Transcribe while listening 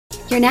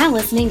You're now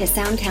listening to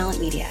Sound Talent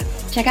Media.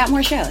 Check out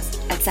more shows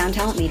at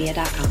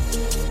soundtalentmedia.com.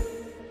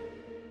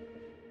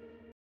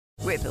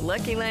 With the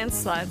Lucky Land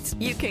Slots,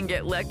 you can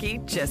get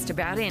lucky just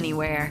about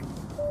anywhere.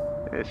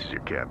 This is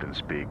your captain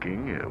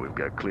speaking. We've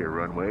got clear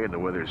runway and the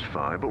weather's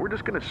fine, but we're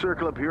just going to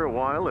circle up here a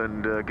while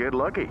and get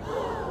lucky.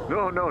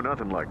 No,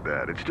 nothing like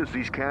that. It's just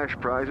these cash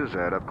prizes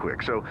add up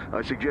quick. So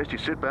I suggest you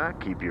sit back,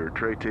 keep your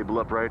tray table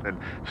upright, and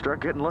start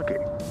getting lucky.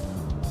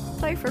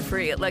 Play for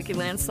free at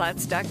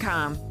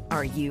LuckyLandSlots.com.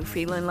 Are you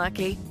feeling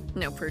lucky?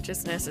 No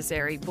purchase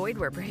necessary. Void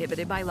where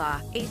prohibited by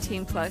law.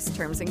 18 plus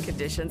terms and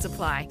conditions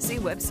apply. See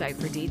website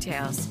for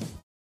details.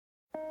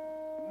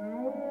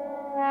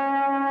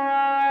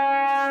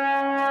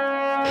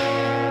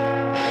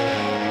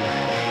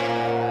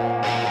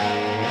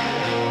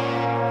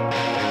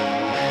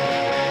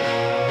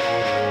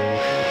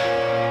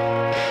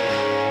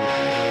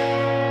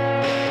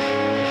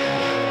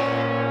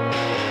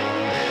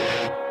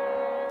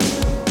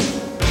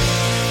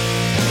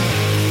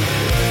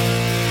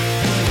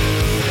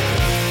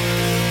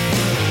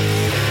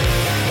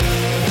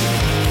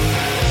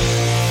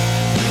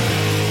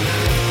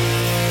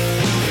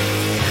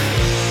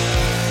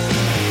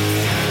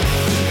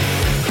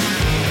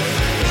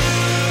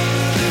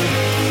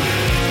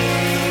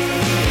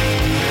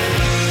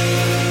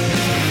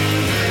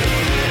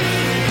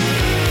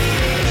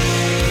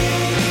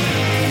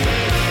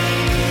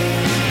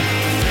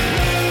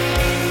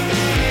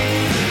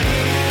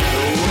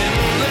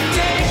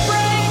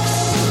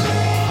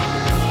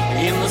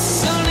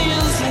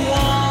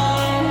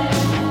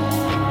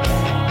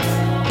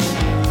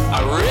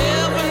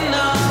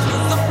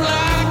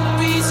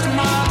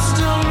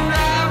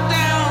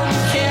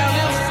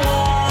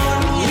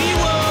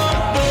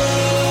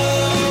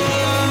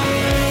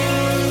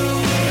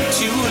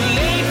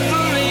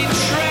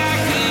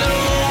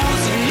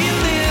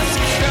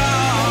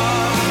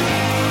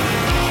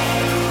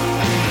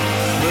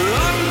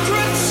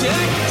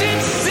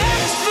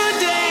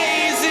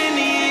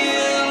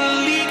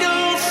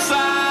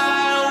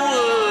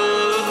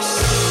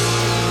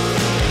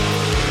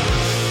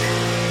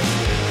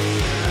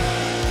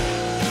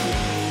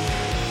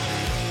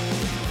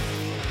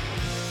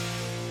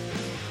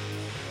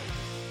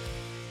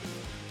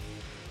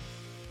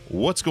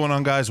 What's going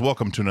on, guys?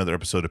 Welcome to another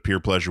episode of Peer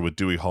Pleasure with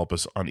Dewey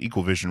Halpus on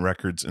Equal Vision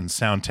Records and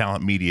Sound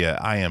Talent Media.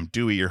 I am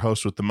Dewey, your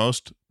host with the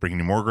most, bringing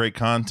you more great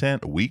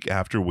content week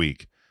after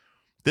week.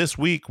 This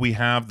week, we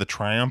have the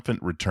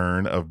triumphant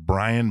return of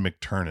Brian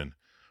McTernan.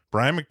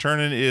 Brian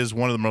McTernan is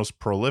one of the most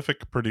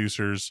prolific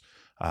producers.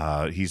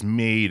 He's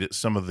made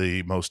some of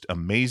the most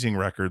amazing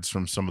records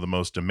from some of the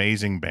most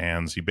amazing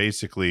bands. He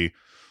basically...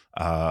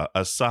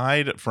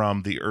 aside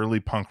from the early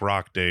punk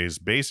rock days,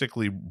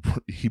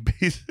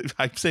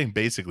 I'm saying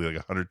basically like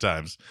 100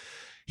 times,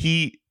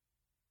 he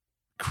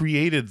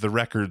created the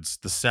records,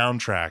 the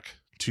soundtrack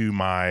to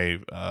my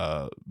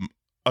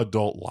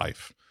adult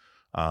life.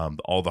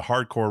 All the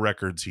hardcore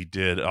records he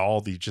did,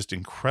 all the just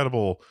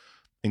incredible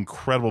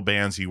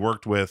bands he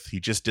worked with. He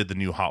just did the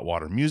new Hot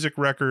Water Music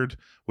record,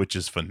 which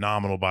is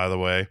phenomenal, by the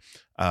way.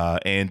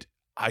 And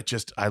I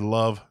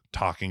love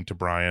talking to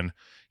Brian.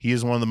 He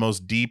is one of the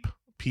most deep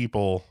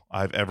people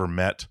I've ever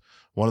met,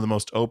 one of the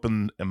most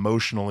open,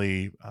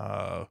 emotionally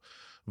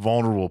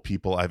vulnerable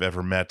people I've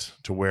ever met,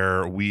 to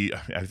where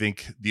I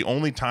think the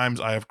only times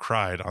I have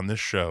cried on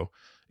this show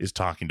is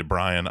talking to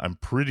Brian. I'm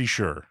pretty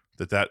sure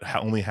that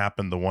only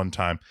happened the one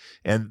time.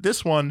 And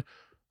this one,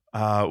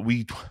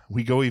 we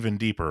go even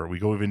deeper. We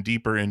go even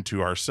deeper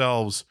into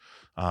ourselves,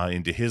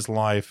 into his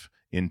life,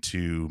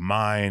 into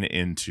mine,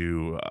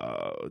 into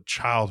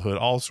childhood,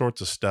 all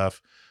sorts of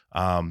stuff.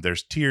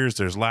 There's tears,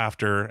 there's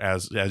laughter,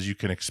 as you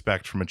can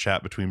expect from a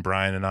chat between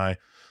Brian and I,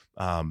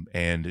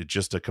 and it's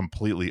just a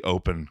completely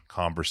open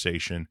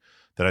conversation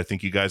that I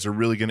think you guys are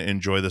really going to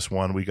enjoy. This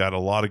one, we got a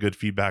lot of good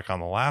feedback on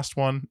the last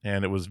one,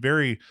 and it was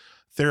very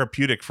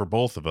therapeutic for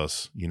both of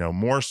us,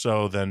 more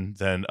so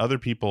than other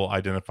people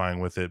identifying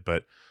with it.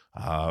 But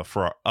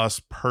for us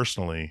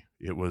personally,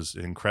 it was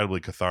incredibly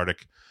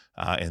cathartic,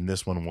 and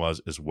this one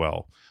was as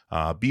well.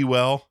 Be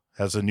Well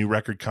has a new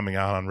record coming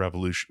out on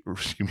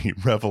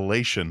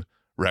Revelation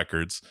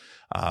Records,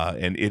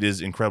 and it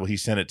is incredible. He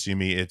sent it to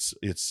me.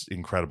 It's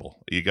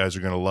incredible. You guys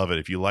are going to love it.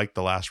 If you like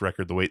the last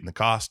record, The Weight and the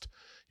Cost,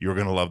 you're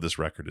going to love this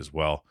record as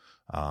well.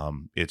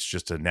 It's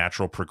just a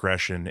natural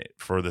progression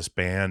for this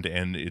band,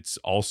 and it's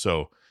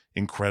also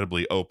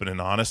incredibly open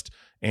and honest.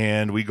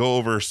 And we go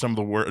over some of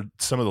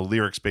the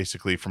lyrics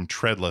basically from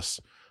Treadless,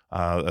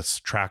 a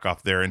track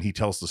off there, and he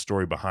tells the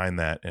story behind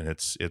that, and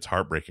it's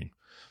heartbreaking.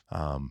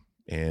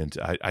 And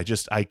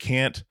I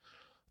can't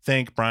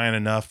thank Brian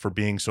enough for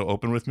being so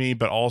open with me,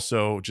 but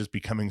also just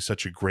becoming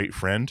such a great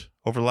friend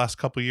over the last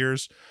couple of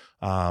years.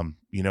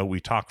 We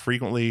talk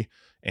frequently,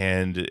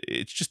 and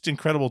it's just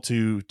incredible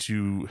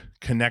to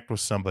connect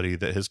with somebody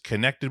that has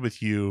connected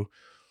with you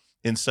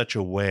in such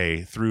a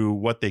way through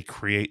what they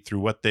create, through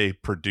what they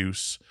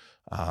produce,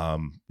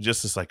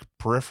 just this like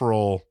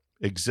peripheral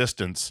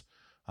existence,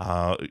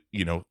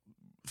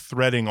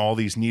 threading all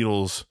these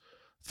needles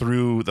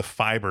through the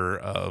fiber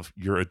of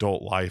your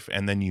adult life,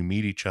 and then you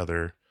meet each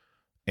other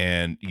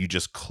and you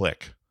just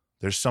click.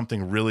 There's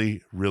something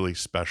really, really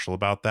special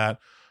about that.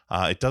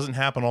 It doesn't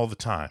happen all the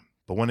time,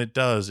 but when it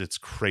does, it's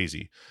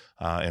crazy.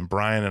 And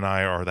Brian and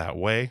I are that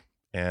way.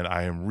 And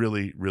I am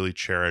really, really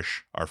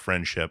cherish our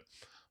friendship,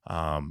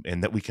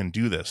 and that we can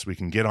do this. We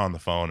can get on the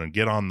phone and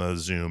get on the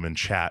Zoom and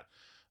chat,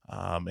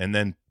 and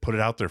then put it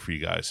out there for you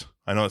guys.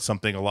 I know it's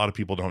something a lot of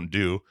people don't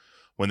do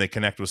when they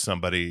connect with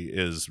somebody,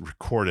 is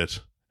record it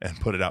and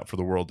put it out for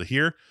the world to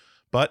hear.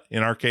 But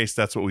in our case,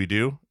 that's what we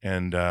do.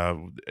 And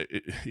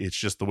it's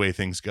just the way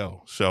things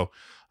go. So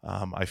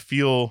I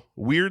feel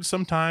weird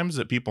sometimes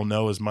that people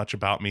know as much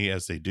about me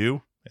as they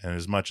do, and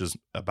as much as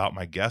about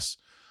my guests.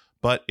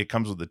 But it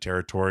comes with the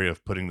territory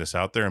of putting this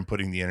out there and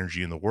putting the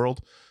energy in the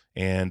world.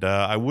 And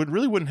I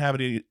wouldn't have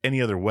it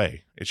any other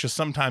way. It's just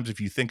sometimes,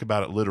 if you think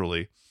about it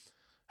literally,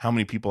 how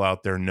many people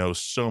out there know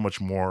so much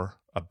more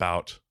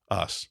about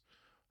us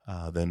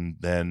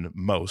than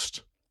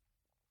most.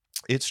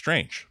 It's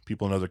strange.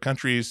 People in other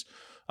countries,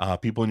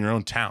 people in your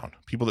own town,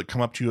 people that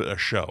come up to you at a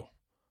show.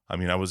 I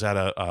mean, I was at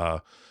I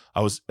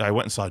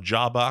went and saw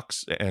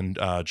Jawbox and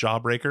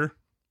Jawbreaker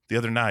the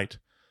other night,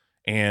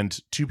 and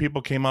two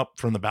people came up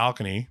from the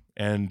balcony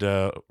and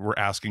were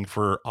asking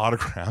for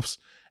autographs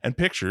and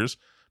pictures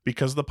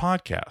because of the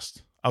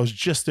podcast. I was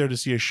just there to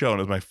see a show, and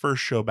it was my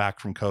first show back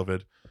from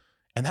COVID,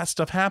 and that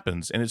stuff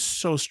happens, and it's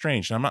so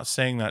strange. And I'm not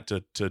saying that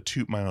to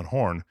toot my own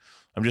horn.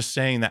 I'm just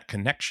saying that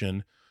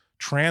connection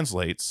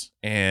translates,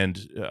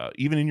 and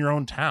even in your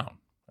own town.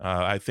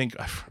 I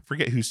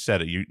forget who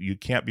said it. You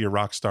can't be a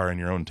rock star in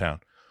your own town.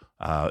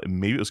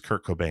 Maybe it was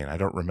Kurt Cobain. I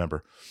don't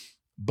remember.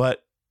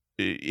 But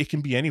it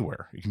can be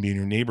anywhere. It can be in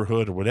your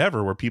neighborhood or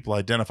whatever, where people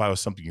identify with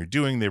something you're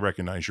doing. They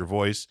recognize your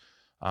voice,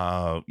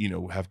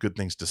 have good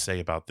things to say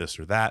about this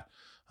or that.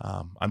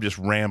 I'm just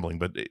rambling,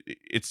 but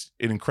it's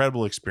an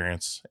incredible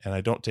experience, and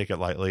I don't take it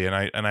lightly. And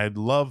I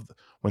love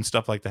when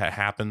stuff like that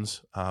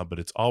happens, but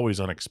it's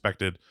always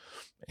unexpected.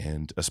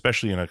 And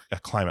especially in a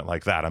climate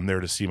like that, I'm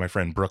there to see my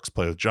friend Brooks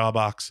play with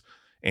Jawbox,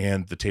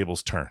 and the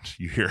tables turned.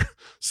 You hear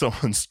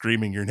someone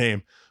screaming your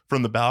name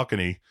from the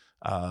balcony,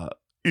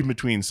 in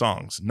between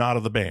songs, not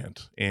of the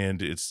band.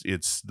 And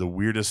it's the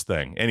weirdest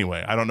thing.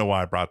 Anyway, I don't know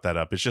why I brought that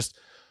up. It's just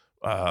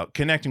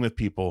connecting with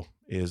people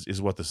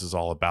is what this is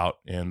all about.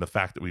 And the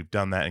fact that we've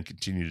done that and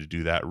continue to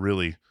do that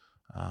really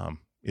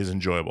is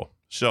enjoyable.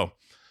 So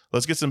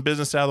let's get some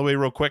business out of the way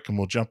real quick, and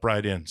we'll jump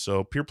right in.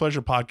 So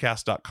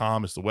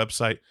purepleasurepodcast.com is the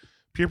website.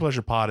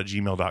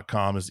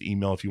 purepleasurepod@gmail.com is the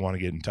email if you want to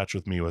get in touch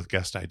with me with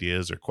guest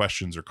ideas or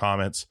questions or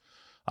comments.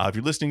 If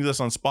you're listening to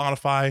this on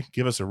Spotify,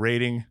 give us a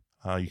rating.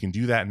 You can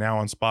do that now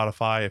on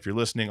Spotify. If you're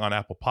listening on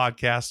Apple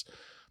Podcasts,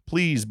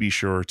 please be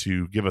sure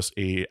to give us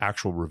a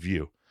actual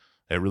review.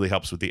 It really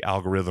helps with the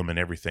algorithm and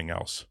everything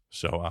else.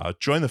 So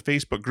join the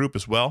Facebook group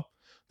as well,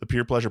 the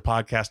Pure Pleasure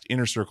Podcast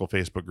Inner Circle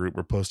Facebook group.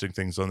 We're posting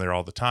things on there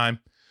all the time.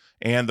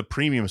 And the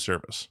premium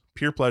service,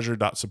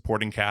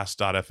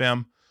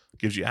 purepleasure.supportingcast.fm,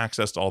 gives you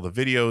access to all the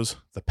videos,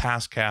 the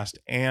past cast,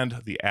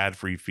 and the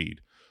ad-free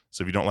feed.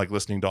 So if you don't like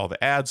listening to all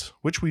the ads,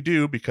 which we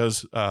do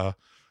because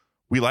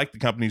we like the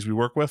companies we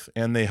work with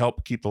and they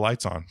help keep the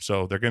lights on,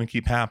 so they're going to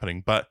keep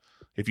happening. But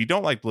if you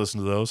don't like to listen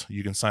to those,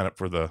 you can sign up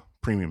for the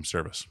premium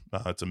service.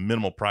 It's a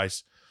minimal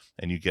price,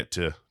 and you get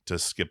to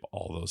skip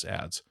all those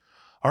ads.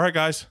 All right,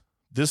 guys,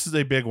 this is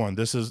a big one.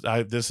 This is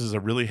a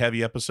really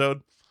heavy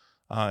episode,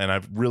 and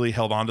I've really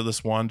held on to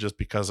this one just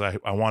because I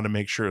want to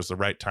make sure it's the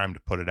right time to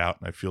put it out,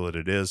 and I feel that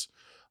it is.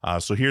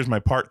 So here's my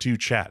part 2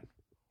 chat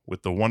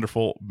with the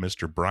wonderful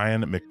Mr.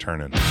 Brian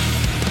McTernan.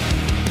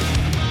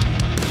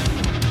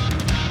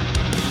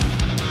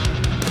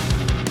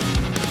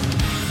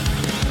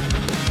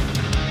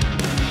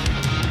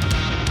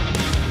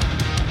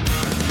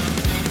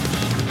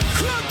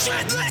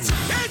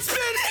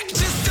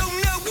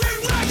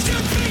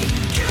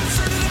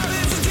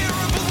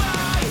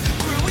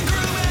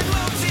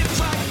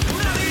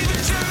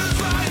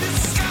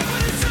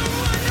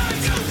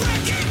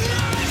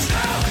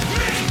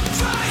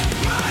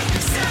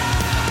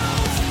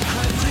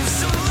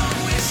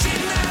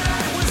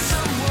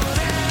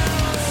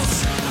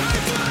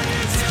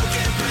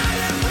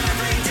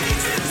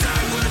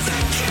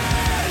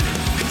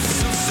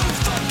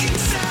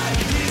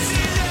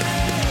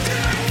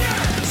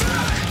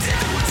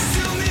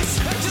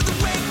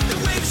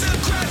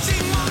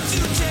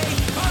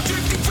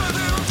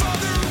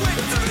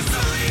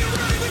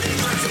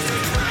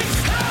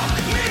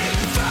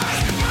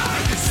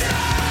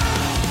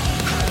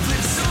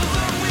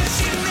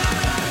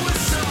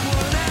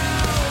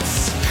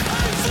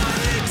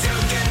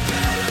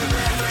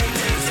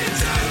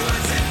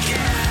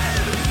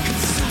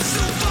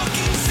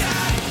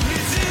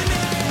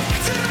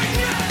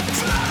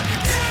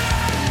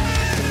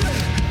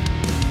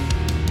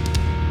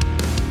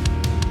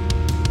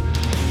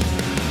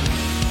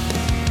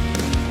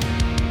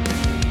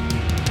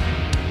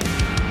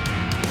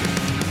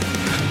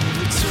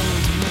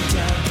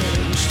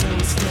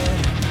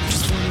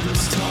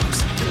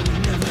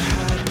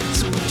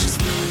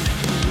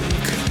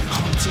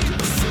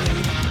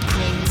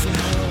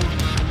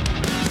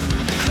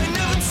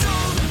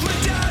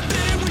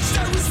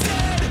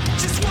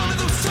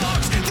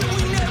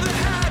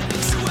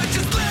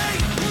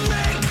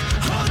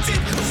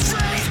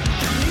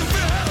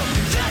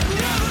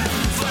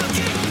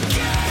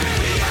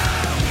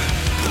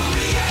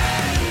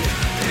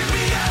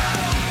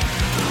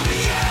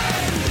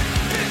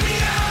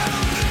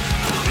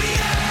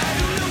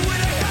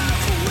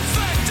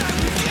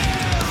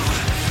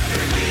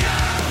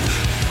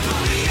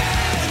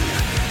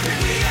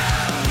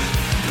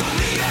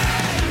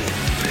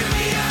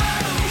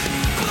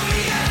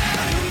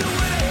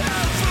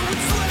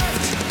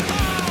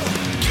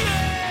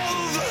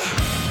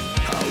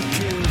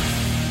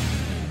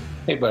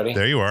 buddy.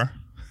 There you are.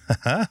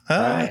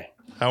 Hi.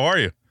 How are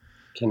you?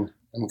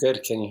 I'm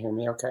good. Can you hear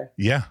me okay?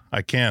 Yeah,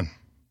 I can.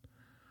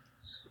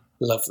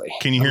 Lovely.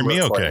 Can you hear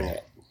me okay?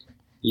 It.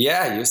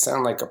 Yeah, you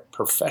sound like a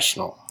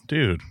professional.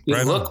 Dude,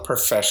 you look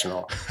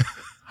professional.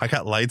 I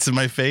got lights in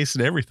my face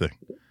and everything.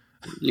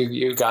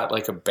 You got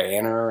like a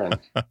banner and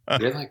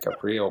you're like a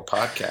real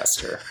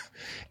podcaster.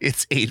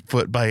 It's 8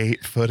 foot by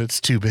 8 foot. It's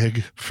too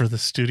big for the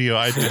studio.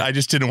 I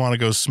just didn't want to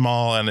go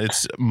small, and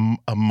it's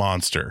a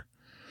monster.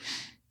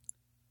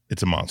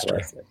 It's a monster.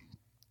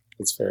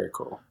 It's very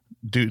cool.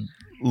 Dude,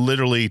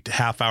 literally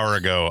half hour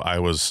ago, I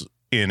was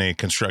in a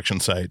construction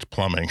site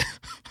plumbing.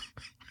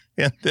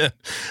 And then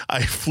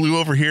I flew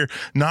over here,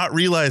 not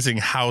realizing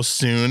how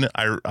soon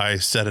I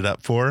set it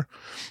up for.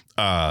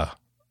 I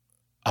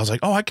was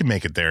like, oh, I can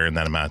make it there in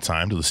that amount of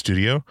time to the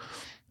studio.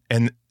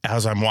 And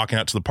as I'm walking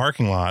out to the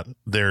parking lot,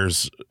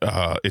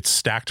 it's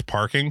stacked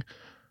parking.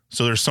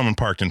 So there's someone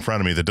parked in front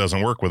of me that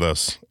doesn't work with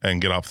us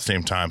and get off at the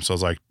same time. So I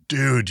was like,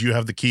 dude, you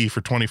have the key for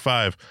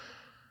 25.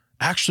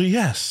 Actually,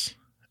 yes.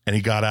 And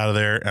he got out of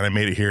there, and I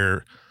made it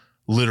here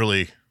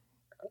literally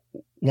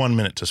 1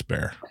 minute to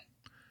spare.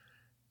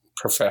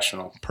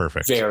 Professional.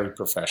 Perfect. Very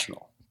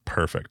professional.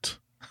 Perfect.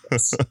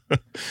 Yes.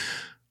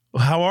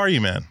 Well, how are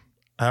you, man?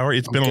 How are you?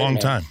 It's been a long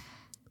time.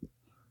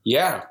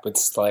 Yeah, but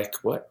it's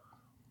like, what,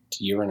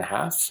 a year and a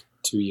half?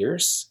 2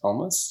 years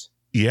almost?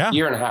 Yeah.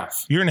 Year and a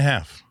half. Year and a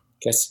half.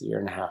 Guess a year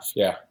and a half.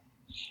 Yeah.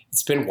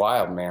 It's been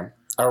wild, man.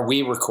 Are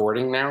we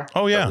recording now?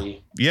 Oh, yeah.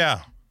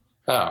 Yeah.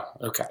 Oh,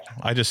 okay.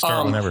 I just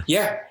start whenever.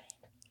 Yeah.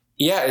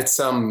 Yeah, it's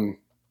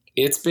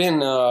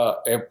been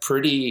a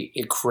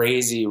pretty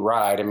crazy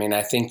ride. I mean,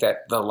 I think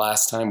that the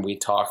last time we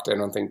talked, I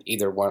don't think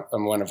either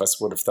one of us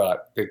would have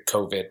thought that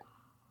COVID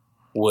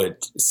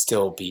would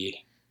still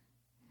be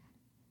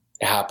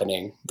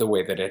happening the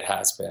way that it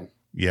has been.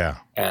 Yeah.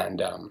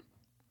 And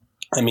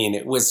I mean,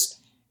 it was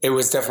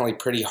definitely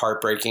pretty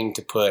heartbreaking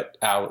to put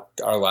out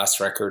our last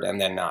record and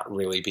then not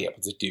really be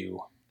able to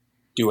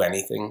do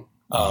anything.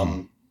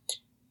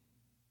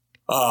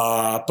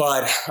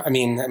 But I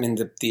mean,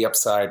 the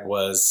upside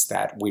was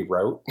that we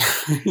wrote,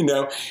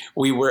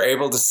 we were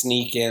able to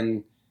sneak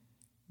in,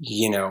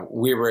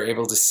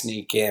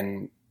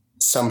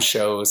 some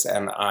shows,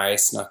 and I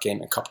snuck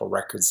in a couple of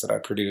records that I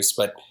produced,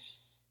 but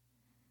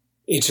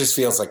it just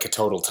feels like a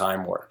total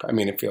time warp. I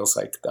mean, it feels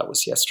like that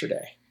was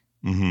yesterday,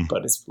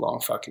 but it's a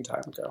long fucking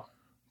time ago.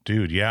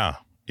 Dude, yeah,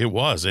 it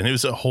was. And it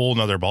was a whole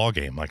nother ball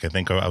game. Like, I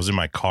think I was in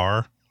my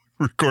car,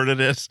 recorded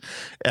this,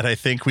 and I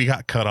think we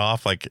got cut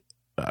off, like,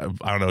 I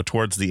don't know,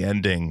 towards the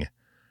ending.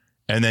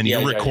 And then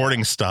your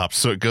recording stops.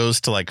 So it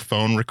goes to like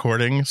phone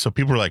recording. So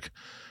people were like,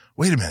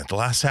 wait a minute, the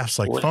last half's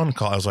like phone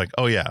call. I was like,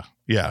 oh, yeah,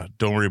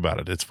 don't worry about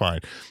it. It's fine.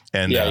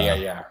 And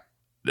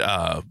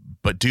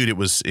but dude, it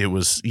was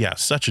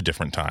such a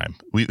different time.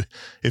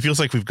 It feels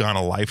like we've gone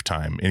a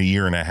lifetime in a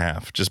year and a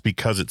half just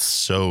because it's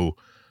so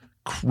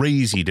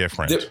crazy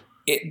different.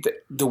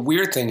 The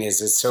weird thing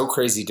is it's so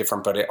crazy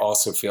different, but it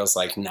also feels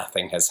like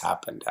nothing has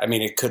happened. I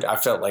mean, I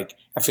feel like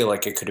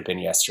it could have been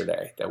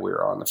yesterday that we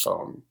were on the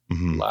phone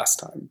last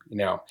time,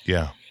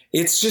 Yeah.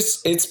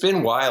 It's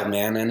been wild,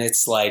 man. And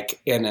it's like,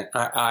 and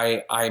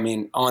I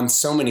mean, on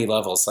so many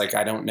levels, like,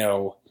 I don't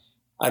know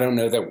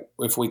that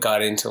if we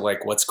got into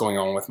like what's going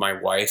on with my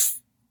wife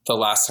the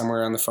last time we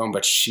were on the phone,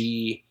 but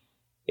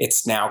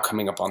it's now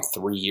coming up on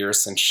 3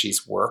 years since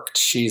she's worked.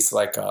 She's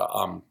like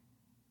a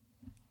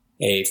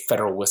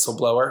federal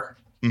whistleblower.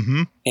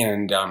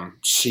 And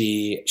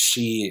she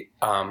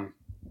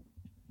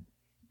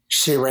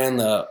ran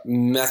the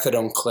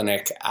methadone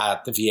clinic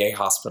at the VA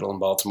hospital in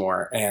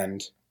Baltimore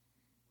and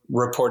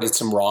reported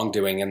some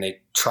wrongdoing, and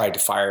they tried to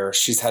fire her.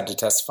 She's had to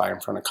testify in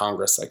front of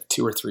Congress like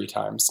 2 or 3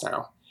 times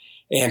now,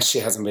 and she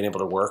hasn't been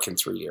able to work in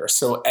 3 years.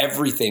 So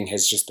everything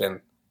has just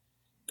been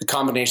the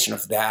combination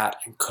of that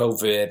and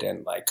COVID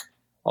and like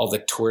all the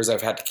tours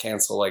I've had to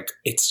cancel. Like,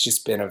 it's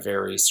just been a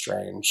very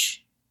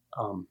strange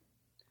time.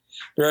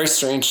 I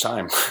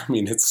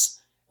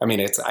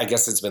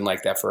guess it's been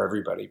like that for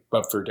everybody,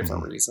 but for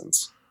different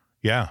reasons.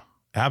 Yeah,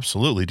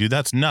 absolutely, dude.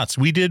 That's nuts.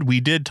 We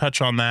did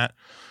touch on that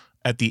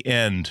at the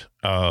end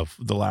of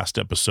the last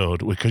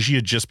episode because she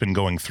had just been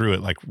going through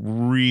it like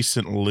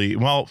recently.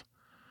 Well,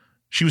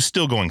 she was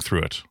still going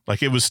through it.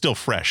 Like, it was still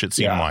fresh. It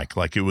seemed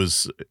like it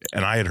was,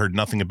 and I had heard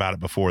nothing about it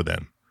before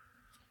then.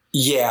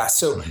 Yeah.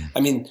 So, I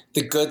mean,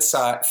 the good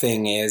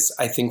thing is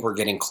I think we're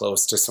getting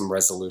close to some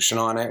resolution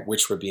on it,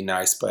 which would be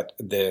nice. But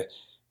the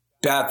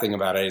bad thing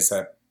about it is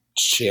that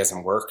she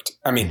hasn't worked.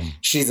 I mean,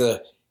 she's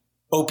a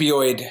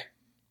opioid,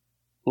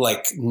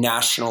 like,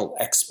 national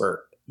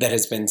expert that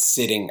has been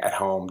sitting at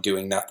home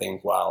doing nothing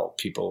while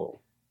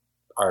people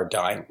are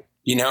dying.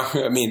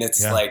 I mean,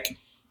 it's like,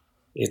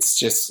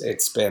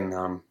 it's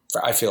been,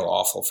 I feel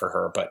awful for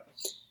her, but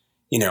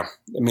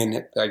I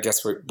mean, I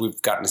guess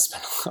we've gotten to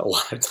spend a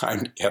lot of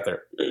time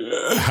together.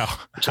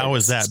 How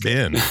has that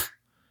been?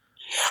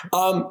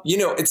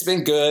 It's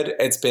been good.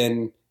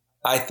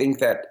 I think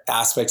that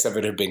aspects of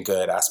it have been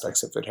good.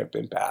 Aspects of it have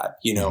been bad.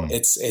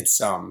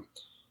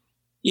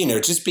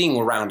 just being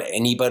around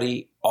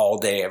anybody all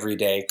day, every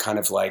day, kind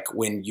of like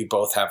when you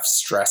both have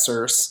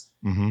stressors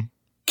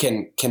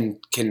can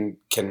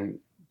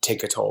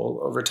take a toll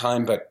over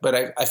time. But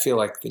I feel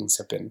like things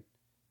have been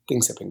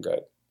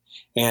good.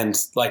 And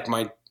like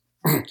my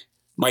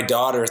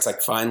daughter, it's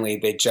like, finally,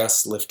 they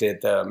just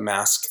lifted the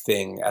mask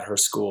thing at her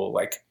school.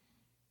 Like,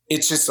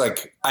 it's just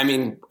like, I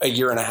mean, a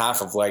year and a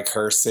half of like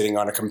her sitting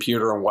on a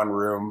computer in one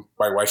room,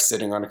 my wife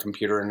sitting on a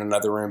computer in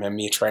another room, and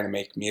me trying to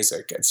make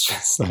music. It's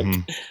just like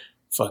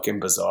fucking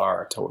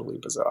bizarre, totally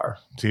bizarre.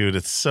 Dude,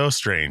 it's so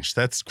strange.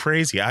 That's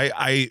crazy.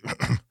 I'm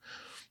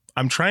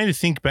trying to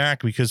think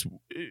back because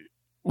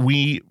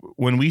when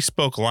we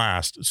spoke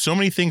last, so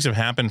many things have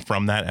happened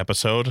from that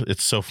episode.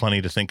 It's so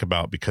funny to think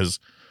about because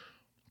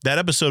that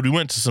episode, we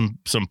went to some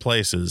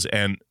places,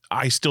 and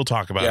I still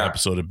talk about that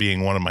episode of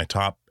being one of my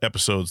top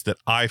episodes that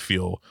I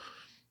feel,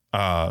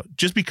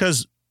 just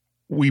because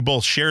we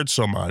both shared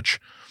so much.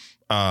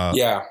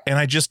 And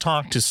I just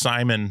talked to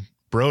Simon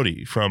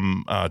Brody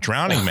from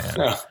Drowning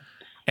Man,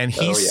 and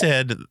he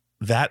said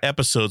that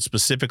episode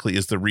specifically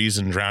is the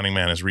reason Drowning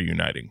Man is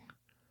reuniting.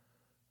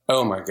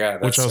 Oh my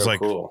God. That's which I was so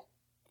like, cool.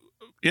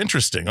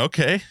 Interesting.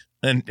 Okay.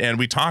 And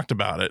we talked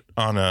about it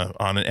on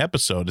an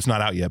episode. It's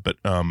not out yet, but,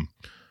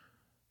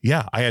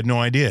 yeah, I had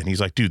no idea. And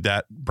he's like, dude,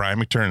 that Brian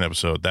McTernan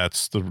episode,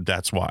 that's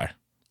why.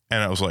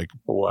 And I was like,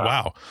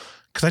 wow.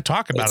 Cause I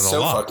talk about it a lot. It's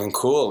so fucking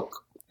cool.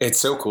 It's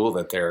so cool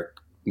that they're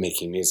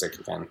making music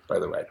again, by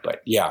the way.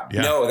 But yeah,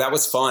 no, that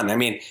was fun. I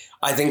mean,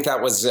 I think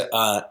that was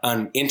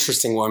an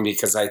interesting one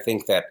because I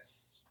think that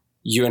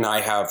you and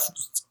I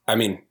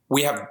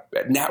we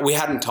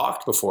hadn't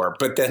talked before,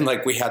 but then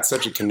like we had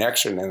such a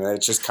connection, and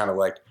it just kind of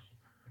like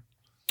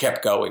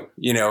kept going,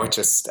 it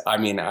just, I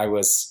mean, I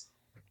was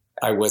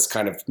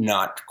kind of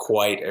not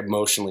quite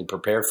emotionally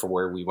prepared for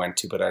where we went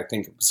to, but I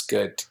think it was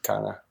good to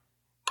kind of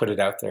put it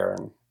out there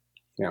and,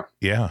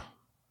 Yeah,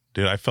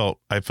 dude, I felt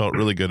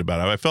really good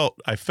about it.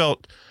 I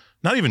felt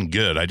not even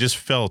good. I just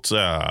felt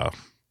like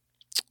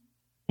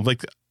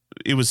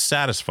it was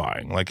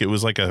satisfying. Like it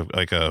was like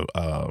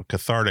a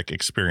cathartic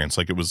experience.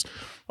 Like it was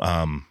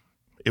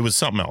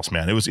something else,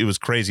 man. It was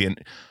crazy. And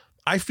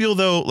I feel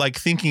though, like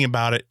thinking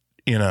about it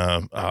in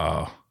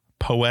a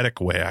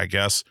poetic way, I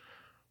guess,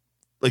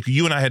 like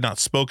you and I had not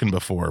spoken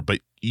before,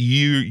 but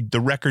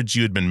the records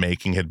you had been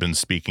making had been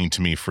speaking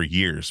to me for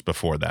years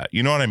before that.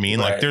 You know what I mean?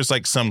 Right. Like there's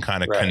like some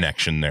kind of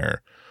connection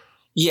there.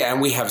 Yeah.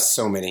 And we have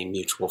so many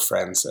mutual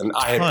friends, and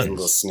I had been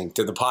listening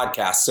to the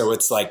podcast. So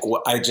it's like,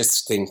 I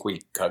just think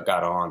we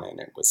got on, and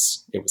it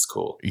was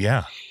cool.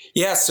 Yeah.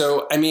 Yeah.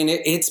 So, I mean,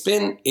 it's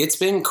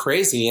been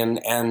crazy.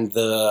 And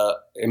the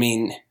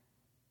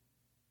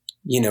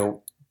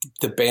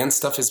band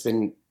stuff has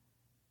been,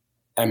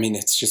 I mean,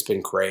 it's just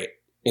been great.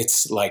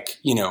 It's like,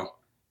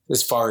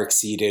 this far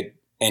exceeded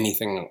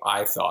anything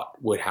I thought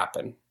would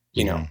happen,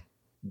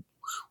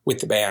 with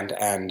the band.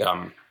 And,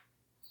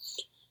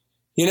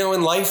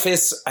 and life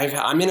is,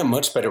 I'm in a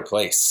much better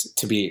place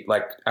to be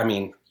like, I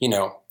mean,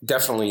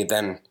 definitely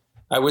then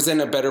I was in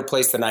a better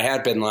place than I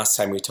had been last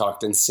time we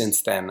talked. And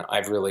since then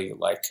I've really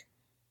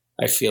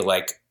I feel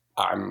like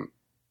I'm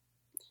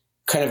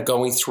kind of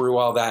going through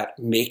all that,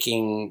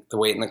 making the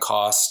weight and the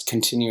cost,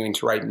 continuing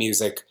to write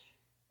music,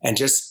 and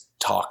just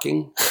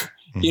talking,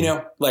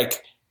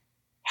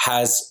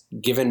 has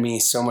given me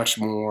so much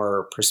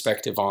more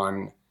perspective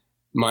on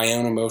my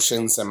own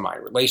emotions and my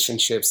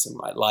relationships and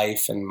my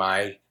life and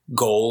my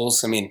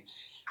goals. I mean,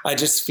 I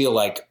just feel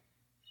like,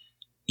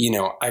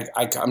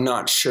 I'm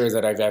not sure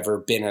that I've ever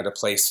been at a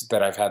place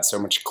that I've had so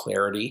much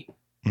clarity,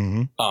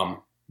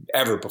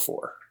 ever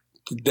before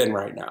than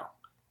right now.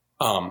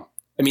 I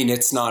mean,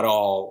 it's not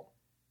all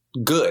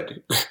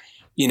good,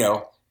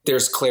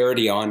 there's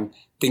clarity on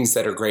things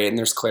that are great, and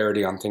there's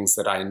clarity on things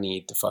that I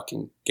need to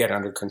fucking get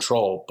under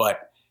control,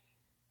 but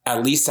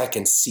at least I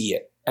can see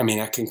it. I mean,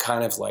 I can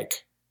kind of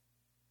like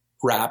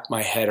wrap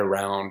my head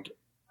around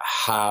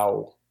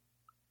how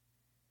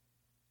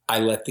I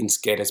let things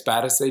get as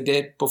bad as they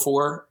did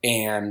before,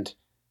 and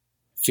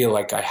feel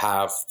like I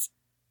have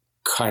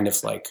kind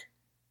of like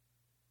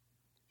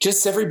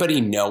just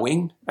everybody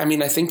knowing. I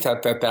mean, I think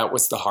that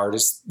was the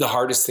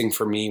hardest thing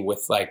for me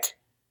with like,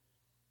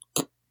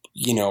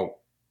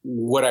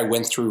 what I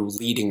went through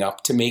leading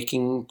up to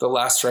making the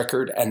last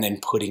record and then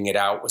putting it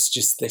out was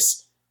just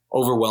this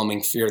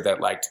overwhelming fear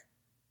that like,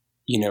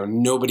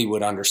 nobody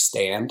would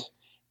understand,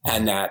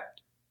 and that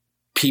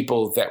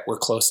people that were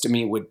close to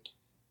me would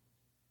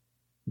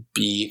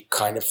be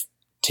kind of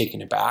taken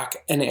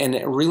aback. And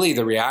really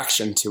the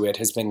reaction to it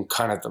has been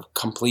kind of the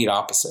complete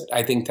opposite.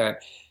 I think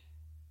that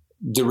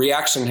the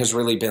reaction has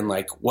really been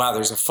like, wow,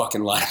 there's a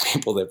fucking lot of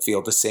people that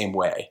feel the same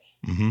way.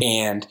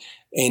 And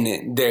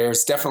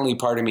there's definitely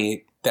part of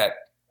me that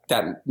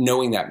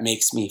knowing that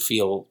makes me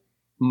feel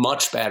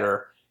much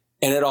better.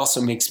 And it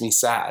also makes me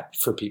sad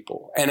for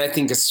people. And I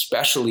think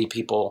especially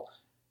people,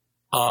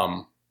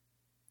 I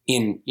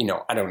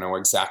don't know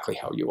exactly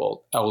how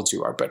old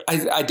you are, but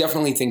I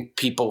definitely think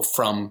people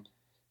from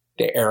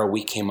the era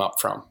we came up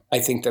from. I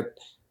think that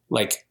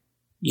like,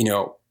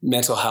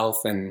 mental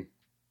health and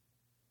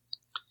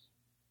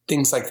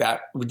things like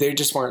that, they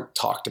just weren't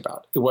talked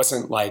about. It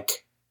wasn't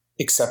like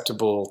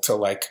acceptable to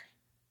like,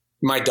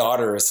 my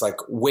daughter is like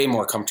way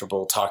more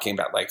comfortable talking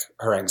about like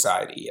her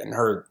anxiety and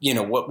her, you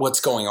know, what's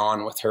going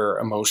on with her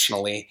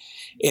emotionally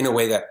in a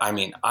way that, I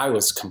mean, I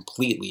was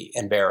completely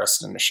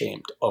embarrassed and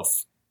ashamed of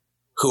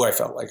who I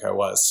felt like I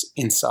was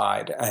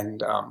inside.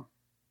 And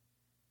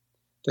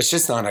that's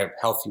just not a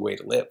healthy way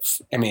to live.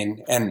 I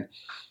mean, and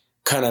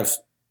kind of,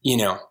 you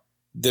know,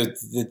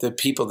 the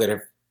people that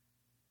have,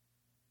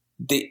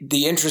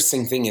 the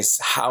interesting thing is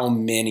how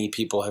many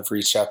people have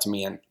reached out to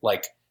me and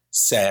like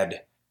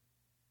said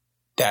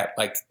that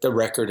like the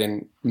record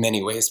in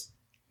many ways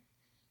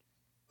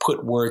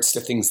put words to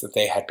things that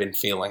they had been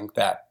feeling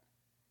that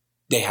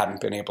they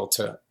hadn't been able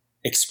to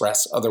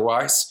express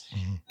otherwise.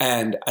 Mm-hmm.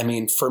 And I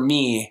mean, for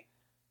me,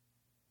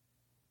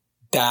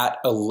 that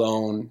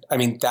alone, I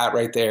mean, that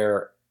right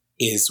there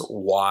is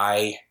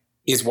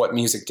what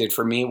music did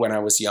for me when I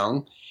was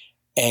young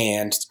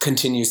and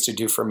continues to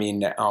do for me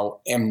now.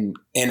 And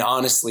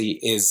honestly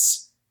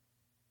is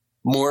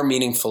more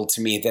meaningful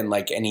to me than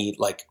like any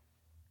like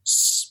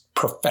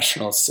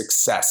professional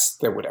success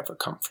that would ever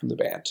come from the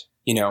band,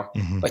 you know,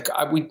 mm-hmm. like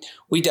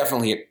we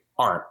definitely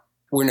aren't,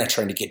 we're not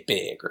trying to get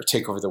big or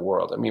take over the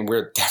world. I mean,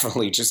 we're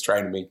definitely just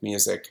trying to make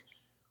music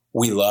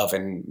we love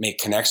and make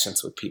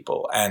connections with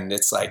people. And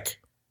it's like,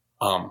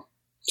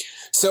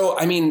 so,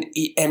 I mean,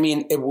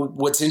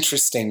 what's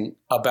interesting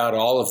about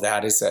all of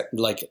that is that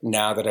like,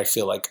 now that I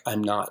feel like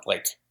I'm not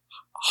like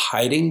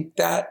hiding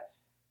that,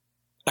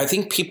 I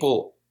think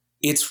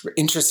it's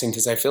interesting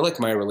because I feel like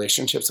my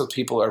relationships with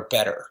people are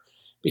better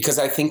because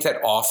I think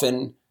that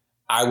often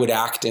I would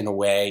act in a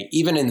way,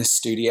 even in the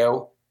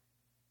studio,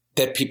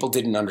 that people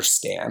didn't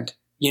understand.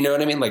 You know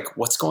what I mean? Like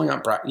what's going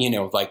on, you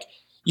know, like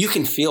you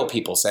can feel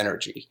people's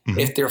energy mm-hmm.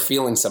 if they're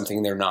feeling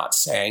something they're not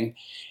saying.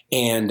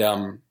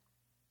 And,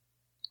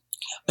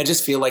 I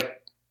just feel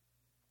like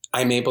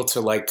I'm able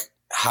to like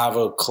have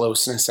a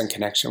closeness and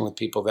connection with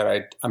people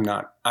that I'm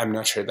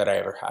not sure that I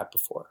ever had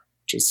before,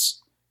 which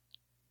is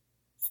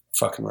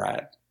fucking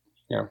rad.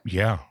 You know?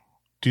 Yeah.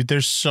 Dude,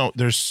 there's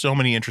so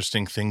many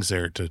interesting things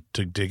there to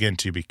dig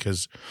into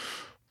because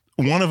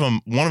one of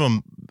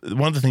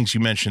the things you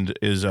mentioned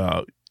is,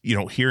 you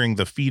know, hearing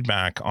the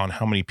feedback on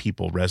how many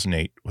people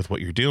resonate with what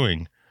you're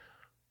doing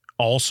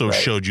also right.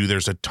 showed you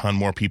there's a ton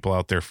more people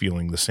out there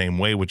feeling the same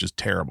way, which is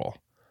terrible.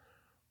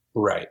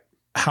 Right.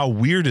 How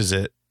weird is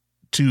it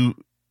to,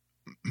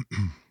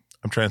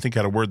 I'm trying to think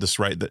how to word this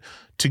right, that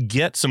to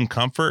get some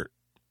comfort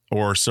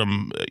or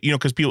some, you know,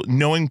 because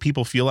knowing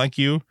people feel like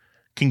you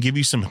can give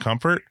you some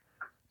comfort,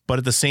 but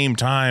at the same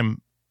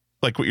time,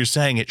 like what you're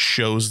saying, it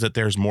shows that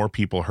there's more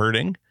people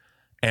hurting.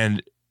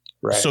 And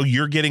right. so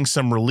you're getting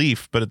some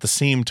relief, but at the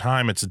same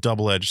time, it's a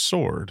double-edged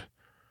sword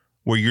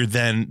where you're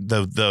then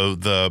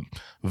the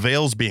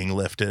veil's being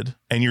lifted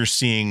and you're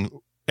seeing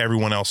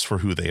everyone else for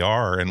who they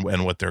are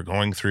and what they're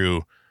going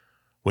through,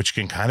 which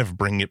can kind of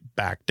bring it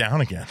back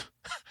down again.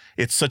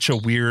 It's such a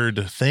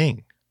weird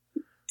thing.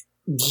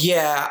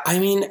 Yeah. I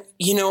mean,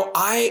 you know,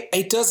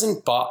 it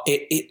doesn't,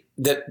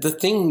 the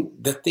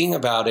thing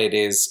about it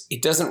is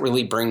it doesn't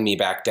really bring me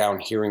back down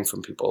hearing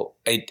from people.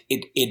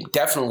 It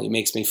definitely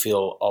makes me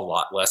feel a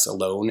lot less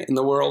alone in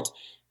the world,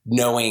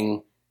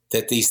 knowing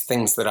that these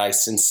things that I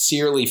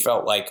sincerely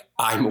felt like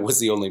I was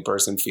the only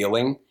person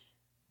feeling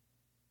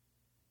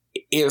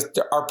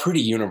are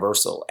pretty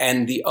universal.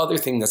 And the other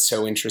thing that's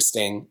so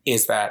interesting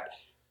is that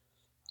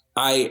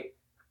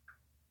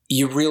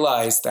you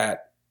realize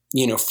that,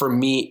 you know, for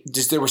me,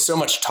 just there was so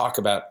much talk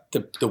about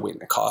the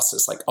Witness Cost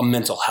as like a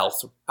mental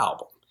health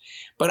album,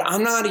 but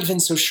I'm not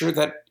even so sure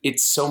that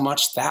it's so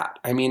much that.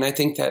 I mean, I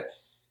think that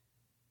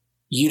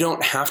you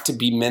don't have to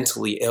be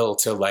mentally ill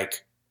to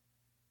like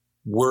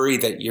worry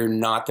that you're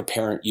not the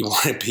parent you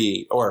want to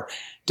be, or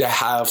to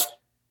have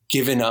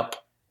given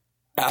up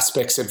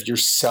aspects of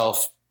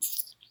yourself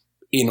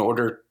in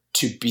order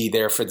to be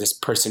there for this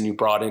person you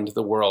brought into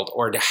the world,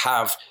 or to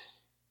have,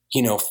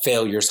 you know,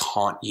 failures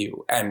haunt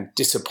you and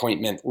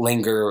disappointment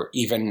linger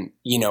even,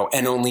 you know,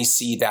 and only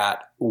see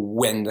that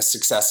when the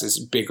success is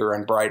bigger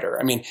and brighter.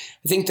 I mean,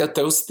 I think that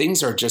those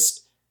things are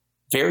just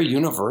very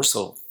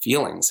universal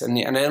feelings. And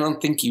I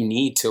don't think you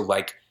need to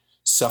like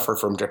suffer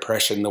from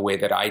depression the way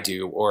that I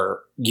do,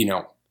 or, you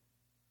know,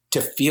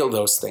 to feel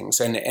those things.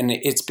 And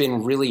it's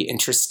been really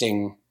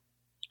interesting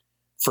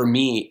for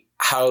me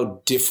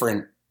how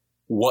different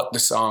what the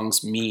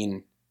songs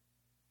mean,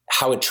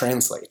 how it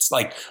translates.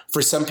 Like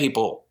for some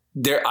people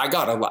I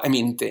got a lot. I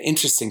mean, the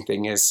interesting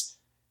thing is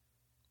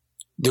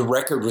the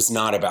record was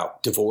not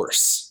about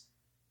divorce,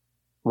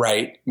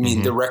 right? I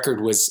mean, the record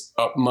was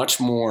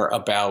much more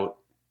about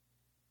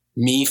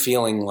me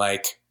feeling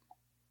like,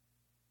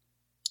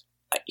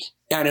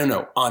 I don't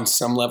know, on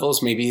some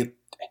levels, maybe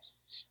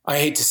I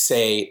hate to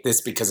say this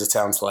because it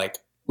sounds like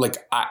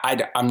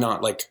I'm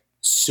not like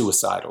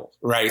suicidal,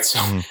 right? So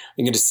I'm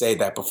going to say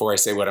that before I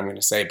say what I'm going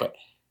to say, but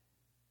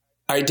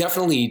I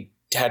definitely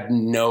had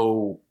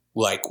no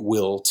like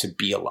will to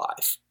be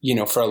alive, you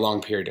know, for a long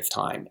period of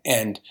time.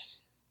 And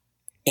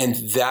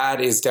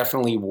that is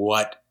definitely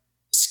what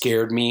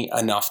scared me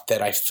enough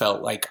that I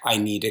felt like I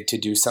needed to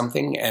do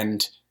something.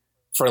 And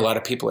for a lot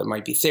of people, it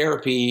might be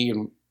therapy.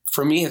 And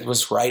for me, it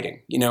was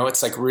writing. You know,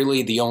 it's like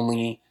really the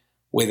only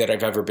way that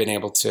I've ever been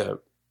able to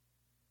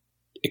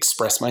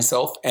express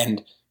myself.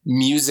 And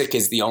music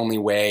is the only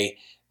way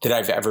that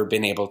I've ever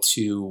been able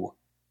to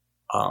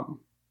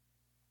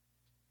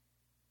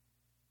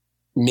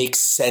make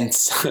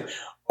sense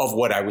of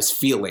what I was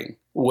feeling,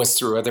 was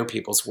through other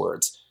people's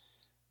words.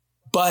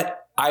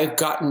 But I've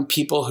gotten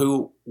people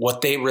who,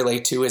 what they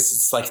relate to is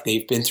it's like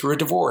they've been through a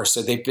divorce,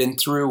 or they've been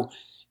through,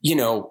 you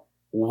know,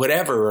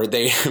 whatever, or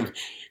they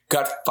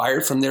got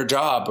fired from their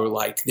job, or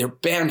like their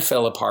band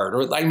fell apart,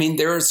 or I mean,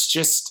 it's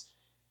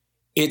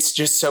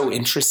just so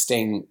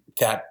interesting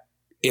that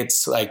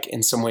it's like,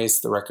 in some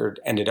ways, the record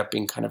ended up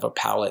being kind of a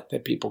palette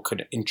that people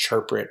could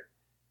interpret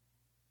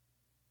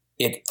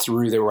it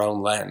through their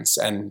own lens.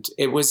 And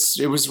it was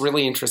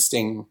really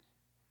interesting.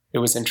 It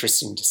was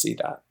interesting to see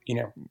that, you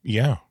know?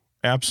 Yeah,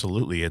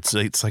 absolutely. It's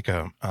like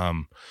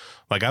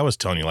like I was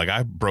telling you, like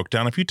I broke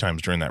down a few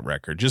times during that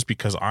record, just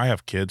because I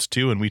have kids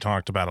too. And we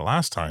talked about it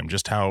last time,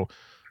 just how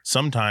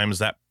sometimes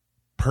that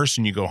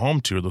person you go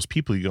home to, or those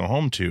people you go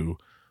home to,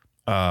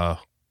 are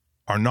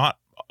not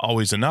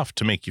always enough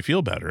to make you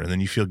feel better. And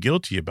then you feel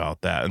guilty about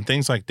that and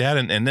things like that.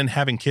 And then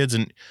having kids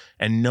and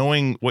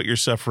knowing what you're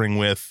suffering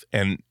with,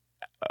 and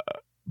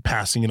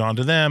passing it on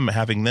to them,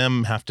 having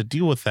them have to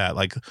deal with that.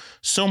 Like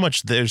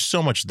there's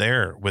so much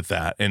there with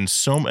that. And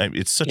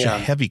it's such a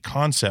heavy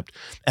concept.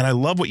 And I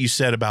love what you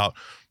said about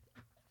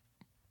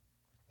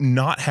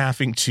not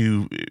having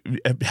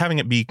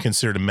it be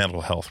considered a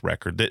mental health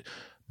record,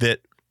 that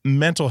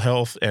mental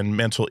health and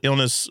mental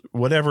illness,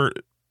 whatever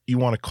you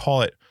want to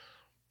call it,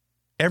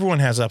 everyone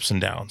has ups and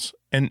downs,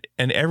 and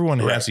everyone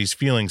has these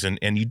feelings,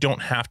 and you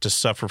don't have to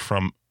suffer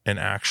from an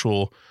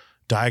actual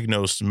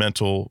diagnosed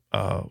mental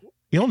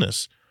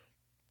illness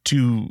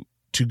to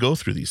go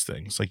through these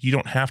things. Like you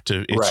don't have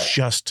to, it's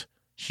just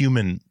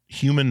human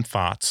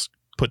thoughts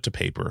put to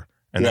paper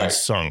and then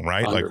sung,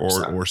 right? 100%.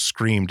 Like, or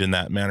screamed in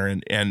that manner.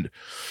 And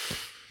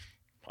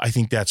I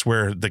think that's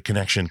where the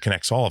connection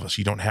connects all of us.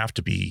 You don't have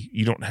to be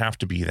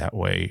that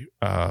way,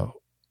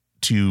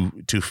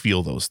 to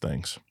feel those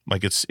things.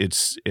 Like it's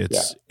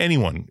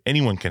anyone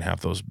can have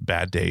those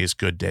bad days,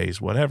 good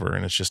days, whatever.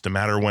 And it's just a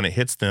matter when it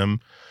hits them,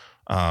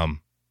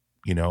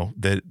 you know,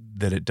 that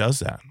it does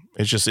that.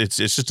 It's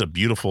just a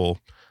beautiful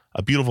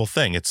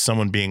thing. It's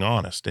someone being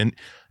honest. And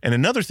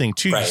another thing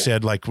too, you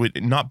said, like,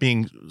 with not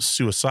being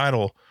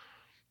suicidal,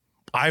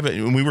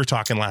 we were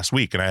talking last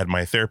week, and I had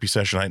my therapy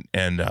session,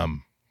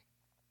 and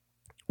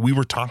we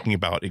were talking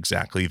about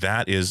exactly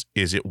that is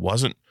it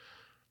wasn't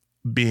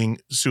being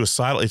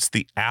suicidal. It's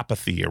the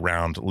apathy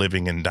around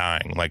living and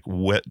dying. Like,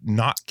 what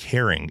not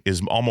caring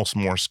is almost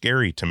more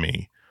scary to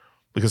me,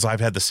 because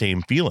I've had the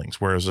same feelings.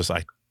 Whereas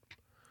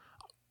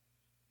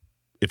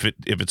if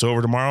it's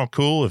over tomorrow,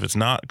 cool. If it's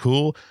not,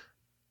 cool.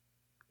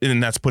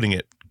 And that's putting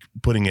it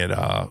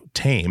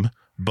tame,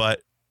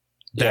 but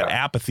that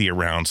apathy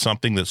around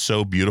something that's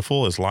so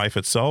beautiful as life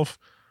itself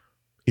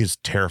is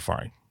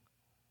terrifying.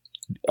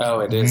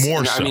 Oh, it is.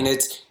 More so. I mean,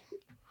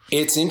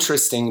 it's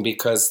interesting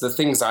because the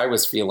things I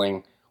was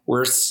feeling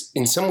were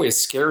in some ways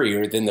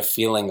scarier than the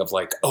feeling of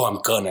like, oh, I'm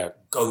gonna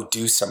go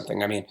do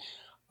something. I mean,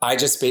 I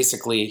just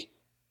basically,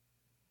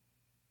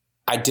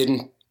 I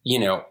didn't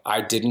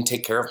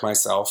take care of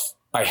myself.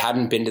 I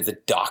hadn't been to the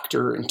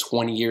doctor in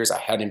 20 years. I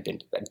hadn't been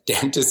to the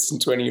dentist in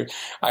 20 years.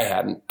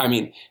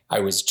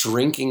 I was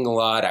drinking a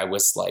lot. I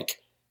was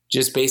like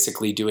just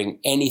basically doing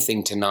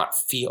anything to not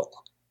feel.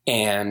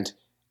 And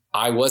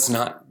I was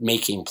not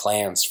making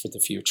plans for the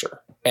future.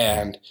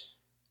 And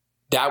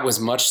that was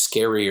much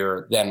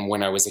scarier than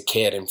when I was a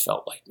kid and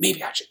felt like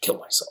maybe I should kill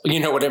myself. You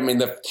know what I mean?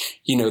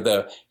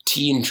 The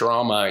teen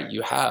drama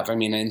you have. I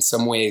mean, in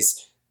some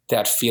ways,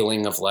 that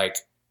feeling of like,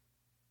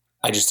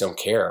 I just don't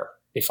care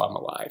if I'm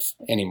alive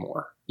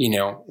anymore, you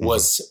know,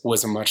 was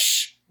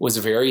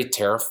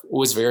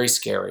very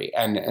scary.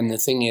 And the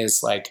thing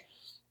is, like,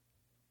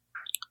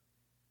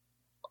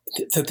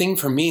 the thing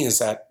for me is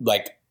that,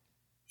 like,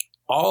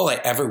 all I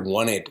ever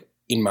wanted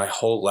in my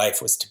whole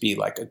life was to be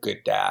like a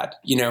good dad,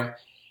 you know?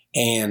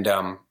 And,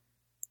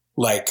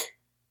 like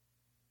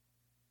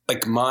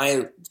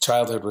my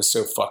childhood was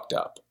so fucked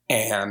up.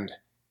 And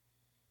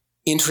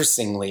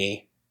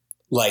interestingly,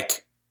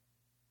 like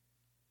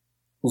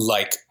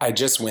I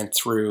just went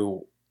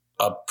through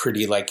a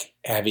pretty like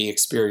heavy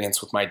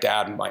experience with my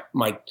dad, and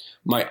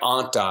my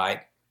aunt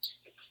died.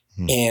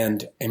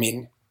 And I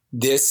mean,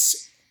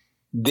 this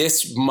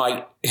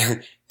might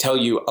tell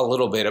you a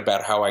little bit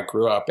about how I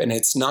grew up. And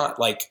I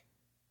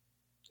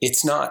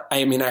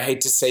mean, I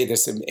hate to say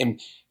this,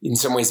 in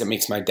some ways it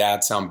makes my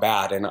dad sound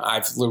bad. And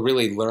I've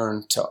really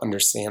learned to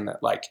understand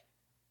that, like,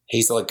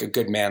 he's like a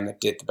good man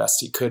that did the best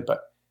he could.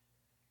 But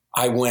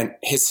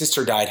his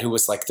sister died, who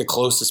was like the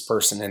closest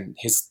person in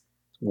his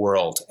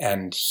world.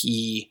 And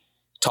he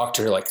talked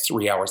to her like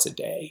 3 hours a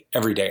day,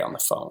 every day on the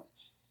phone.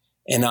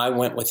 And I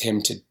went with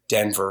him to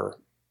Denver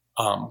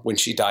when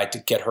she died, to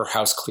get her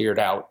house cleared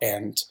out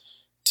and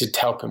to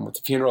help him with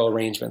the funeral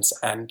arrangements.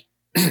 And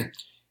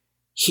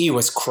he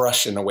was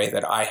crushed in a way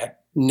that I had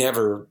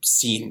never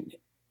seen.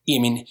 I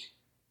mean,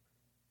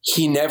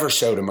 he never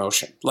showed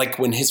emotion. Like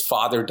when his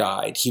father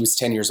died, he was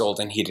 10 years old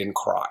and he didn't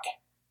cry.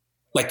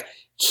 Like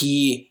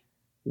he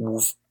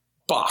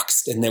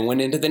boxed and then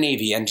went into the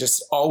Navy and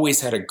just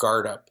always had a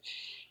guard up.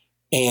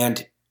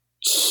 And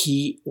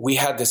we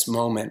had this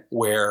moment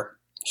where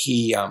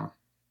he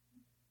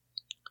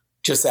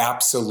just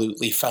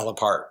absolutely fell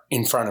apart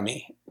in front of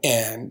me.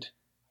 And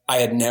I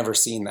had never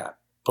seen that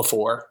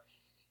before.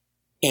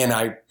 And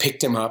I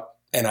picked him up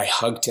and I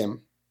hugged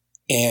him.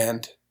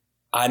 And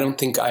I don't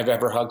think I've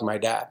ever hugged my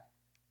dad.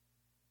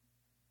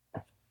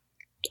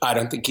 I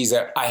don't think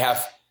I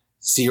have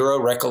zero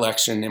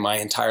recollection in my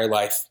entire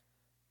life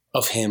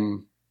of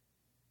him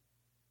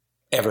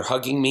ever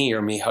hugging me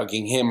or me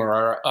hugging him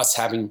or us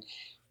having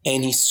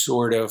any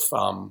sort of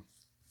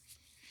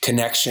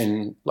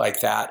connection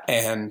like that.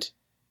 And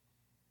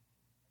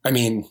I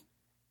mean,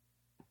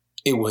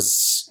 it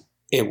was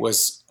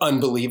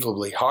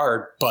unbelievably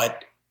hard,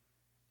 but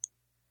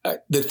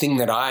the thing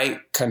that I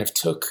kind of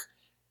took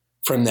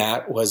from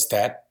that was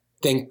that,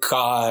 thank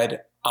God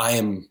I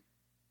am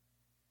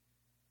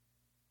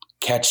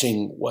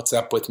catching what's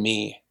up with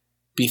me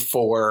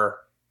before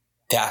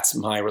that's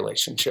my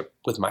relationship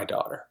with my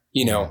daughter,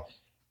 you know?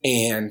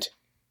 And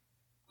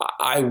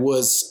I'm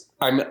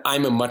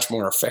a much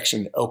more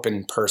affectionate,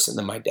 open person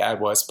than my dad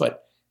was,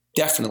 but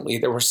definitely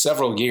there were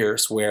several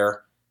years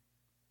where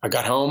I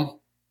got home,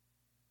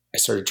 I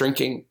started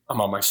drinking,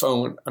 I'm on my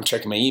phone, I'm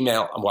checking my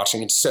email, I'm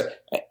watching it,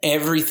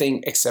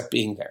 everything except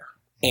being there.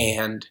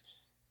 And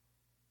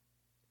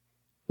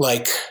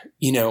like,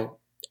 you know,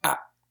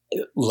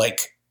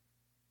 like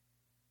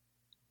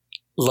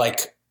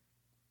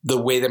the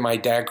way that my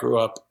dad grew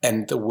up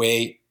and the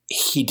way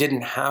he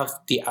didn't have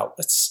the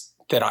outlets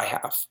that I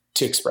have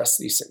to express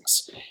these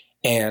things.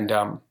 And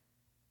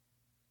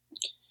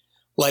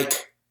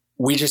like,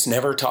 we just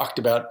never talked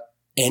about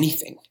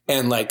anything.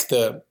 And like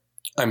the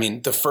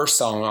first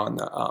song on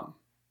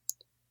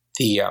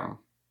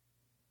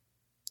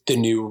the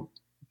new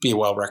Be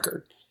Well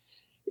record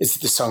is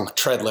the song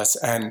Treadless.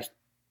 And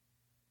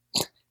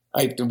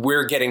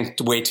we're getting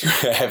way too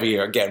heavy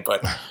again,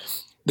 but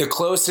the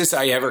closest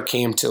I ever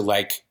came to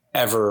like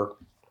ever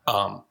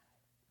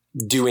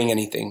doing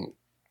anything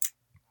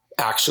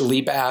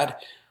actually bad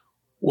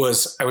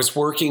was I was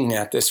working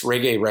at this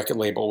reggae record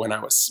label when I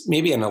was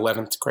maybe in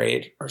 11th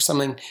grade or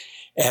something.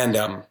 And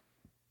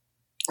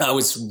I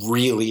was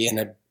really in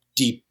a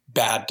deep,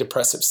 bad,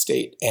 depressive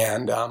state.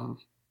 And I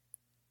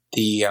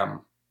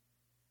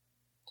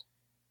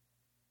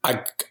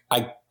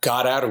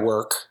got out of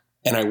work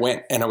and I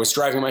went and I was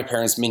driving my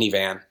parents'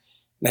 minivan.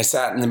 And I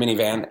sat in the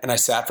minivan and I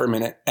sat for a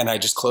minute and I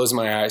just closed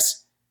my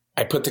eyes.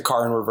 I put the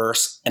car in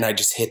reverse and I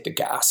just hit the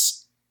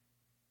gas.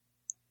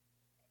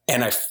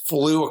 And I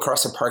flew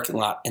across a parking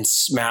lot and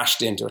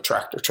smashed into a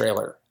tractor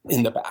trailer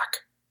in the back.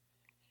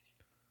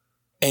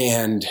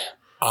 And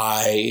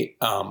I,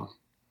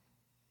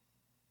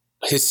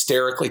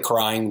 hysterically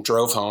crying,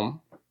 drove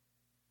home.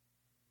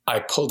 I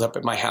pulled up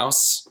at my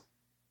house.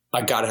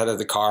 I got out of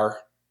the car.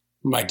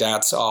 My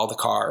dad saw the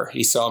car.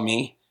 He saw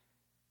me.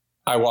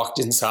 I walked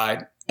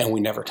inside and we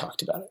never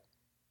talked about it.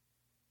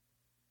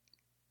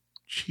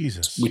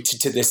 Jesus.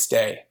 To this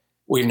day,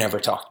 we've never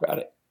talked about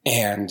it.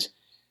 And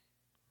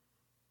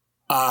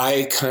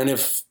I kind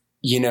of,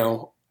 you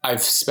know,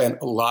 I've spent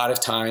a lot of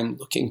time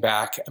looking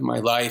back at my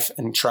life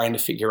and trying to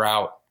figure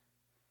out,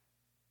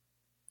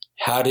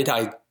 how did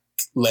I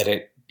let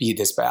it be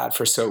this bad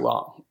for so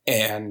long?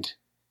 And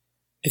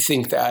I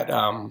think that,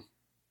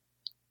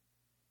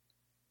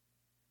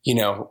 you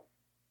know,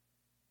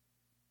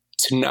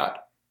 to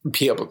not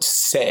be able to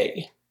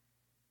say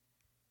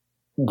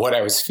what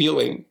I was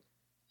feeling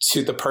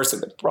to the person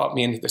that brought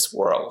me into this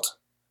world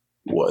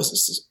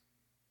was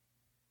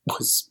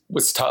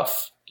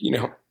tough, you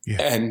know?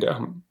 Yeah. And,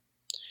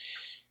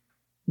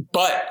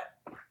 but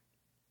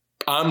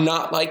I'm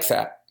not like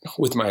that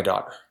with my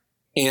daughter.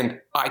 And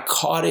I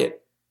caught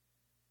it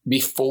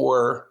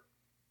before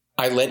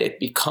I let it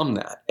become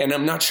that. And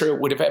I'm not sure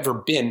it would have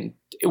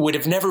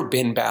never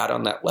been bad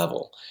on that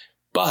level,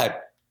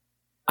 but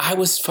I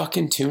was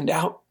fucking tuned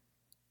out.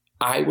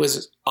 I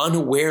was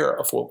unaware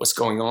of what was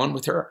going on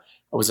with her.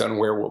 I was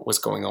unaware of what was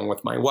going on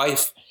with my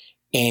wife.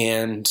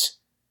 And,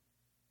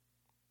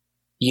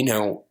 you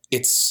know,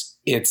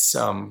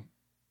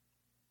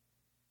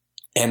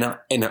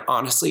 and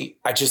honestly,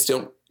 I just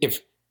don't,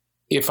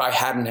 if I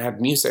hadn't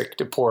had music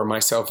to pour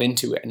myself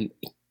into it and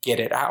get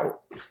it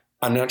out,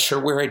 I'm not sure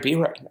where I'd be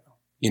right now,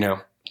 you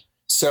know?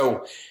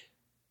 So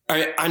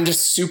I'm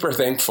just super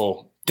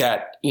thankful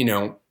that, you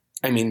know,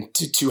 I mean,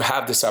 to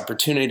have this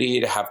opportunity,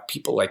 to have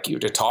people like you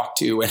to talk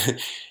to and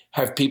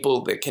have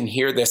people that can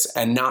hear this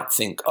and not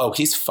think, oh,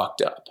 he's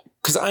fucked up.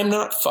 Because I'm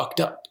not fucked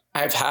up.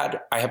 I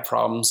have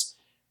problems,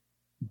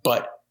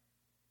 but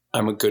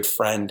I'm a good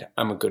friend.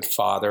 I'm a good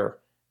father.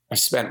 I've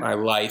spent my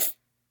life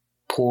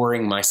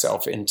pouring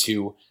myself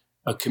into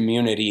a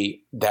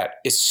community that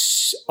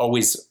is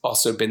always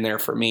also been there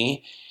for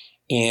me.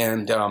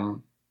 And,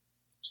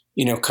 you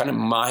kind of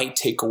my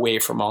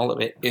takeaway from all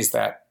of it is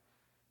that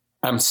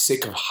I'm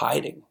sick of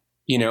hiding,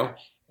 and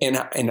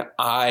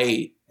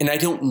I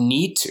don't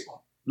need to.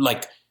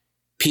 Like,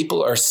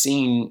 people are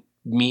seeing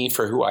me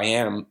for who I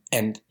am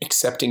and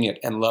accepting it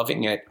and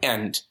loving it.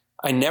 And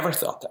I never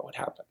thought that would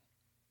happen.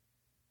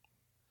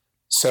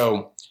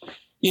 So,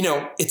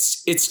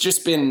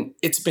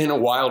 it's been a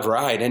wild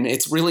ride, and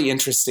it's really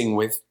interesting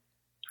with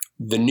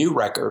the new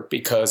record,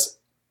 because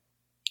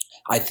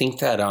I think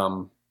that,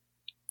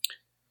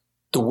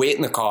 the weight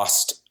and the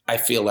cost, I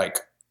feel like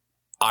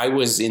I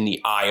was in the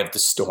eye of the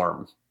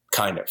storm,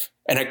 kind of,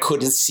 and I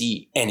couldn't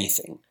see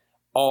anything.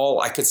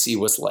 All I could see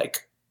was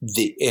like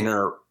the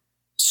inner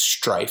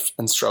strife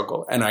and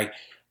struggle. And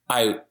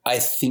I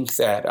think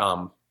that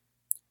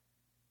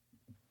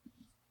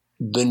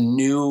the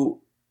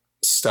new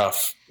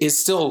stuff is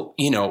still,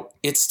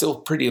 it's still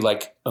pretty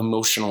like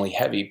emotionally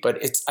heavy,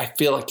 but I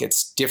feel like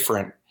it's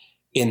different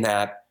in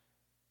that,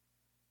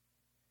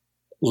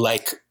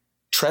 like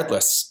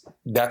Treadless,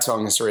 that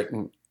song is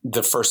written,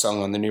 the first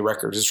song on the new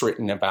record is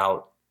written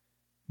about,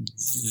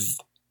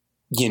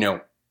 the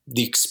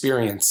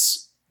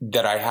experience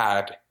that I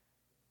had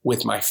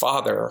with my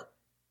father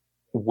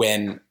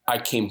when I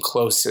came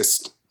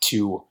closest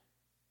to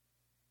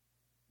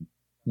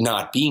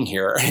not being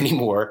here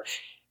anymore.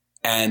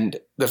 And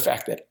the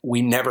fact that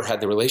we never had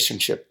the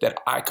relationship that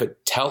I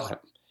could tell him.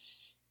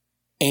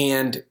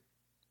 And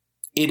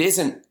it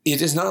isn't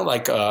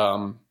like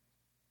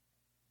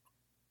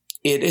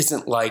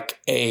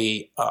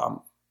a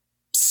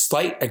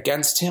slight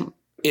against him.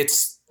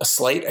 It's a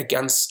slight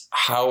against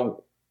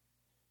how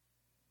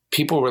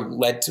people were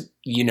led to,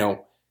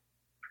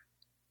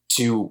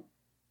 to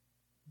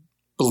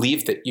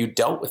believe that you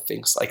dealt with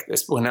things like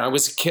this. When I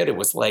was a kid, it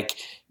was like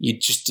you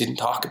just didn't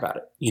talk about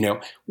it.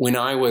 When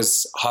I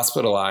was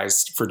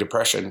hospitalized for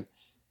depression,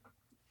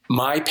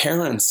 my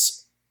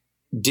parents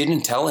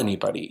didn't tell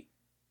anybody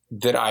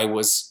that I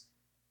was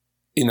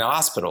in the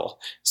hospital.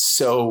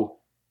 So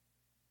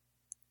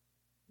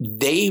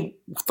they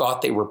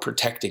thought they were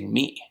protecting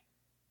me.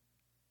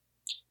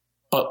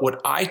 But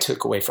what I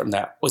took away from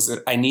that was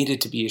that I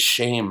needed to be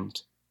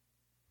ashamed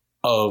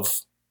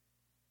of,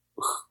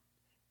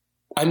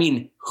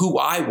 who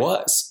I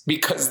was.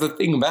 Because the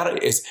thing about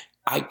it is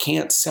I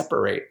can't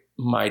separate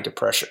my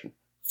depression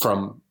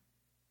from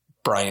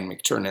Brian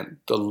McTernan,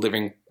 the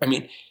living.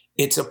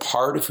 It's a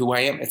part of who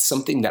I am. It's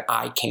something that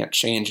I can't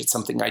change. It's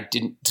something I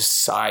didn't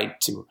decide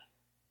to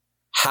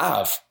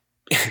have.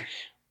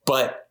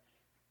 But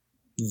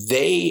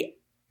they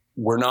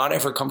were not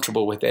ever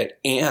comfortable with it.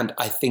 And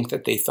I think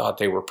that they thought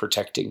they were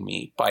protecting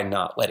me by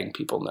not letting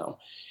people know.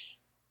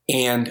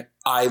 And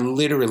I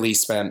literally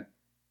spent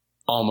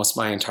almost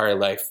my entire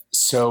life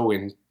so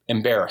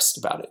embarrassed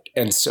about it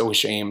and so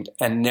ashamed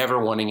and never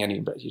wanting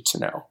anybody to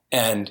know.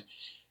 And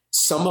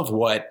some of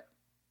what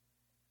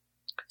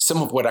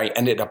I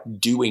ended up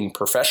doing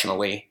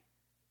professionally,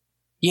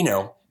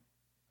 it's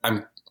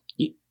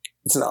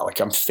not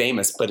like I'm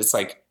famous, but it's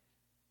like,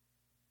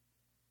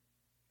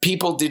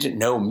 people didn't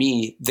know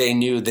me. They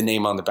knew the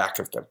name on the back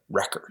of the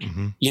record.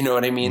 Mm-hmm. You know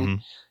what I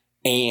mean?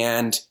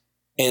 Mm-hmm.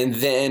 And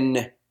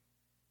then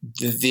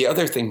the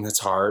other thing that's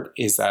hard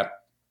is that,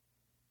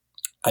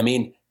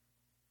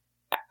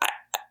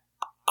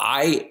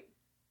 I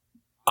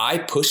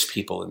push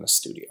people in the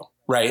studio,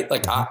 right?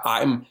 Like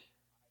mm-hmm.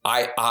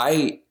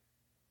 I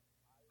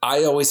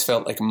always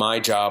felt like my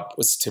job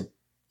was to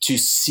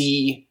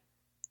see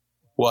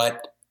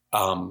what,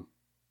 to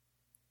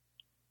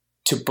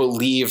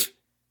believe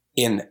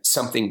in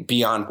something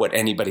beyond what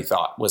anybody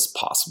thought was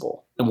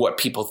possible and what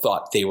people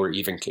thought they were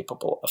even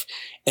capable of.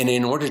 And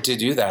in order to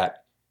do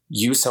that,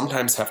 you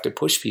sometimes have to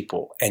push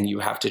people and you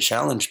have to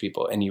challenge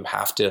people and you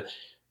have to,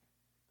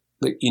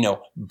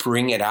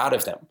 bring it out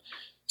of them.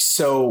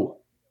 So,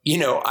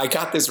 I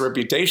got this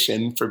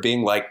reputation for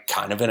being like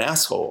kind of an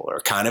asshole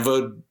or kind of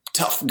a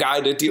tough guy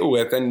to deal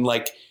with. And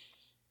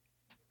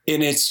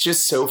it's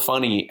just so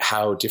funny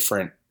how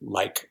different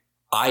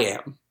I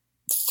am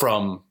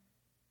from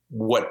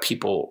what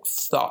people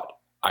thought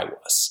I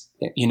was,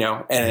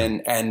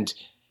 and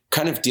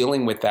kind of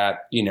dealing with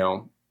that,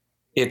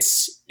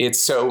 it's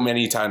so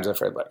many times I've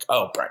heard like,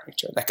 oh, Brian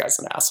McTernan, that guy's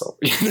an asshole,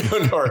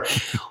 or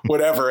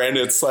whatever. And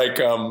it's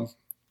like,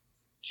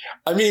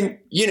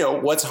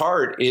 what's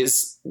hard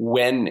is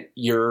when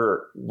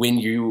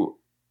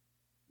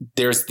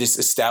there's this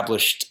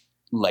established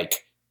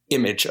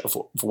image of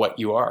what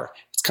you are.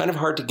 It's kind of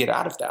hard to get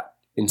out of that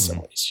in some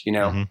ways,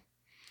 Mm-hmm.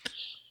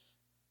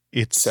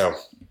 It's so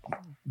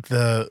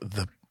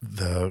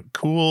the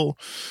cool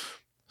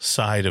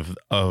side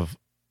of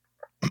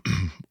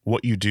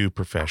what you do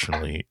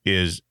professionally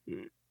is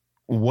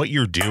what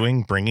you're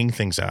doing, bringing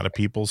things out of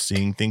people,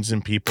 seeing things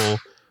in people,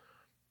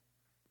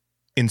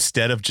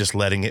 instead of just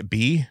letting it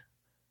be,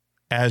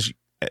 as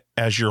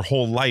your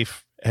whole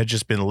life had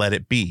just been let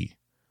it be.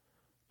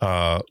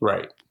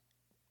 Right.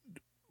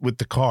 With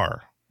the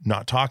car,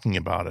 not talking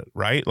about it.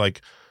 Right.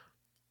 Like,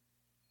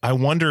 I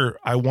wonder,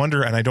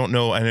 and I don't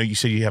know, I know you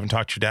said you haven't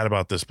talked to your dad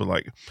about this,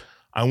 but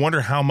I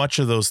wonder how much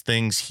of those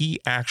things he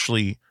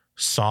actually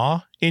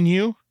saw in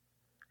you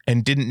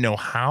and didn't know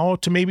how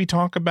to maybe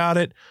talk about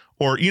it,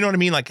 or you know what I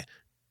mean? Like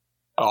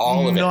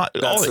all of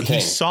it. That's the thing.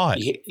 He saw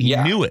it. He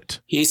knew it.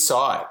 He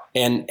saw it,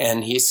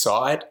 and he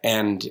saw it,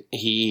 and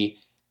he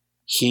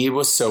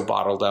was so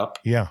bottled up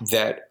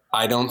that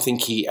I don't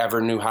think he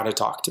ever knew how to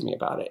talk to me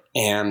about it.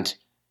 And,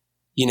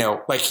 you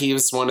know, like he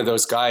was one of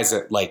those guys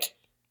that like,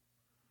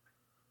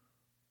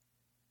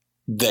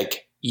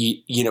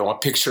 you know, a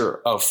picture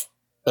of,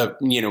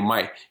 you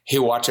know,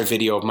 he'll watch a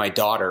video of my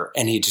daughter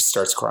and he just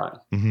starts crying.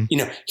 Mm-hmm. You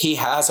know, he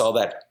has all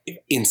that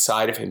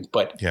inside of him,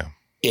 but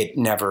it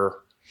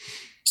never.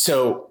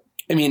 So,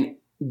 I mean,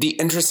 the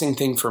interesting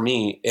thing for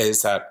me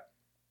is that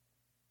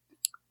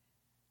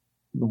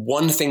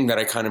one thing that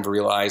I kind of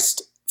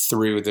realized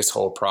through this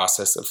whole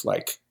process of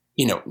like,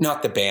 you know,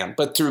 not the band,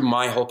 but through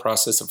my whole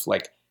process of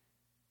like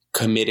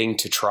committing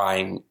to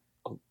trying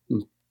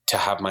to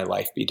have my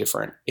life be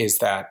different, is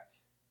that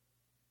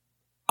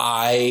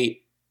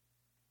I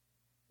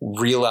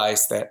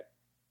realized that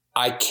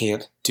I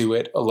can't do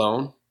it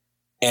alone.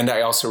 And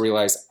I also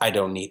realized I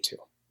don't need to,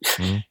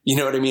 mm-hmm. You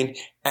know what I mean?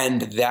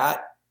 And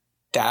that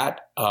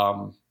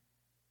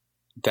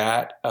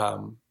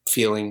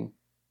feeling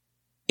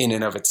in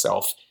and of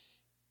itself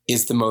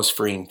is the most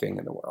freeing thing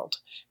in the world,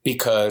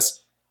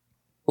 because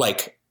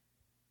like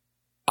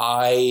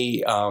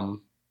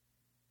I'm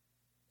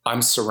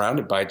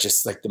surrounded by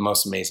just like the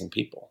most amazing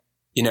people,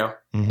 you know,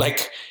 mm-hmm.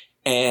 like,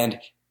 and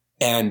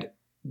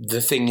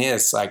the thing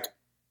is like,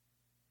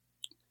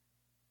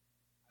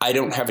 I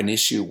don't have an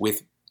issue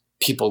with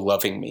people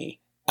loving me.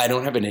 I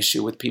don't have an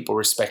issue with people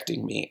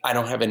respecting me. I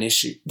don't have an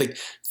issue. Like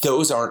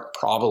those aren't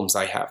problems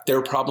I have. There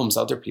are problems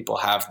other people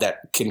have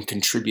that can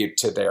contribute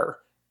to their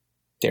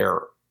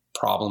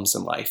problems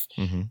in life.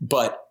 Mm-hmm.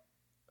 But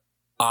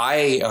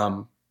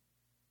my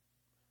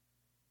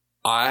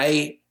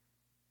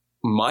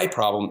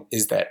problem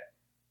is that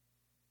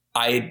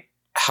I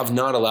have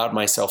not allowed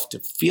myself to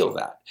feel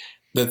that.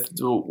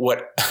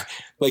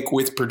 Like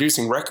with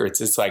producing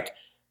records, it's like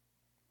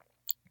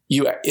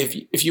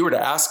if you were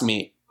to ask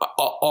me,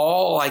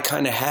 all I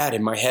kind of had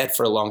in my head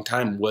for a long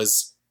time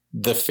was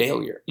the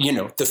failure, you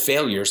know, the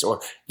failures or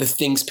the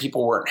things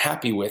people weren't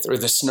happy with, or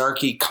the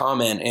snarky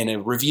comment in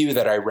a review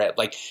that I read.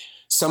 Like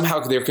somehow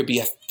there could be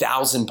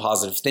 1,000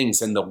 positive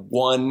things and the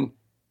one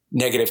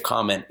negative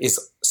comment is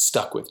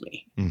stuck with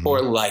me. Mm-hmm.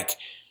 Or like,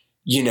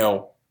 you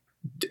know,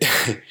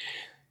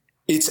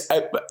 it's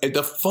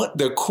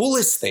the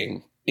coolest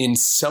thing in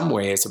some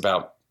ways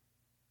about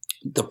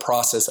the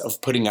process of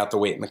putting out the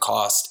weight and the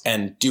cost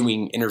and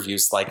doing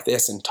interviews like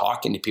this and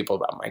talking to people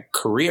about my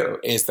career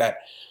is that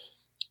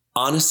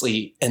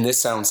honestly, and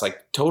this sounds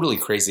like totally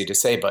crazy to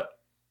say, but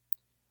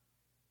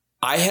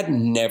I had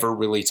never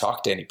really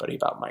talked to anybody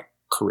about my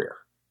career.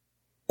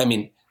 I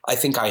mean, I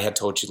think I had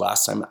told you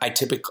last time, I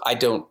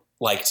don't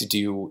like to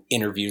do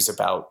interviews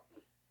about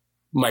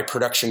my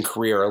production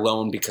career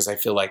alone, because I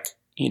feel like,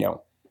 you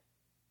know,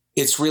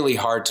 it's really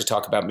hard to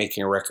talk about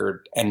making a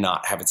record and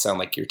not have it sound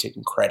like you're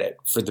taking credit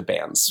for the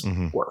band's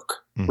mm-hmm. work.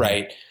 Mm-hmm.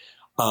 Right.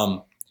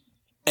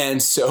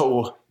 And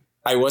so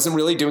I wasn't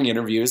really doing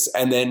interviews.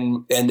 And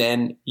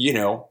then, you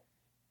know,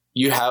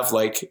 you have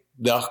like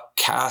the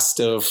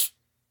cast of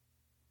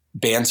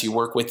bands you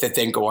work with that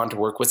then go on to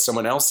work with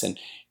someone else. And,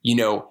 you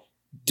know,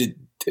 the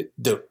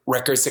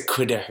records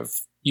that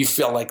you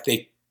feel like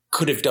they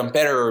could have done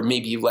better, or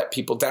maybe you let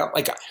people down.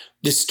 Like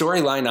the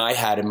storyline I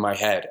had in my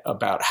head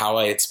about how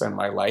I had spent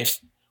my life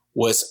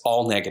was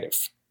all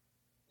negative.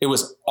 It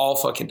was all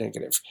fucking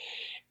negative.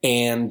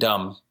 And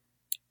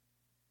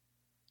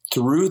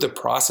through the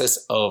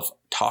process of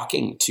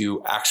talking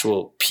to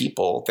actual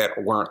people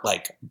that weren't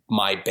like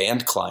my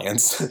band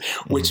clients,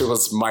 which mm-hmm.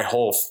 was my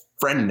whole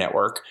friend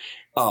network,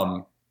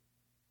 I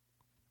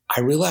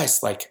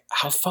realized like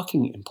how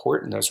fucking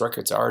important those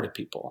records are to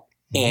people.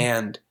 Mm-hmm.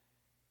 And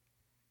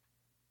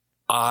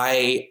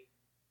I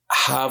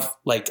have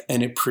like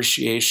an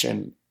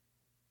appreciation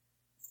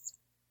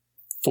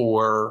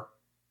for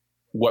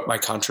what my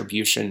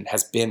contribution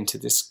has been to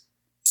this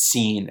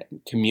scene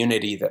and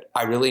community that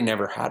I really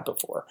never had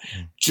before.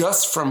 Mm.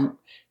 Just from,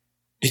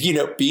 you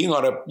know, being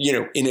on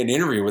in an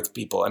interview with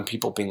people and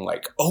people being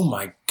like, oh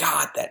my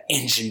God, that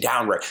engine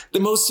down, right? The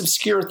most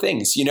obscure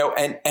things, you know,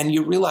 and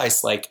you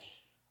realize like,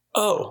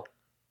 oh,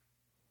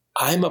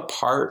 I'm a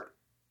part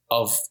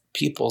of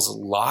people's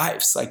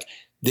lives. Like,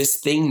 this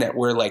thing that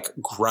we're like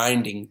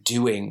grinding,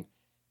 doing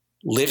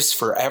lives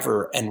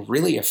forever and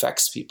really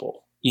affects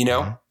people, you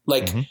know, mm-hmm.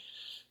 like, mm-hmm.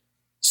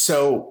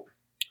 So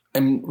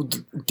I'm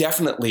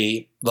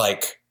definitely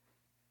like,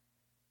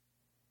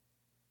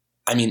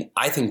 I mean,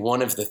 I think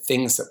one of the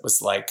things that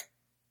was like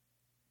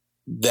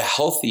the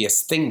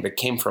healthiest thing that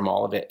came from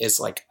all of it is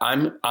like,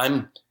 I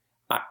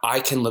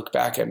can look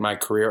back at my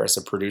career as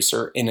a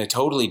producer in a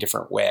totally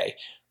different way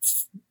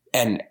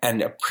and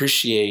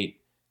appreciate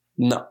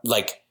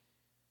like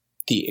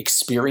the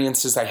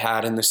experiences I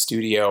had in the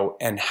studio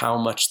and how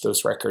much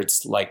those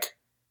records like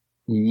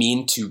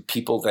mean to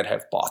people that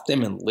have bought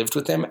them and lived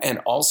with them. And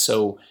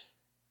also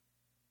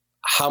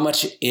how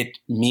much it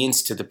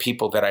means to the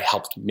people that I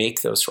helped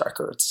make those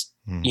records.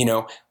 You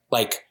know,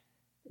 like,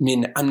 I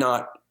mean,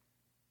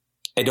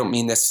 I don't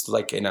mean this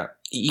like in a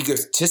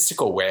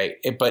egotistical way,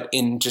 but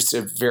in just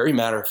a very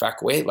matter of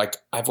fact way. Like,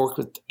 I've worked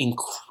with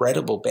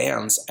incredible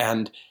bands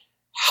and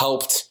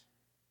helped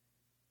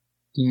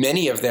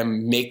many of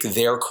them make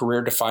their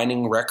career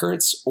defining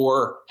records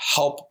or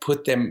help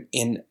put them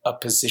in a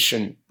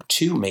position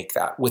to make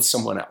that with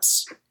someone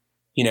else,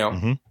 you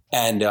know?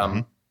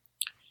 And,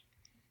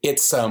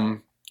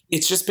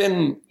 it's just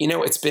been, you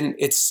know,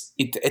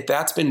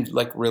 that's been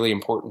like really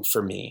important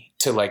for me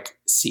to like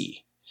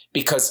see,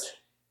 because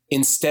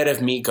instead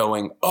of me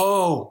going,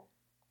 oh,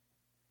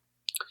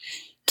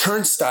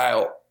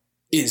 Turnstile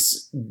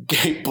is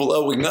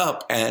blowing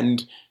up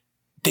and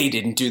they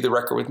didn't do the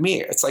record with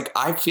me. It's like,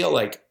 I feel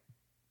like,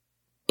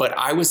 but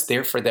I was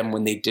there for them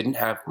when they didn't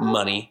have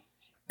money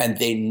and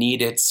they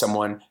needed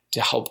someone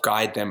to help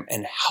guide them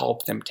and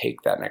help them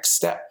take that next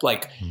step.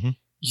 Like,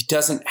 it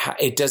doesn't,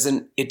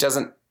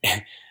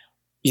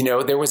 you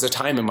know, there was a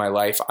time in my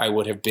life I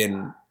would have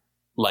been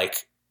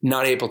like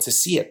not able to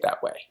see it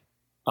that way.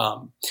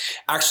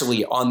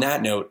 Actually, on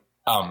that note,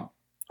 I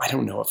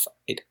don't know if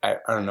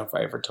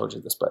I ever told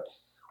you this, but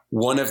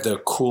one of the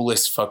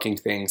coolest fucking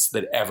things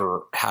that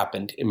ever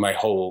happened in my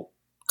whole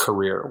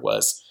career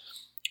was,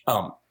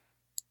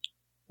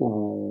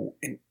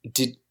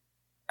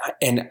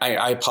 and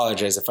I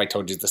apologize if I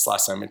told you this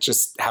last time. It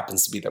just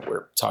happens to be that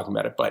we're talking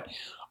about it, but,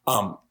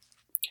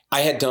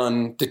 I had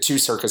done the 2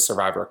 Circus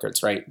Survive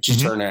records, right?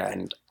 Juturna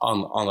and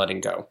on Letting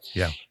Go.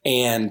 Yeah.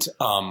 And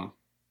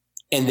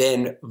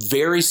then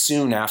very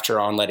soon after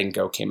On Letting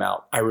Go came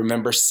out, I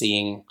remember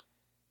seeing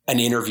an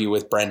interview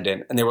with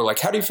Brendan and they were like,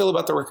 how do you feel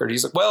about the record?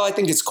 He's like, well, I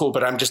think it's cool,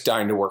 but I'm just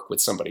dying to work with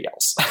somebody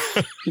else.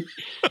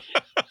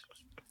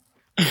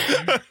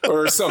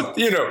 Or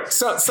something like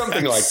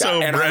that.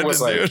 So and Brendan, I was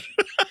like, dude.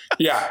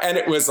 yeah. And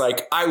it was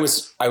like, I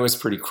was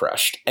pretty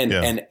crushed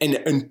and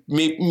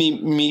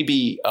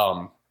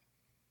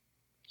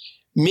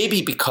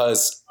maybe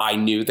because I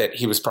knew that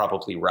he was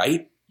probably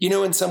right, you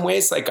know, in some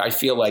ways. Like, I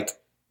feel like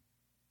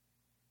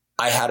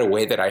I had a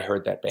way that I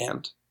heard that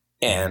band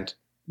and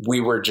we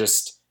were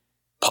just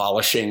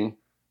polishing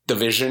the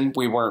vision.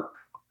 We weren't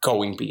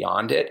going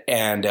beyond it.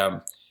 And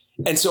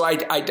so I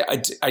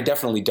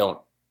definitely don't.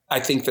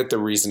 I think that the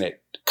reason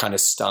it kind of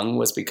stung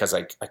was because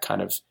I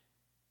kind of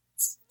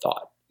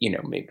thought, you know,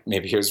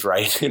 maybe he was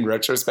right in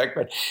retrospect.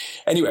 But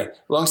anyway,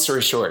 long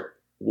story short,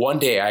 one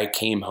day I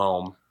came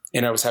home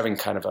and I was having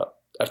kind of a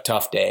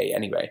tough day.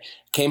 Anyway,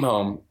 came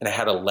home and I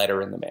had a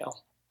letter in the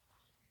mail.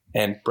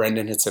 And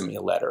Brendan had sent me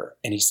a letter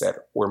and he said,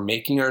 we're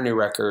making our new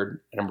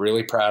record and I'm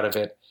really proud of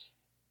it.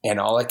 And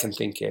all I can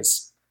think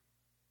is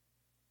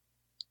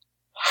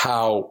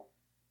how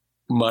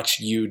much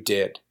you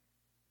did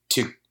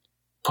to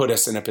put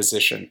us in a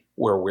position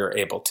where we're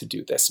able to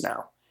do this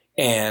now.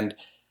 And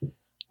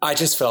I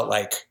just felt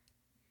like,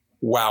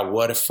 wow,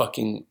 what a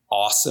fucking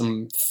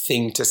awesome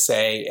thing to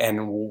say.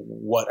 And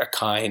what a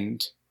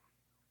kind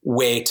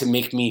way to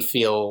make me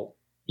feel,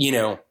 you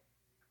know,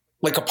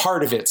 like a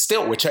part of it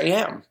still, which I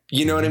am,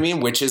 you know what I mean?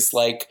 Which is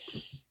like,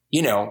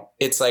 you know,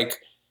 it's like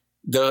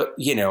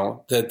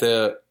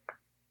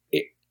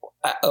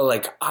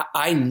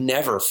I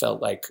never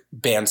felt like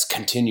bands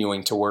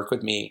continuing to work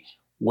with me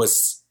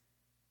was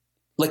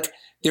like,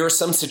 there are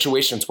some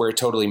situations where it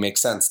totally makes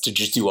sense to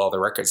just do all the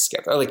records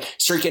together. Like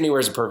Strike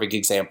Anywhere is a perfect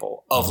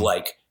example of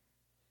like,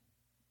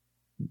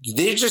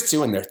 they're just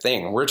doing their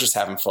thing. We're just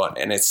having fun.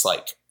 And it's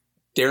like,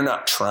 they're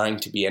not trying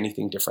to be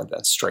anything different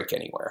than Strike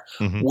Anywhere.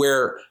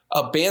 Where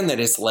a band that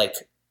is like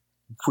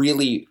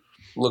really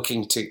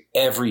looking to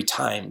every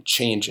time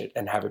change it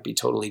and have it be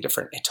totally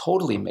different, it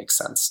totally makes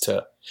sense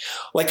to,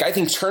 like, I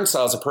think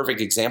Turnstile is a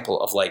perfect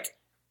example of like,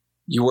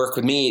 you work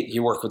with me,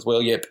 you work with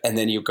Will Yip, and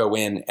then you go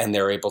in and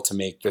they're able to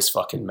make this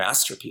fucking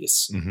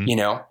masterpiece, you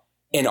know?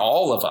 And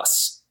all of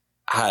us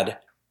had,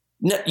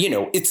 you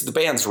know, it's the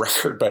band's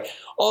record, but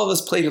all of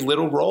us played a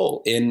little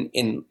role in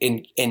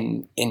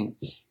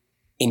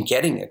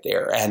getting it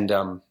there. And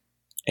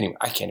anyway,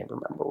 I can't even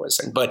remember what I was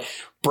saying, but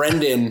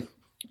Brendan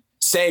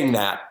saying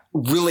that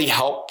really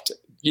helped,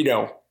 you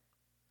know,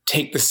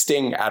 take the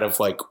sting out of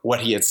like what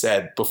he had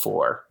said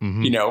before,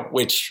 you know,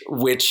 which,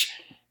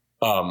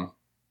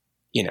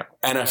 you know,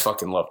 and I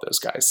fucking love those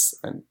guys.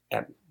 And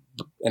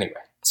anyway,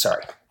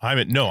 sorry. I'm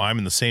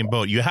in the same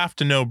boat. You have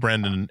to know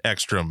Brendan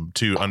Ekstrom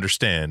to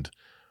understand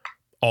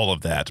all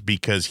of that,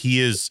 because he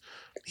is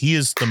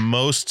the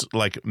most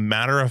like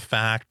matter of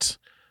fact,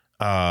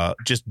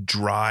 just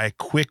dry,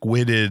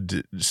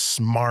 quick-witted,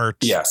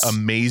 smart,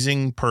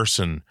 amazing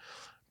person.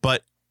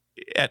 But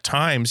at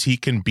times he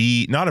can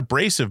be not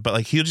abrasive, but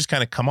like he'll just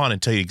kind of come on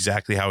and tell you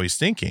exactly how he's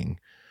thinking.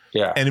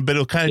 Yeah. But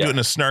he'll kind of do it in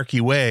a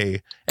snarky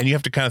way. And you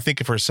have to kind of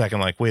think it for a second,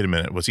 like, wait a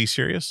minute, was he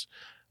serious?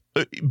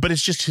 But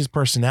it's just his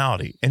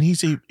personality. And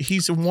he's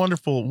a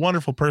wonderful,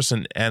 wonderful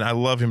person. And I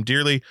love him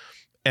dearly.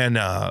 And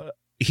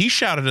he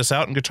shouted us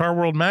out in Guitar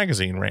World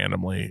magazine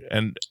randomly.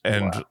 And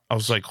wow. I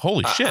was like,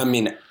 holy shit. I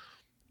mean,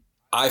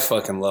 I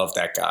fucking love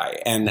that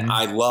guy. And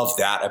I love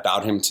that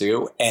about him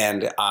too.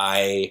 And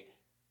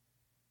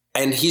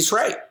he's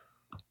right.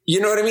 You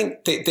know what I mean?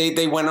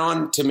 They went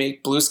on to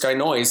make Blue Sky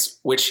Noise,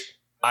 which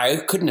I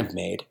couldn't have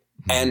made.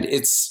 Mm-hmm. And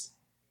it's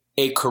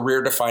a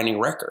career defining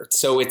record.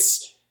 So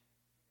it's,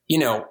 you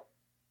know,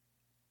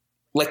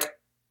 like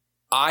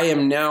I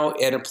am now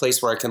at a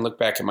place where I can look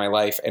back at my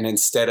life, and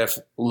instead of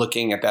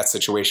looking at that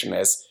situation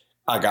as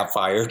I got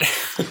fired,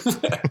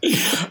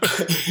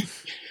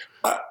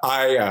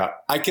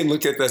 I can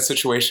look at that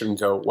situation and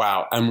go,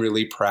 wow, I'm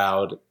really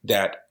proud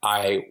that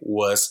I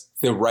was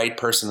the right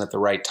person at the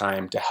right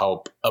time to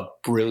help a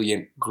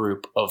brilliant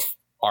group of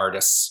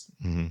artists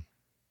mm-hmm.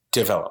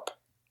 develop.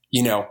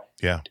 You know,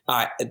 yeah,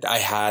 I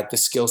had the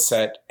skill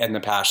set and the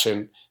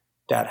passion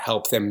that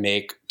helped them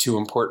make 2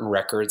 important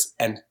records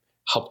and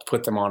helped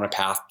put them on a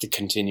path to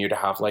continue to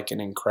have like an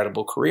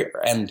incredible career.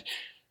 And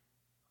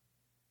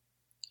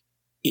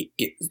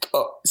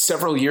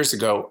several years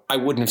ago, I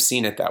wouldn't have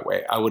seen it that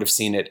way. I would have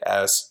seen it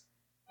as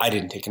I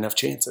didn't take enough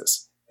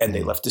chances, and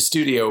they left the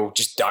studio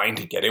just dying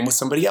to get in with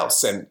somebody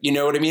else. And you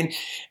know what I mean?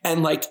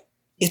 And like,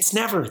 it's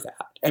never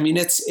that. I mean,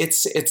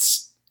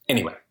 it's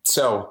anyway.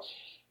 So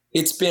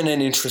it's been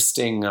an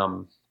interesting,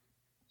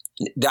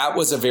 that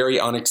was a very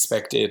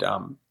unexpected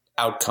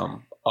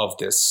outcome of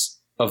this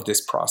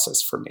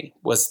process for me,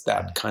 was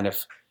that kind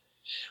of,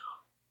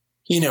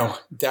 you know,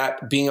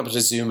 that being able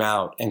to zoom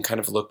out and kind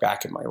of look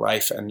back at my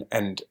life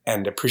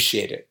and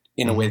appreciate it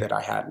in a way that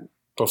I hadn't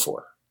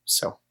before.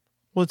 So,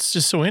 well, it's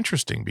just so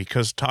interesting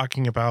because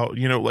talking about,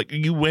 you know, like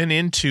you went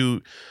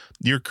into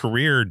your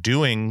career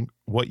doing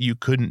what you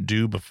couldn't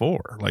do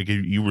before. Like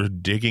you were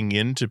digging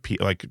into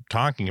like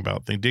talking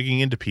about things, digging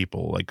into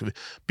people, like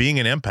being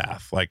an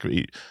empath, like,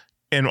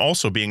 and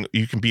also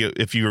you can be,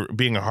 if you're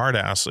being a hard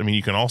ass, I mean,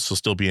 you can also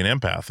still be an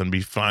empath and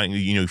be fine,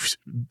 you know,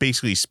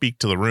 basically speak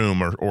to the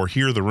room or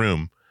hear the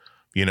room,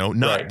 you know,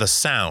 not the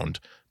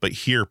sound, but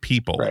hear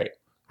people.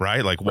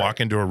 Right. Like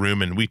walk into a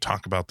room, and we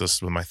talk about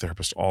this with my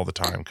therapist all the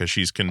time because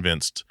she's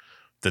convinced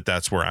that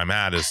that's where I'm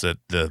at, is that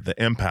the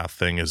empath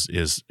thing is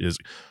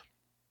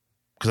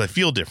because I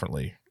feel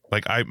differently.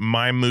 Like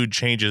my mood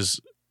changes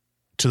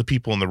to the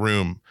people in the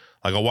room.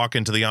 Like I'll walk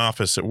into the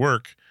office at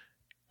work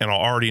and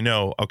I'll already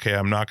know, okay,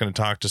 I'm not going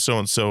to talk to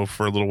so-and-so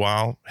for a little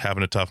while,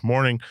 having a tough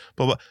morning,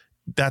 but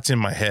that's in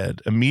my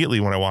head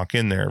immediately when I walk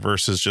in there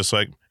versus just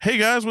like, hey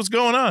guys, what's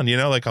going on? You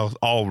know, like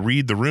I'll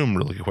read the room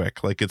really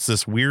quick. Like it's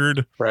this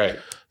weird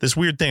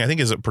thing. I think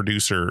as a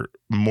producer,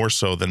 more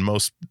so than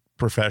most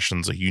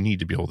professions, like you need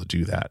to be able to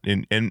do that.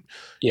 And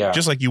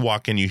just like you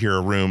walk in, you hear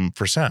a room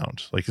for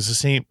sound, like it's the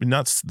same,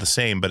 not the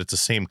same, but it's the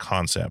same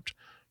concept,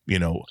 you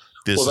know.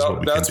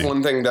 That's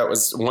one thing that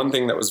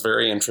was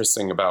very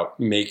interesting about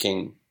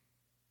making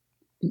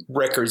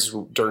records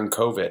during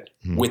COVID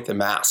with the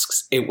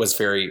masks. It was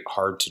very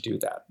hard to do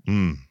that.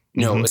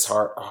 No, it was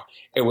hard.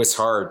 It was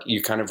hard.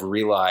 You kind of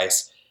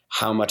realize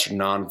how much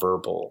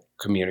nonverbal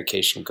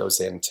communication goes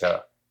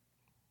into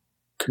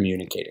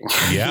communicating.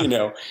 Yeah. You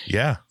know?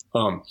 Yeah.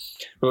 It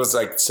was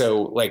like,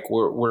 so like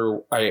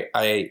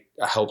I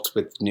helped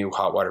with the new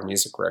Hot Water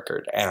Music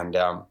record, and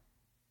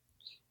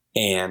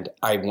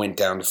I went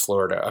down to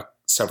Florida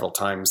several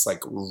times,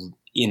 like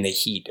in the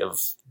heat of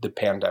the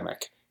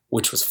pandemic,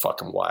 which was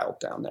fucking wild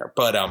down there.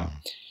 But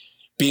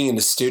being in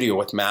the studio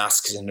with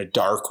masks in a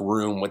dark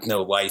room with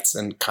no lights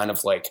and kind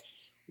of like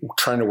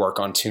trying to work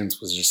on tunes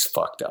was just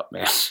fucked up,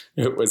 man.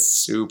 It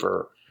was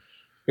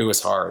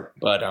hard,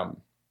 but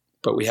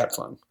we had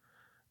fun.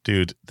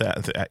 Dude,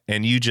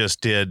 and you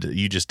just did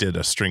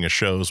a string of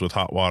shows with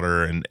Hot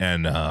Water and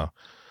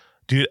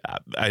dude,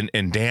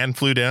 and Dan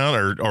flew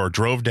down or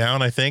drove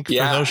down, I think, for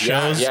those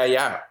shows.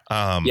 Yeah,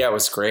 it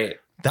was great.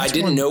 I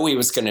didn't know he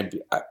was going to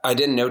be, I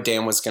didn't know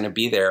Dan was going to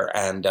be there.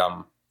 And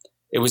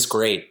it was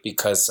great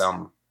because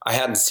I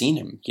hadn't seen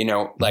him, you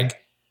know, like,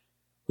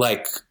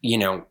 you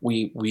know,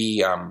 we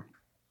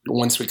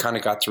once we kind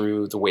of got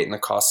through the Weight and the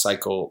Cost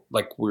cycle,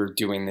 like we were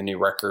doing the new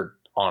record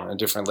on a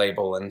different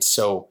label. And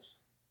so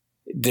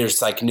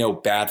there's like no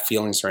bad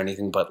feelings or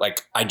anything, but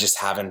like, I just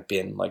haven't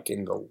been like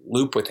in the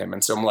loop with him.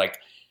 And so I'm like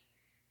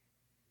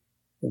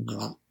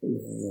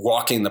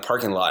walking the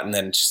parking lot, and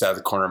then just out of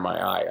the corner of my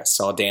eye, I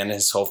saw Dan and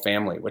his whole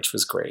family, which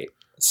was great.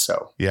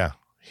 So yeah,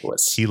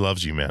 he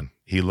loves you, man.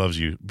 He loves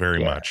you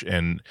very much.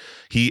 And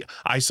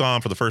I saw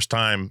him for the first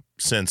time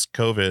since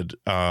COVID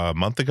a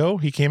month ago.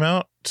 He came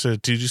out to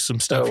do some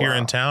stuff here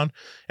in town,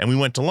 and we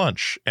went to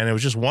lunch, and it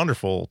was just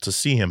wonderful to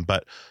see him.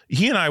 But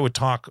he and I would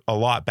talk a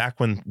lot back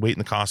when Weight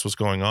and the Cost was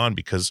going on,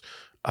 because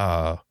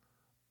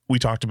we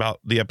talked about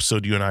the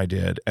episode you and I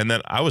did. And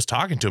then I was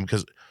talking to him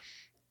because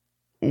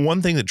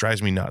one thing that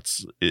drives me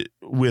nuts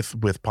with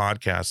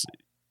podcasts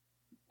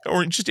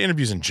or just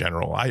interviews in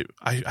general, I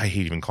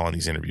hate even calling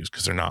these interviews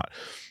because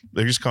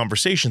they're just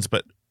conversations.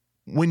 But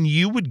when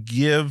you would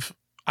give,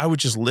 I would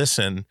just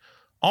listen,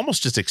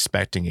 almost just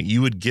expecting it.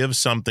 You would give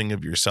something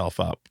of yourself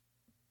up,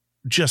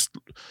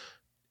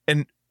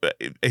 and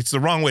it's the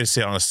wrong way to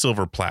say it, on a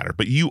silver platter,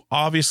 but you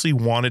obviously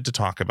wanted to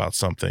talk about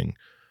something.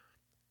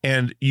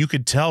 And you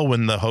could tell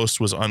when the host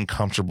was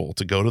uncomfortable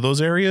to go to those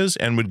areas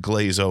and would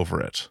glaze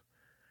over it.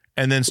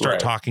 And then start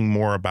talking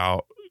more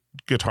about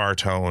guitar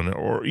tone,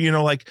 or, you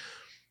know, like,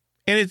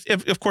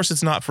 And of course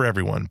it's not for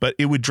everyone, but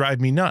it would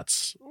drive me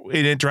nuts.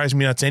 It drives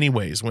me nuts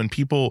anyways, when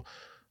people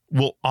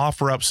will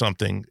offer up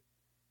something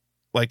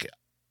like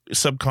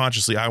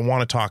subconsciously, I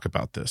want to talk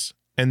about this.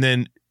 And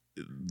then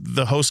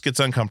the host gets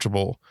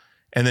uncomfortable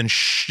and then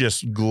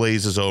just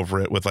glazes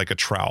over it with like a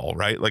trowel,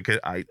 right? Like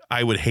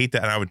I would hate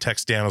that. And I would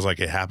text Dan. I was like,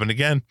 it happened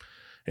again.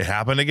 It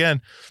happened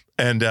again.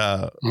 And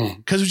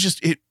because it's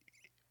just,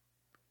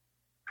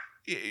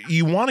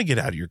 you want to get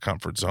out of your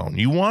comfort zone.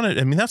 You want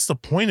to, I mean, that's the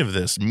point of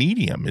this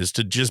medium, is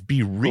to just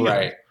be real.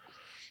 Right.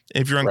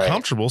 If you're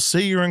uncomfortable,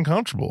 say you're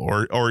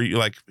uncomfortable, or you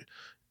like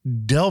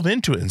delve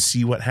into it and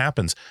see what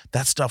happens.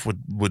 That stuff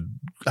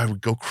I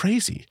would go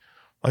crazy.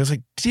 I was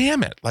like,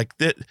 damn it. Like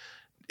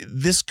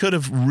this could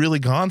have really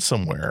gone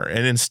somewhere.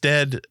 And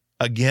instead,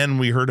 again,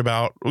 we heard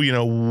about,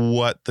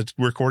 what the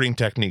recording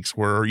techniques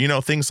were,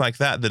 things like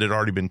that had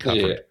already been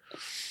covered. Yeah.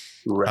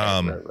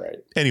 Right.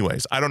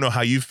 Anyways, I don't know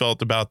how you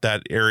felt about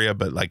that area,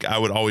 but like, I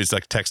would always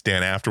like text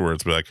Dan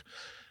afterwards, be like,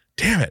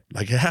 damn it.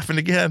 Like it happened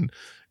again.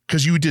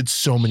 Cause you did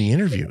so many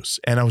interviews,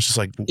 and I was just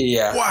like,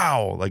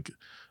 wow. Like,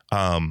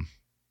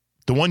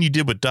 the one you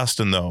did with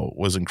Dustin though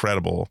was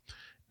incredible.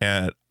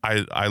 And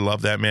I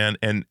love that, man.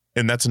 And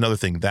that's another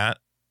thing, that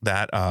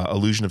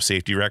Illusion of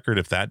Safety record.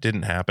 If that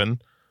didn't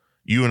happen,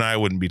 you and I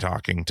wouldn't be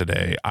talking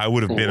today. I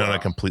would have been on a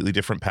completely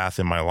different path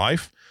in my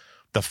life.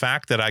 The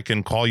fact that I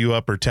can call you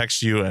up or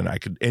text you, and I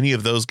could, any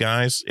of those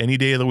guys, any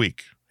day of the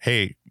week.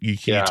 Hey, can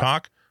you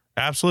talk?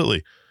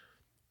 Absolutely.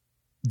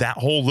 That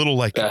whole little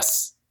like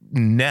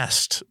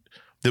nest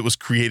that was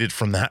created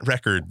from that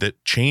record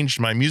that changed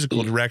my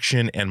musical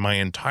direction and my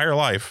entire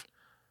life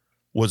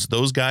was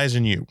those guys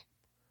and you.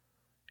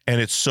 And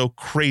it's so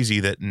crazy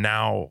that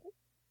now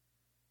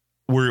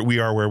we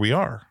are where we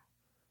are,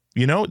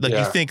 you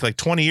think like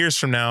 20 years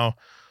from now,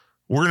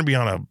 we're going to be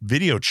on a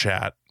video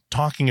chat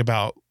talking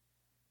about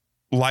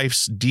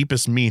life's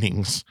deepest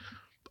meanings.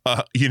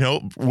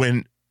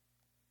 When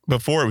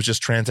before it was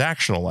just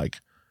transactional,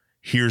 like,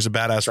 here's a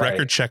badass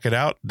record. Check it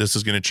out. This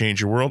is going to change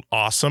your world.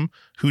 Awesome.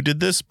 Who did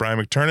this? Brian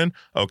McTernan.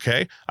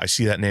 Okay. I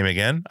see that name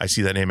again. I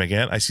see that name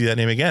again. I see that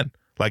name again.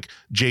 Like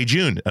Jay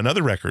June,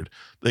 another record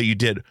that you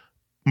did.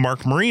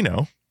 Mark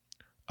Marino.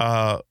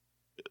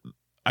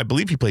 I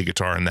believe he played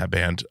guitar in that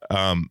band.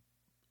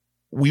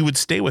 We would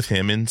stay with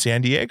him in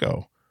San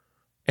Diego,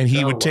 and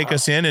he would take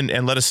us in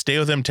and let us stay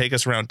with him, take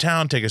us around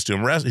town, take us to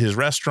his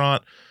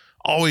restaurant.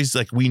 Always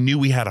like we knew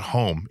we had a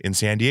home in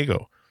San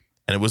Diego,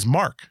 and it was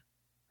Mark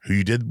who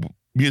you did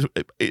music.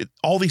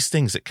 All these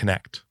things that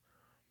connect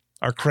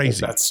are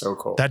crazy. That's so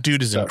cool. That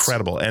dude is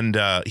incredible. So cool.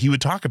 And he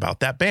would talk about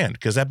that band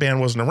because that band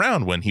wasn't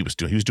around when he was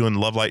doing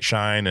Love Light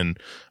Shine. And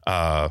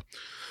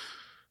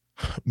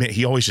man,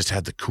 he always just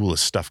had the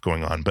coolest stuff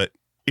going on, but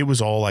it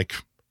was all like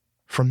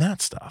from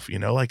that stuff,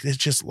 like it's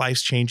just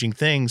life's changing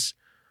things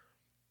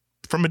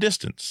from a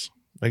distance.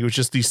 Like it was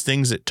just these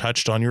things that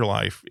touched on your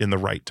life in the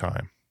right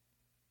time,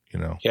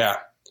 Yeah.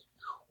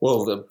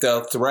 Well,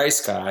 the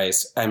Thrice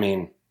guys, I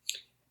mean,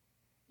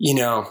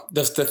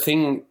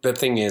 the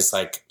thing is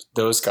like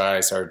those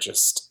guys are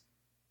just,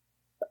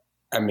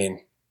 I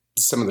mean,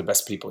 some of the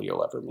best people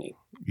you'll ever meet.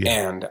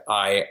 Yeah. And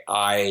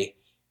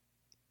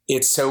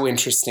it's so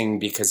interesting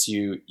because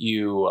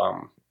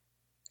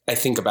I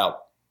think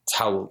about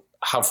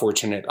how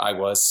fortunate I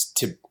was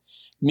to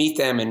meet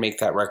them and make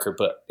that record,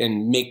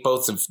 and make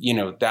both of,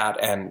 that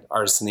and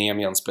Artists in the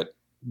Ambulance, but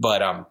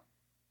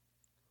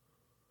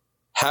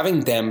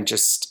having them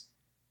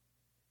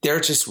they're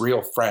just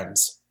real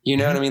friends. You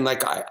know what I mean?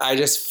 Like, I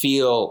just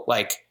feel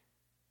like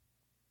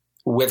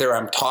whether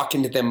I'm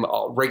talking to them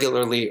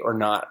regularly or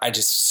not, I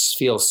just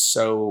feel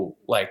so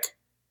like,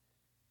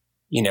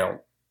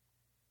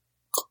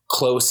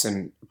 close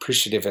and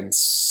appreciative and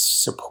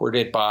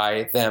supported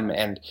by them.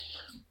 And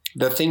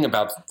the thing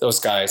about those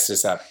guys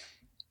is that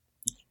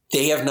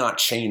they have not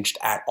changed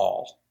at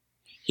all.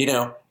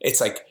 It's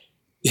like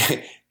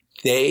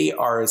they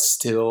are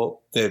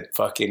still the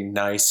fucking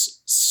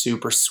nice,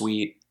 super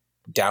sweet,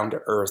 down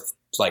to earth,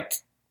 like,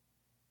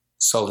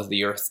 salt of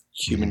the earth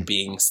human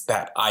beings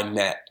that I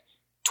met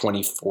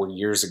 24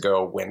 years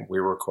ago when we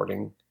were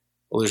recording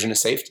Illusion of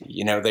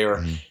Safety.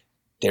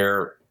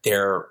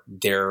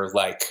 They're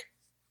like,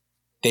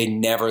 they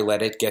never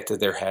let it get to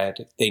their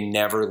head. They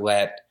never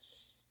let,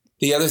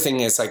 the other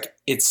thing is like,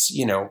 it's,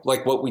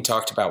 like what we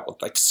talked about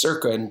with like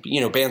Circa and,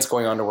 bands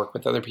going on to work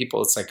with other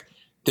people. It's like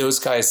those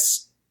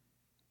guys,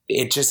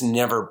 it just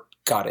never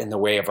got in the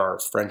way of our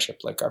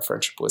friendship. Like our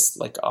friendship was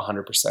like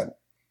 100%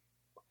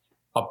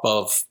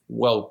 above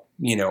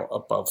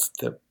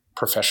the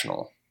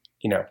professional,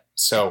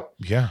 so.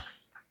 Yeah.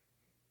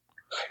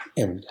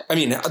 And I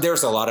mean,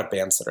 there's a lot of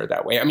bands that are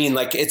that way. I mean,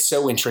 like, it's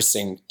so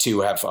interesting to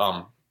have,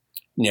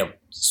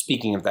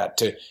 speaking of that,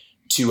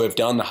 to have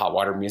done the Hot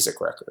Water Music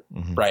record,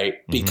 right?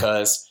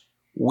 Because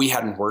we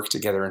hadn't worked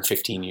together in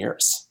 15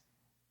 years.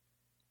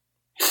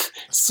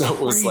 So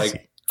it was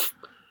like,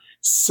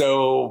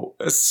 so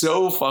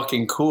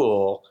fucking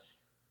cool.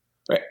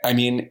 I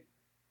mean,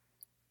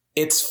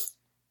 it's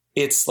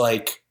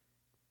like,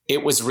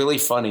 it was really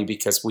funny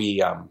because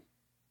we,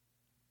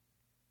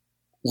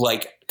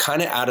 like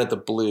kind of out of the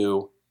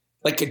blue,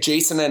 like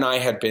Jason and I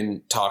had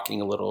been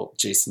talking a little,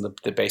 Jason,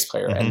 the bass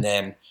player. Mm-hmm. And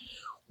then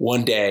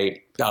one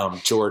day,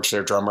 George,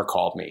 their drummer,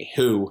 called me,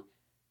 who,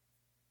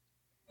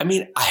 I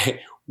mean,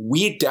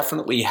 we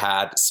definitely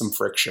had some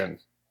friction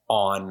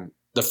on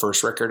the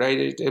first record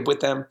I did with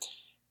them.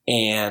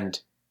 And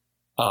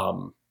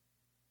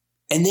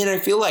then I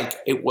feel like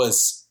it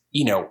was,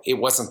 you know, it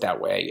wasn't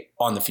that way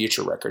on the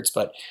future records.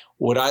 But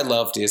what I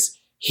loved is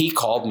he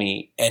called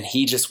me and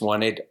he just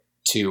wanted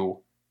to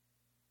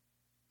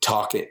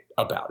talk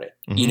about it.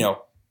 Mm-hmm. You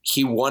know,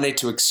 he wanted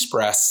to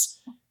express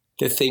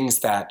the things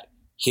that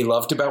he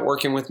loved about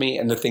working with me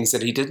and the things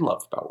that he didn't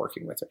love about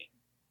working with me,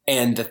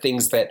 and the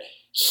things that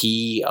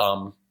he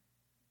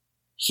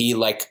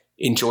like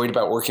enjoyed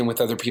about working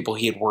with other people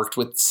he had worked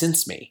with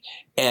since me.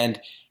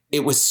 And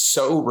it was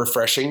so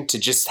refreshing to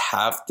just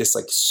have this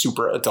like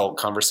super adult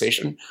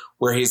conversation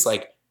where he's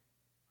like,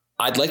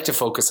 I'd like to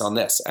focus on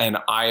this. And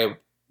I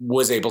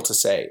was able to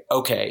say,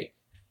 okay,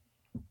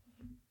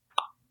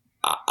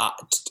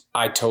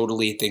 I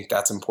totally think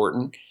that's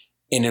important.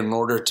 And in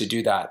order to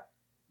do that,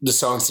 the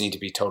songs need to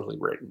be totally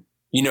written.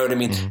 You know what I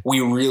mean? Mm-hmm.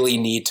 We really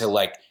need to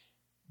like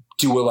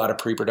do a lot of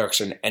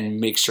pre-production and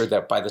make sure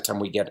that by the time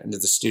we get into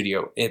the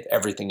studio,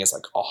 everything is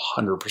like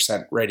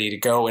 100% ready to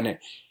go.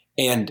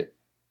 And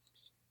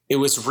it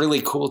was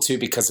really cool too,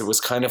 because it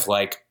was kind of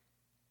like,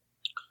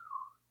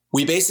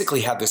 we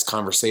basically had this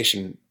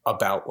conversation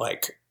about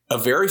like a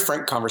very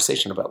frank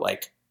conversation about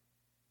like,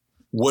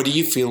 what do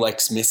you feel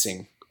like's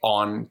missing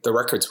on the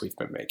records we've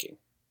been making?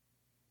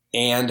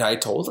 And I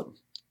told him,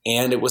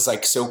 and it was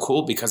like so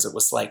cool because it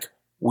was like,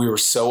 we were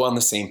so on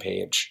the same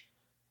page.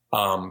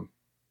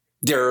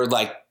 They're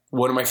like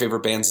one of my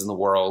favorite bands in the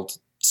world,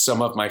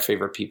 some of my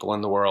favorite people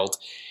in the world.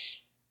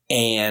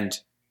 And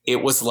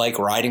it was like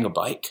riding a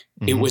bike.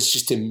 Mm-hmm. It was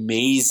just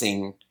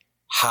amazing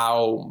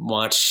how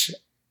much,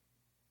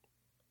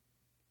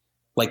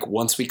 like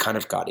once we kind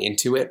of got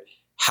into it,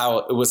 how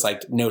it was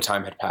like no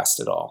time had passed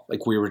at all.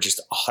 Like we were just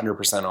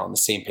 100% on the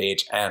same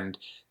page. And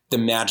the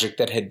magic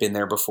that had been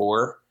there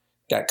before,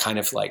 that kind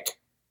of like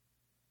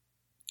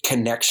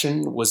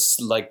connection was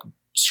like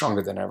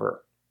stronger than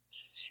ever.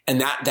 And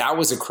that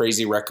was a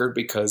crazy record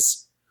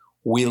because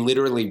we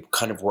literally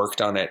kind of worked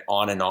on it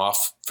on and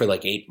off for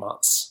like 8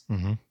 months.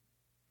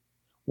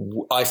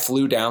 Mm-hmm. I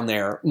flew down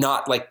there,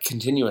 not like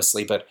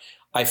continuously, but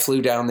I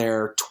flew down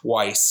there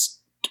twice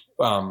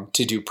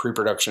to do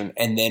pre-production.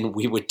 And then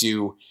we would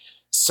do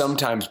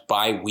sometimes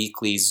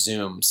bi-weekly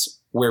Zooms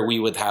where we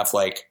would have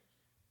like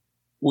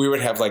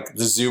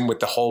the Zoom with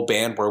the whole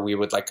band where we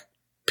would like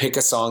pick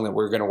a song that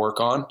we're going to work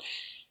on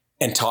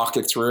and talk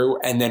it through.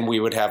 And then we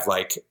would have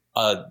like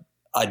a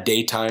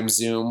daytime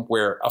Zoom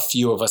where a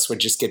few of us would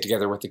just get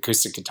together with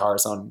acoustic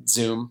guitars on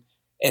Zoom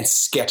and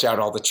sketch out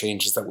all the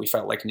changes that we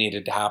felt like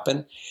needed to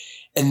happen.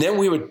 And then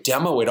we would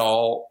demo it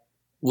all.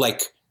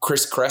 Like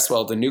Chris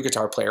Cresswell, the new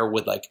guitar player,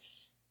 would like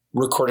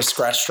record a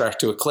scratch track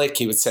to a click.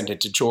 He would send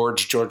it to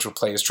George. George would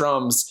play his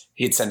drums.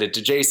 He'd send it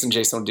to Jason.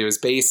 Jason would do his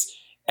bass.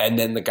 And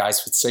then the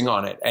guys would sing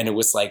on it. And it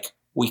was like,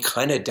 we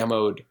kind of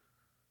demoed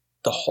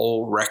the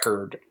whole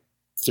record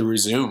through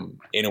Zoom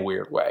in a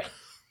weird way.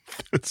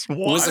 It's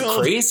wild. It was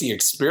a crazy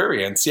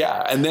experience.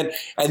 Yeah. And then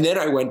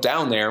I went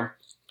down there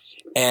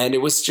and it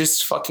was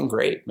just fucking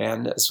great,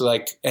 man. It's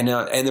like, and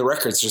the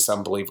record's just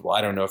unbelievable.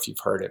 I don't know if you've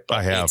heard it, but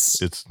I have.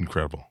 It's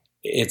incredible.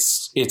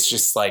 It's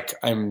just like,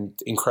 I'm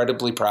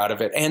incredibly proud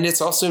of it. And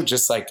it's also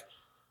just like,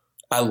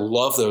 I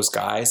love those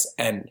guys.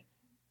 And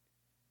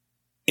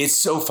it's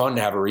so fun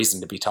to have a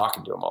reason to be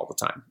talking to them all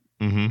the time.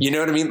 Mm-hmm. You know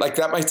what I mean? Like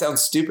that might sound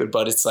stupid,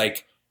 but it's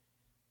like,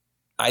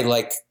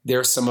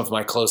 they're some of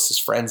my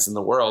closest friends in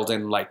the world.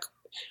 And like,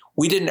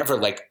 we didn't ever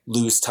like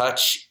lose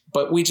touch,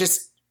 but we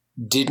just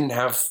didn't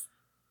have,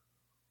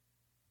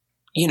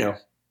 you know,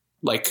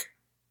 like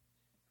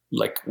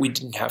we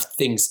didn't have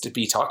things to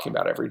be talking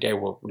about every day.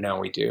 Well, now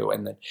we do.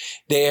 And then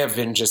they have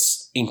been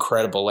just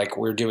incredible. Like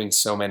we're doing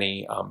so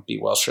many Be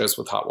Well shows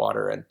with Hot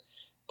Water, and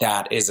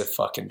that is a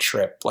fucking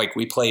trip. Like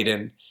we played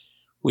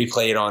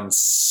on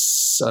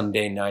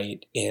Sunday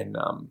night in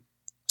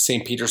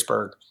St.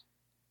 Petersburg.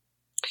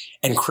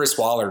 And Chris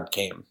Wallard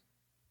came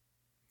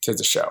to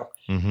the show,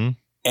 mm-hmm.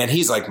 and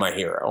he's like my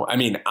hero. I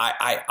mean,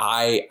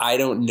 I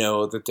don't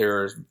know that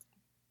there are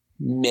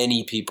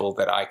many people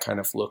that I kind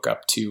of look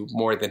up to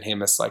more than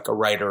him as like a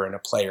writer and a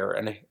player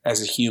and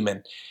as a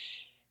human.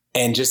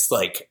 And just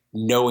like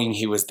knowing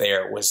he was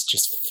there was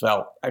just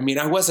felt, I mean,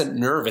 I wasn't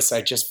nervous.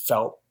 I just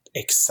felt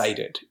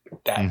excited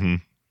that, mm-hmm.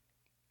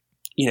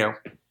 you know,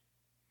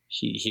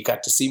 he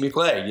got to see me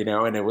play, you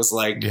know, and it was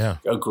like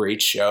a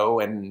great show,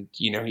 and,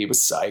 you know, he was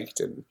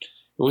psyched, and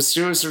it was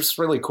just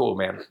really cool,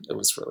 man. It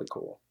was really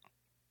cool.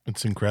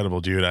 It's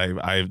incredible, dude.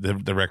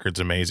 The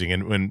record's amazing.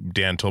 And when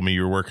Dan told me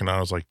you were working on it,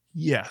 I was like,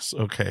 yes,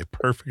 okay,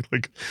 perfect.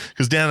 Like,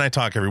 because Dan and I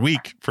talk every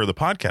week for the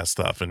podcast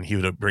stuff, and he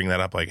would bring that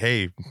up like,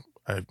 hey,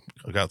 I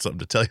got something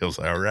to tell you. I was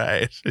like, all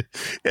right.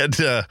 And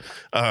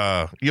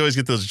you always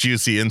get those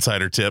juicy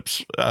insider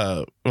tips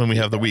when we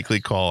have the weekly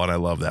call. And I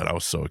love that. I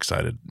was so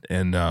excited.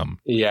 And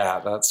yeah,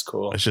 that's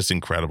cool. It's just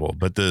incredible.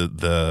 But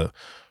the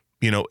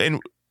and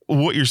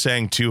what you're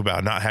saying too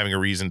about not having a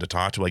reason to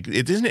talk to, like,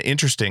 isn't it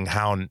interesting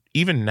how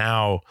even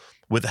now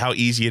with how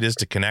easy it is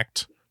to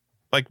connect,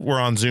 like we're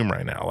on Zoom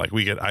right now, like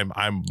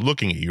I'm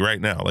looking at you right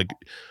now, like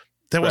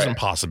that wasn't a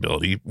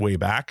possibility way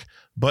back,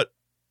 but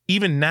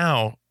even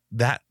now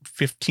that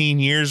 15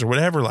 years or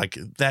whatever, like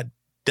that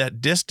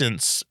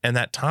distance and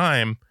that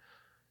time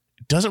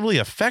doesn't really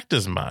affect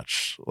as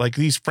much. Like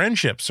these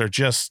friendships are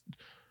just,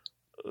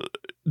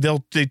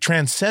 they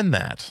transcend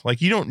that.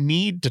 Like you don't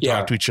need to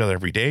talk to each other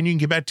every day, and you can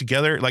get back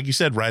together. Like you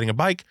said, riding a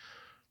bike,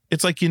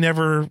 it's like you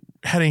never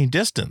had any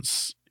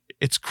distance.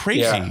 It's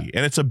crazy.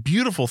 And it's a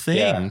beautiful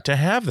thing to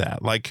have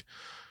that. Like,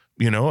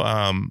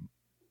 in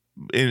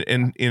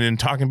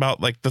talking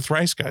about like the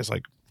Thrice guys,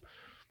 like,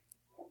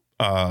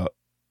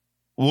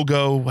 we'll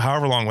go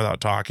however long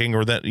without talking,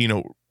 or that,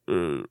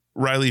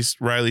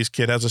 Riley's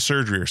kid has a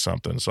surgery or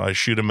something. So I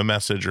shoot him a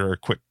message or a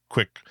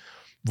quick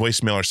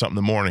voicemail or something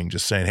in the morning,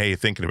 just saying, hey,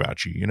 thinking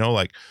about you,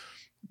 like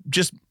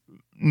just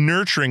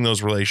nurturing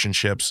those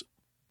relationships.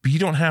 But you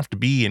don't have to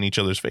be in each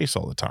other's face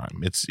all the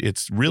time.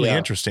 It's really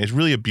interesting. It's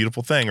really a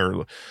beautiful thing.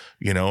 Or,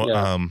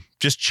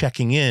 just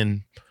checking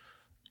in,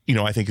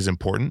 I think is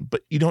important,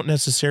 but you don't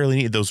necessarily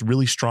need those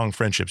really strong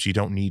friendships. You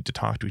don't need to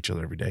talk to each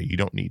other every day. You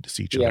don't need to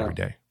see each other every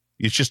day.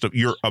 It's just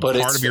you're a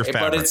part of your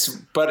fabric.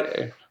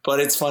 But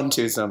it's fun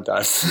too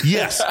sometimes.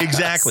 Yes,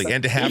 exactly.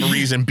 And to have a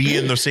reason, be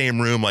in the same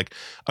room, like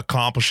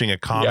accomplishing a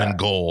common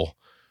goal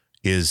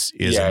is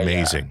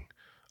amazing.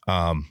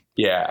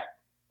 Yeah.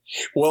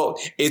 Well,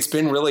 it's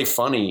been really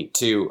funny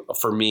too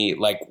for me,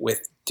 like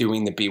with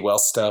doing the Be Well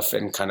stuff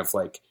and kind of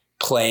like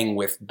playing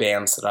with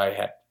bands that I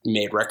had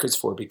made records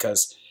for,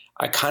 because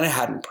I kind of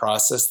hadn't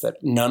processed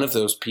that none of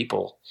those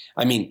people,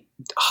 I mean,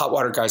 Hot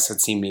Water guys had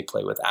seen me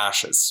play with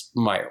Ashes,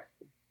 my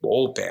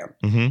old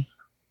band,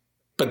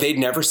 but they'd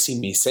never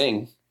seen me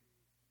sing.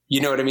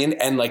 You know what I mean?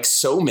 And like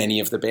so many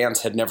of the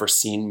bands had never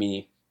seen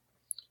me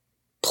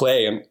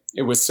play. And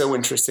it was so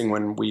interesting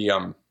when we,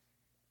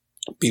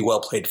 Be Well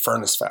played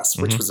Furnace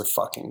Fest, which was a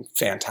fucking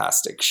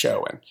fantastic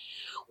show. And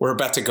we're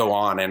about to go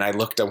on. And I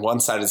looked at one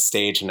side of the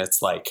stage and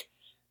it's like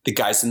the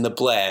guys in The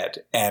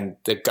Bled and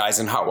the guys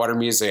in Hot Water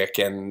Music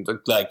and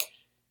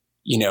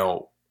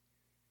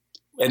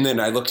and then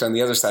I looked on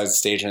the other side of the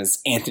stage and it's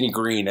Anthony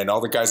Green and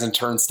all the guys in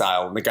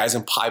Turnstile and the guys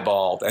in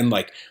Piebald. And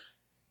like,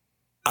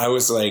 I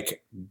was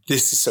like,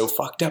 this is so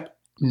fucked up.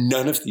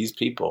 None of these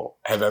people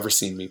have ever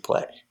seen me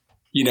play,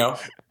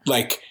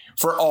 like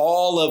for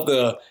all of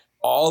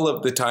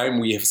the time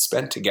we have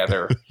spent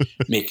together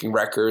making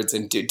records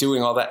and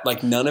doing all that,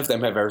 like none of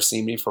them have ever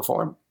seen me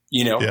perform,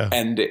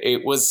 and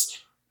it was,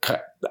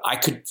 I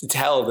could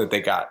tell that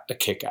they got a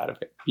kick out of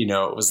it.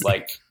 It was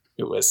like,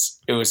 it was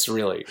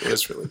really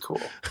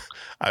cool.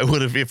 I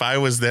would have, if I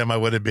was them, I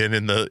would have been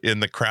in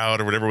the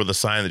crowd or whatever with a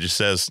sign that just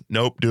says,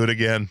 nope, do it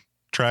again.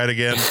 Try it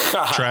again.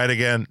 Try it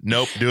again.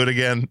 Nope. Do it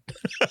again.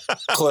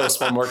 Close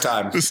one more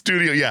time. The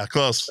studio. Yeah.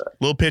 Close. A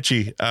little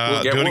pitchy. Do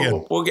it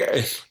again. We'll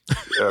get,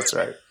 that's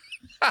right.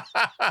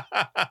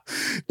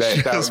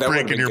 That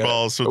breaking your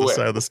balls with the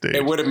side of the stage.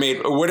 It would have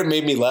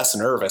made me less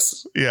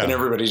nervous. Yeah. And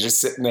everybody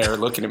just sitting there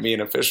looking at me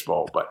in a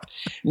fishbowl. But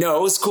no,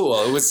 it was cool.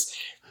 It was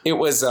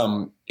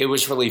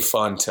really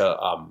fun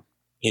to,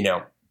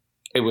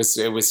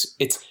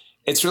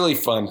 it's really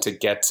fun to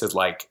get to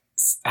like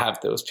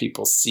have those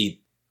people see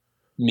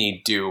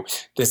me do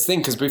this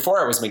thing. Cause before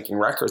I was making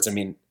records, I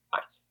mean,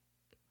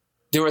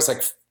 there was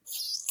like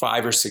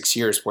 5 or 6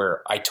 years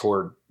where I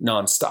toured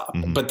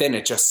nonstop, but then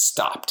it just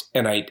stopped.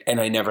 And I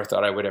never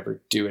thought I would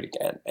ever do it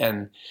again.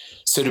 And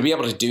so to be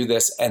able to do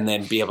this and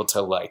then be able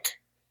to like,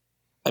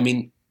 I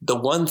mean, the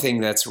one thing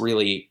that's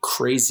really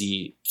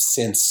crazy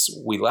since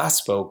we last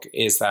spoke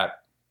is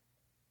that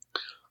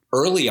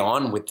early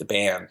on with the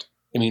band,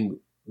 I mean,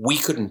 we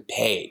couldn't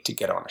pay to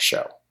get on a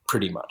show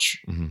pretty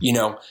much,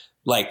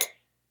 like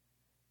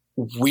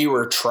we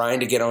were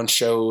trying to get on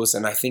shows.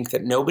 And I think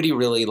that nobody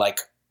really like,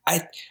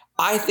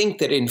 I think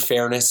that in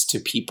fairness to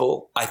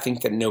people, I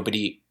think that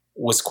nobody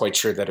was quite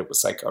sure that it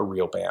was like a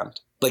real band,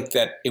 like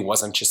that it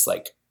wasn't just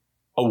like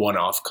a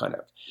one-off kind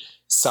of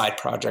side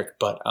project.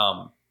 But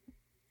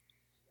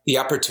the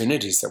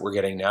opportunities that we're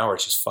getting now are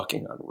just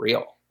fucking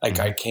unreal. Like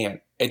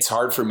it's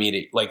hard for me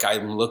to, like,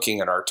 I'm looking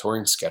at our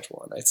touring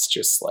schedule and it's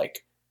just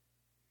like,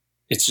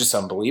 it's just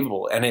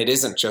unbelievable. And it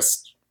isn't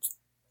just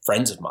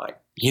friends of mine.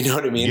 You know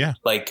what I mean? Yeah.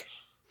 Like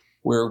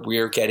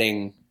we're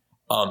getting,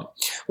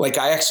 like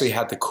I actually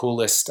had the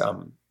coolest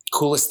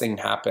thing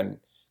happen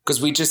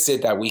because we just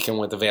did that weekend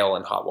with the Veil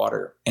and Hot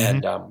Water.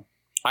 And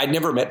I'd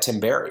never met Tim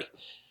Barry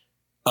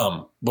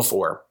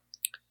before.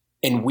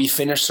 And we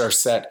finished our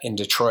set in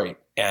Detroit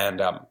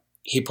and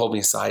he pulled me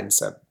aside and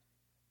said,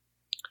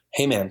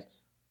 hey man,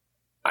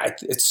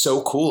 it's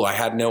so cool. I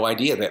had no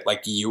idea that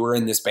like you were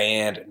in this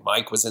band and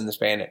Mike was in this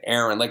band and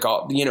Aaron, like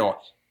all,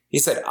 he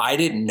said, I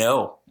didn't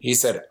know. He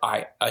said,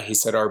 he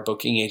said, our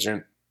booking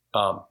agent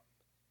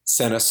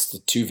sent us the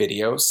 2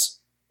 videos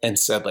and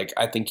said, like,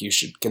 I think you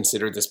should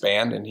consider this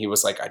band. And he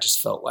was like, I just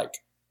felt like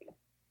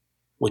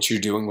what you're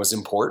doing was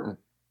important.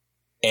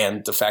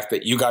 And the fact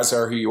that you guys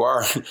are who you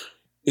are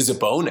is a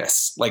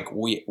bonus. Like,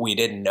 we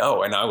didn't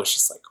know. And I was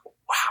just like,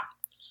 wow,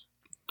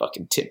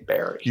 fucking Tim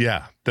Barry.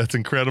 Yeah, that's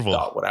incredible.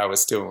 Thought what I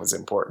was doing was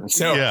important.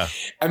 So, yeah.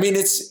 I mean,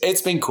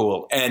 it's been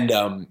cool.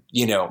 And,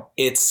 you know,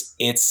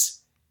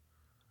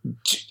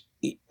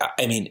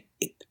 I mean,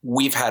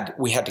 we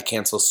had to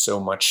cancel so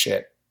much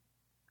shit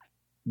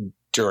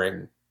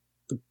during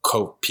the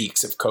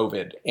peaks of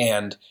COVID.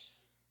 And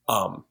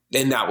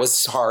that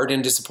was hard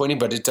and disappointing,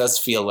 but it does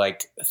feel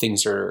like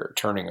things are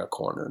turning a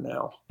corner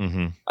now.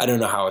 Mm-hmm. I don't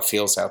know how it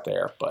feels out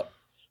there, but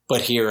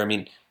here, I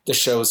mean, the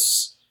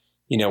shows,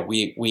 you know,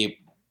 we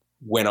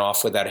went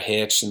off without a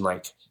hitch, and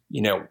like,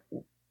 you know,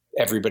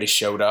 everybody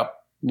showed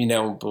up, you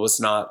know, but it was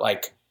not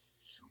like,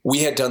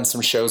 we had done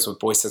some shows with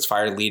Boy Sets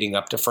Fire leading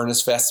up to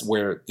Furnace Fest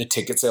where the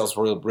ticket sales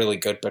were really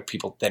good, but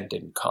people then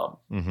didn't come.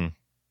 Mm-hmm.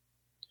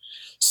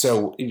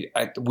 So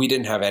we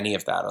didn't have any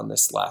of that on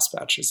this last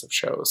batches of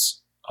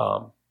shows.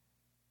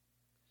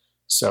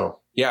 So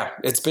yeah,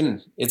 it's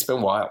been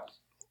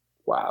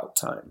wild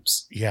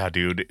times. Yeah,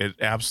 dude, it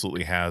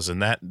absolutely has.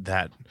 And that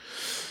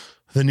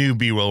the new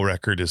Be Well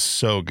record is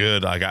so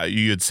good.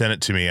 You had sent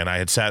it to me, and I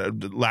had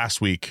sat last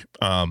week,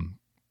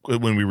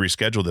 when we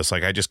rescheduled this,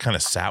 like I just kind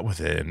of sat with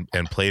it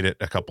and played it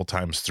a couple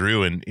times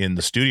through in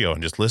the studio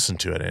and just listened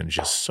to it, and it's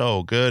just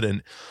so good.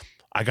 And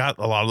I got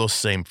a lot of those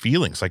same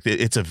feelings. Like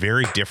it's a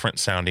very different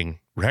sounding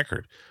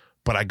record,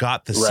 but I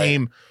got the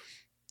same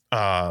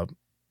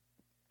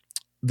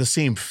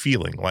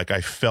feeling. Like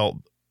I felt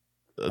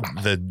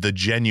the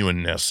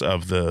genuineness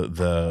of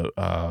the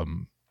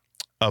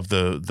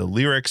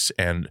lyrics,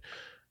 and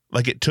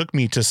like it took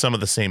me to some of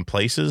the same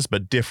places,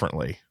 but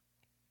differently.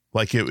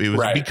 Like it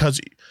was because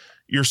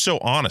you're so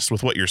honest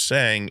with what you're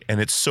saying,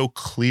 and it's so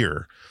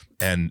clear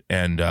and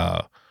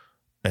not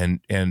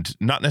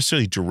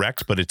necessarily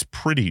direct, but it's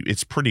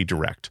pretty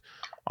direct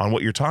on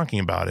what you're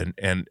talking about.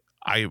 And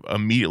I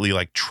immediately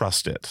like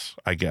trust it,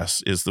 I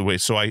guess, is the way.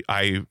 So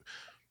I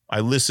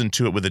listen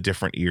to it with a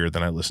different ear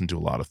than I listen to a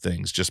lot of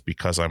things, just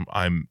because I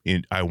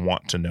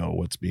want to know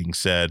what's being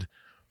said,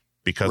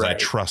 because I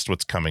trust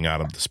what's coming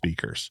out of the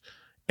speakers.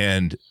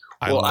 And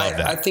I love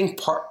that. I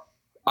think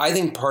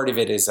part of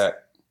it is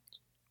that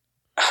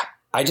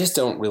I just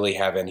don't really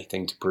have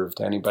anything to prove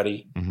to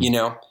anybody. Mm-hmm. You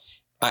know,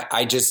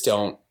 I just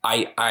don't.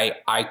 I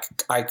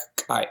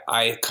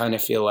kind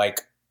of feel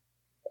like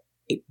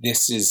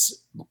this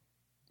is.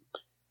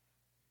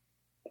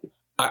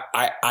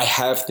 I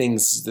have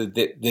things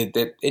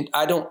that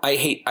I don't.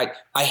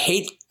 I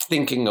hate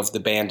thinking of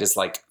the band as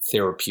like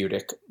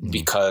therapeutic, mm-hmm.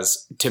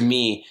 because to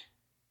me,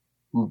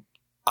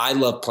 I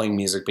love playing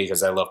music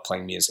because I love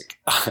playing music.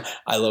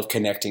 I love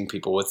connecting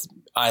people with.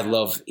 I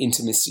love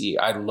intimacy.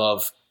 I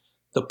love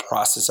the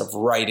process of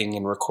writing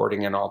and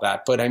recording and all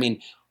that. But I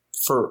mean,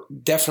 for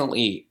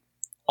definitely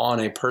on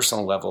a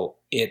personal level,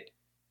 it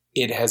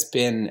has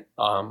been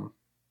a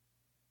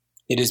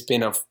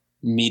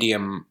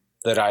medium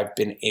that I've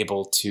been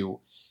able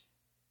to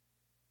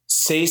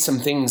say some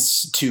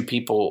things to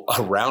people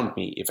around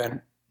me,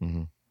 even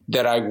mm-hmm.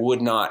 that I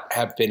would not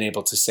have been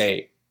able to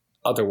say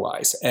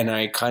otherwise. And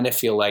I kind of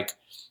feel like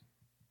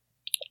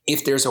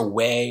if there's a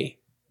way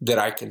that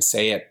I can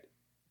say it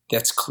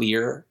that's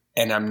clear,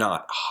 and I'm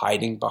not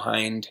hiding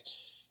behind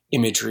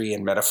imagery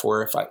and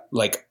metaphor, if I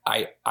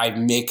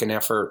make an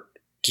effort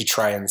to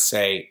try and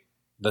say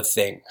the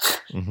thing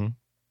mm-hmm.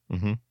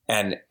 Mm-hmm.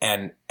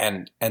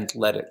 and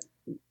let it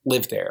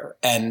live there.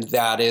 And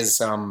that is,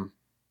 I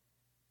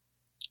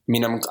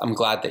mean, I'm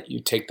glad that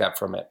you take that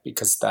from it,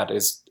 because that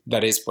is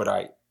what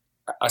I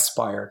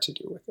aspire to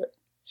do with it.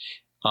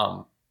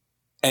 And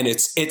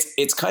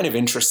it's kind of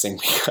interesting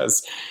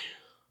because,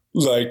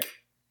 like,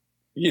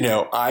 you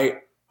know, I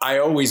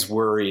always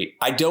worry.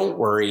 I don't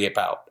worry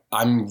about,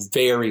 I'm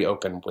very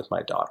open with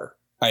my daughter.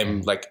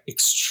 I'm like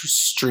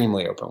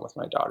extremely open with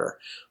my daughter,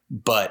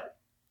 but,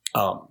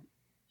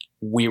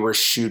 we were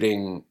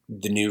shooting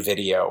the new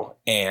video,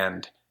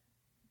 and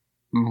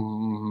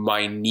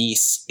my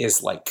niece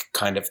is like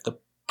kind of the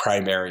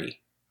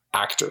primary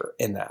actor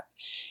in that.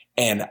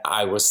 And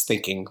I was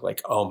thinking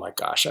like, oh my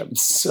gosh, I'm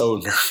so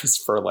nervous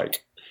for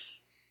like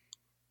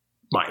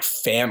my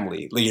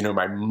family, you know,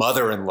 my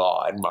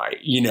mother-in-law and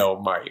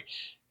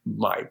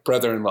my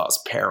brother-in-law's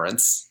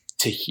parents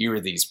to hear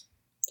these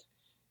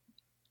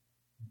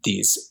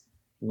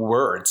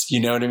words, you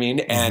know what I mean?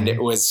 Mm-hmm. And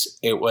it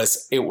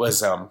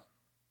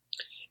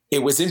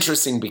was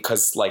interesting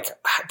because like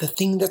the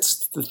thing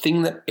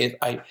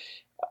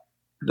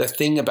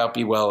about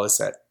Be Well is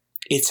that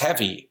it's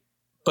heavy,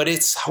 but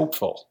it's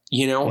hopeful,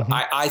 you know, mm-hmm.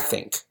 I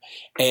think.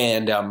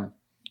 And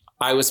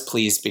I was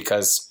pleased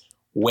because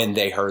when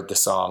they heard the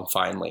song,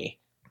 finally,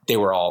 they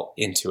were all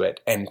into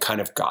it and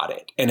kind of got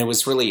it. And it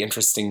was really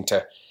interesting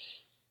to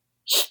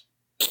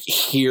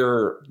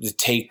hear the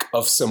take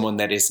of someone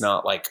that is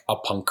not like a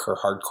punk or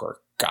hardcore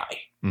guy.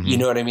 Mm-hmm. You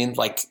know what I mean?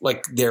 Like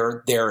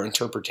their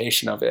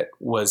interpretation of it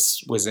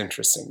was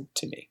interesting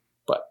to me.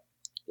 But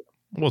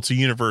Well, it's a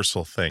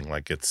universal thing.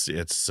 Like it's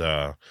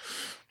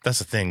that's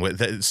the thing.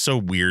 It's so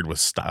weird with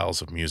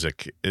styles of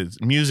music.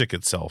 Music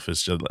itself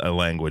is just a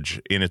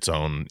language in its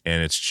own,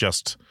 and it's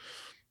just,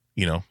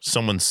 you know,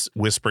 someone's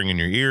whispering in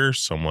your ear,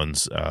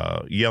 someone's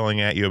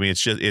yelling at you. I mean,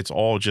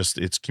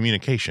 it's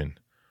communication.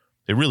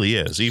 It really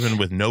is, even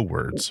with no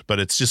words. But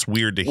it's just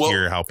weird to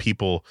hear how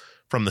people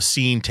from the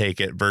scene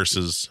take it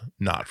versus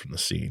not from the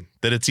scene.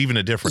 That it's even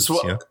a difference.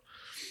 You know?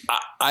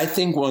 I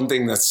think one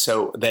thing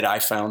that I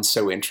found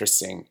so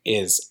interesting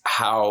is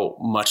how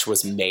much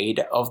was made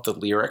of the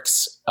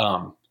lyrics.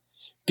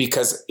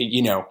 Because,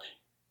 you know,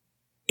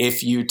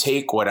 if you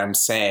take what I'm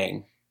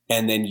saying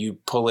and then you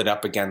pull it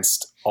up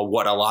against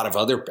what a lot of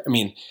other, I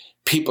mean,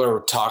 people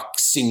are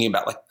singing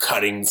about like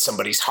cutting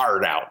somebody's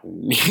heart out,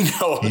 you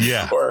know,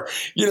 or,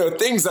 you know,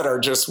 things that are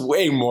just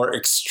way more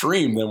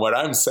extreme than what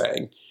I'm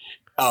saying.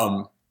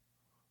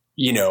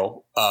 You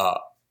know,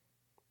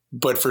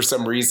 but for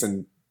some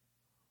reason,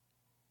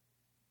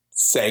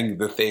 saying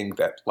the thing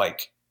that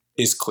like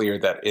is clear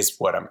that is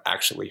what I'm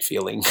actually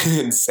feeling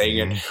and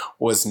saying it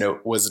was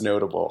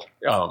notable.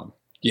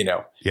 You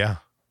know,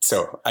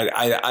 So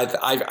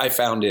I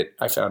found it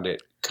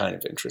kind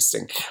of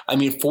interesting. I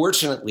mean,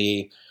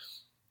 fortunately,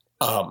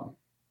 I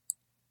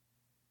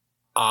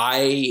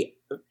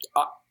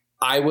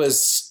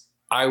was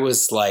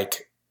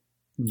like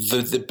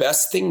the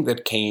best thing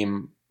that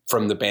came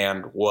from the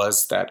band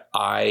was that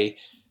I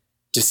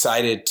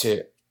decided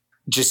to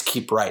just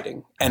keep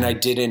writing, and I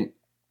didn't.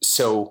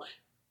 So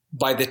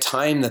by the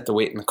time that The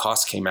Weight and the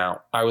Cost came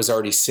out, I was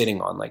already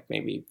sitting on like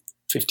maybe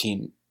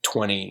 15,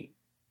 20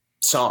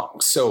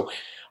 songs. So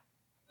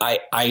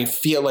I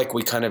feel like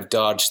we kind of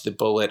dodged the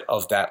bullet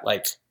of that.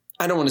 Like,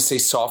 I don't want to say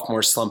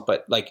sophomore slump,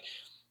 but like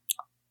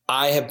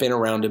I have been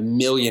around a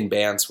million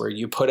bands where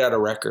you put out a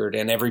record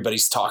and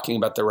everybody's talking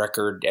about the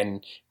record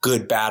and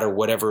good, bad, or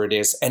whatever it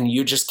is. And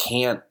you just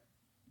can't,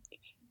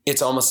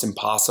 it's almost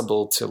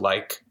impossible to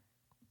like.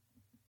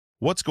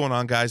 What's going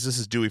on, guys? This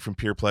is Dewey from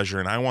Peer Pleasure,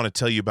 and I want to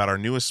tell you about our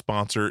newest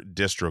sponsor,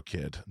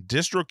 DistroKid.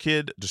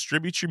 DistroKid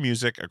distributes your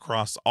music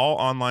across all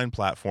online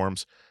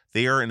platforms.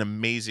 They are an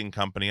amazing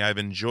company. I've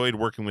enjoyed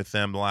working with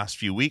them the last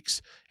few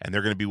weeks, and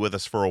they're going to be with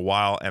us for a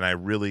while, and I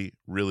really,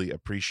 really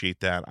appreciate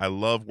that. I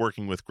love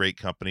working with great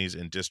companies,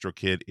 and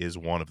DistroKid is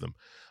one of them.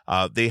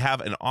 They have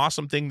an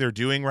awesome thing they're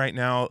doing right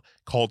now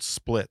called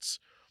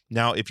splits.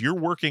 Now, if you're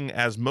working,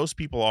 as most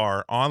people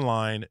are,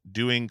 online,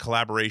 doing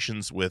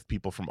collaborations with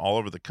people from all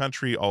over the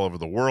country, all over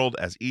the world,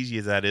 as easy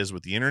as that is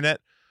with the internet,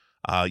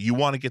 you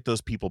want to get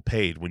those people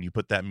paid when you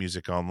put that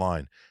music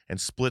online. And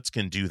splits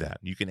can do that.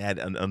 You can add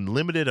an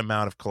unlimited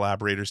amount of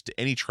collaborators to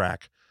any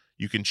track.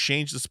 You can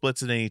change the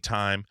splits at any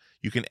time.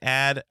 You can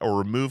add or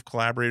remove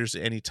collaborators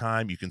at any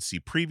time. You can see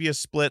previous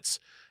splits.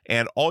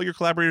 And all your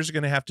collaborators are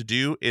going to have to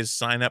do is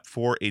sign up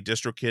for a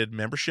DistroKid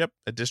membership,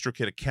 a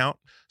DistroKid account,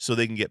 so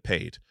they can get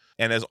paid.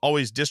 And as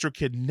always,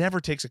 DistroKid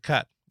never takes a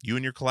cut. You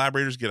and your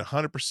collaborators get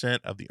 100%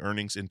 of the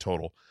earnings in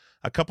total.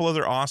 A couple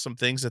other awesome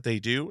things that they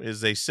do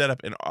is they set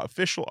up an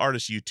official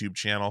artist YouTube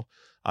channel.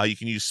 You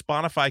can use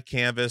Spotify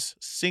Canvas,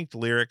 synced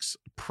lyrics,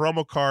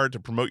 promo card to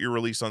promote your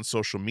release on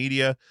social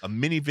media, a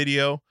mini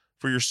video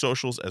for your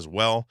socials as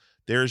well.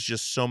 There's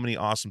just so many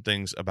awesome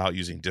things about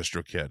using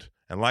DistroKid.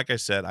 And like I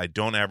said, I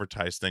don't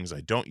advertise things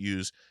I don't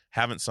use,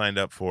 haven't signed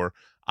up for.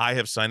 I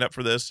have signed up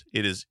for this.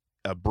 It is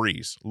a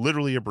breeze,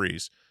 literally a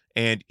breeze.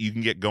 And you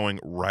can get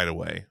going right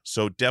away.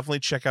 So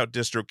definitely check out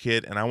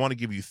DistroKid, and I want to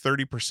give you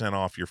 30%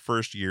 off your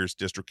first year's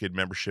DistroKid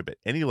membership at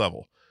any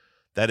level.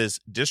 That is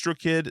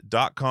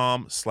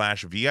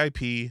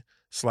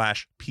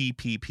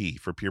distrokid.com/VIP/PPP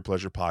for Peer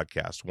Pleasure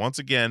Podcast. Once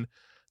again,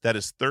 that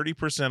is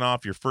 30%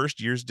 off your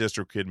first year's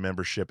DistroKid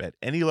membership at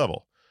any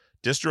level.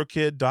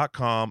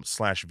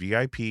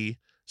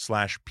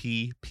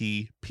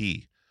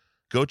 distrokid.com/VIP/PPP.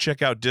 Go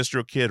check out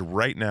DistroKid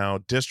right now.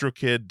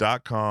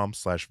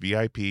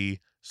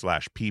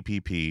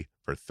 distrokid.com/VIP/PPP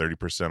for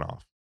 30%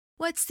 off.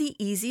 What's the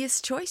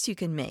easiest choice you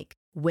can make?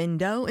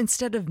 Window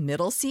instead of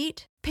middle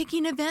seat?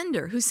 Picking a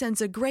vendor who sends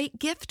a great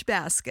gift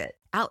basket?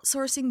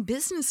 Outsourcing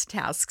business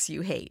tasks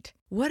you hate?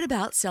 What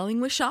about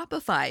selling with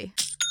Shopify?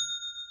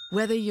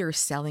 Whether you're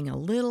selling a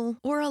little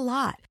or a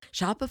lot,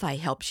 Shopify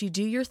helps you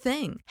do your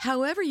thing,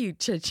 however you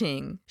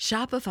cha-ching.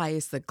 Shopify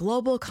is the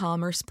global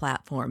commerce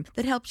platform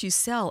that helps you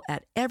sell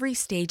at every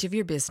stage of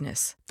your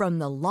business. From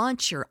the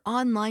launch your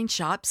online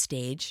shop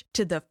stage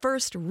to the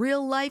first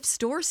real-life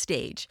store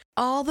stage,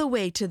 all the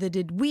way to the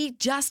did we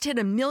just hit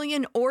 1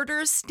 million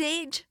orders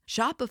stage.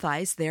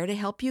 Shopify's there to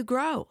help you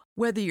grow.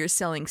 Whether you're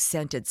selling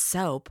scented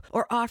soap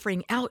or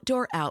offering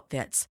outdoor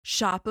outfits,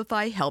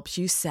 Shopify helps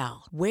you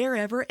sell.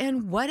 Wherever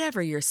and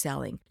whatever you're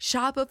selling,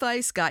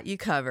 Shopify's got you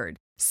covered.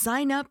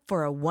 Sign up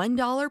for a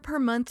 $1 per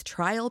month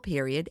trial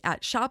period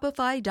at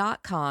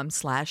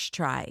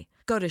shopify.com/try.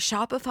 Go to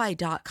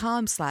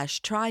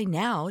shopify.com/try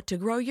now to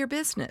grow your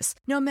business,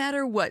 no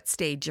matter what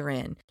stage you're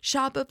in.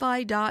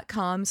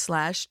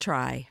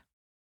 Shopify.com/try.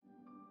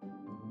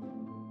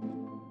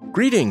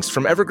 Greetings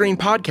from Evergreen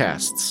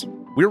Podcasts.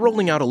 We're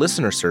rolling out a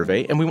listener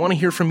survey, and we want to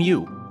hear from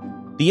you.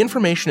 The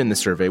information in the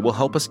survey will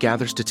help us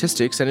gather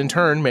statistics and in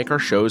turn make our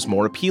shows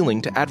more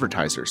appealing to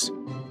advertisers.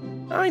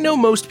 I know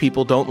most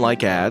people don't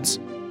like ads,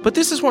 but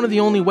this is one of the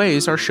only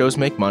ways our shows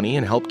make money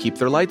and help keep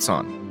their lights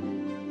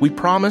on. We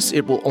promise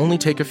it will only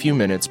take a few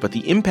minutes, but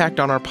the impact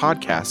on our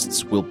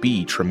podcasts will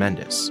be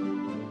tremendous.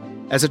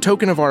 As a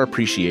token of our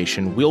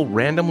appreciation, we'll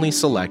randomly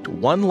select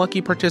one lucky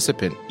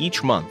participant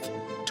each month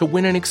to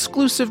win an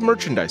exclusive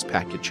merchandise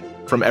package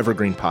from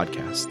Evergreen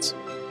Podcasts.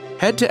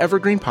 Head to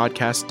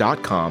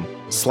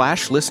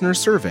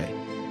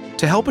evergreenpodcast.com/listenersurvey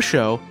to help a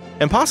show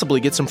and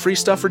possibly get some free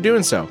stuff for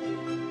doing so.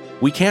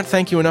 We can't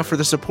thank you enough for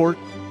the support.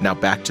 Now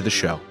back to the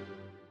show.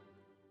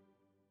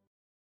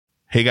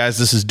 Hey guys,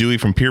 this is Dewey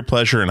from Peer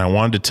Pleasure, and I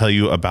wanted to tell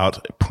you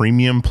about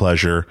Premium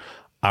Pleasure,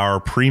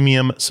 our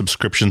premium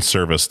subscription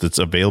service that's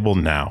available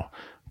now.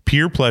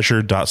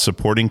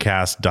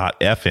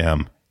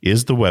 peerpleasure.supportingcast.fm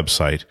is the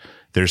website.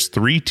 There's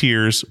 3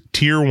 tiers,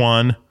 Tier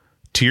 1,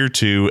 Tier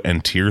 2,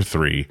 and Tier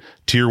 3.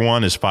 Tier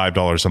 1 is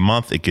 $5 a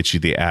month. It gets you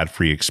the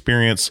ad-free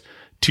experience.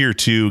 Tier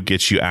 2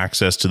 gets you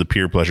access to the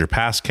Peer Pleasure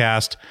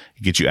Passcast.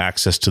 It gets you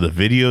access to the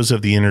videos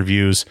of the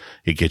interviews.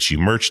 It gets you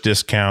merch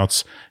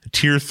discounts.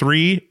 Tier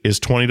 3 is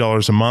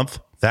 $20 a month.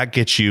 That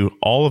gets you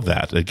all of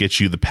that. It gets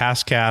you the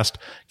Passcast,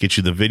 gets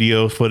you the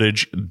video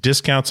footage,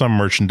 discounts on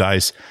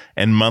merchandise,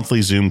 and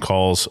monthly Zoom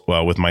calls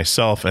with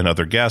myself and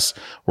other guests.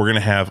 We're going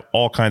to have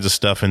all kinds of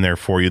stuff in there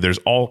for you. There's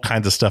all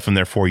kinds of stuff in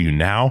there for you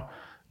now.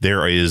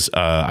 There is,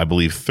 I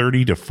believe,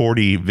 30 to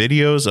 40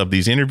 videos of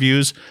these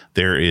interviews.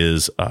 There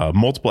is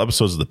multiple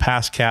episodes of the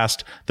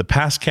Passcast. The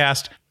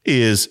Passcast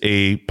is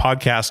a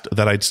podcast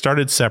that I'd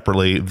started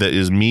separately that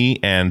is me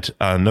and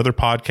another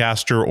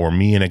podcaster or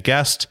me and a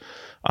guest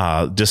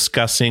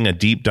discussing a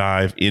deep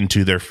dive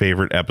into their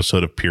favorite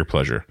episode of Peer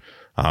Pleasure.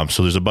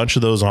 So there's a bunch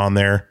of those on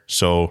there.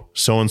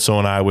 So-and-so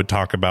and I would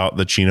talk about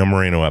the Chino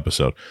Moreno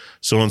episode.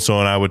 So-and-so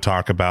and I would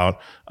talk about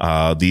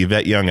the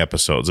Yvette Young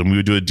episodes. And we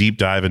would do a deep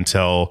dive and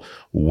tell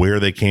where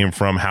they came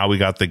from, how we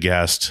got the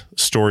guest,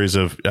 stories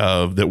of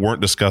that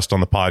weren't discussed on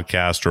the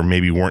podcast or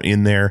maybe weren't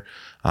in there.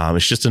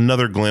 It's just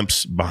another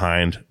glimpse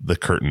behind the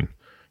curtain.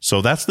 So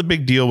that's the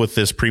big deal with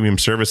this premium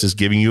service, is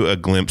giving you a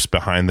glimpse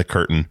behind the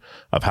curtain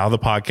of how the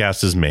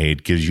podcast is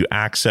made, gives you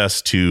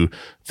access to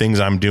things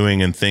I'm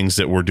doing and things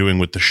that we're doing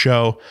with the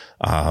show,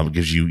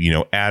 gives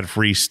you,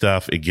 ad-free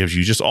stuff. It gives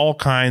you just all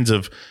kinds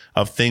of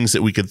things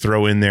that we could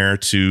throw in there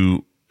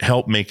to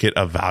help make it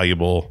a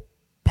valuable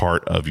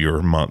part of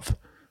your month.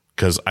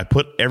 Because I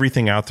put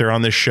everything out there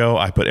on this show.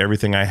 I put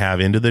everything I have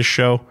into this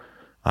show.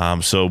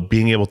 So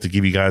being able to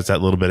give you guys that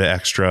little bit of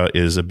extra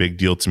is a big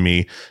deal to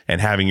me,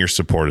 and having your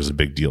support is a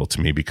big deal to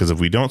me, because if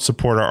we don't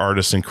support our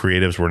artists and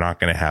creatives, we're not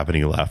going to have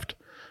any left.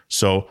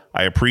 So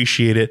I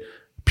appreciate it.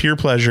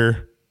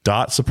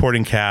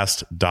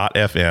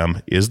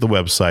 peerpleasure.supportingcast.fm is the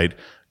website.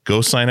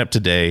 Go sign up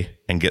today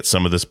and get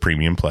some of this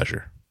premium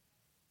pleasure.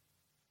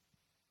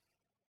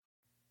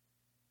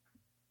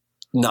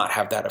 Not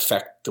have that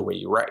affect the way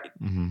you write.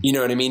 Mm-hmm. You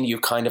know what I mean? You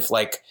kind of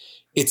like,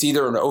 it's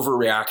either an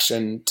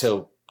overreaction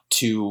to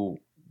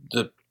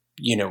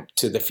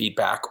the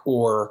feedback,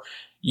 or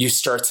you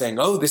start saying,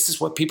 oh, this is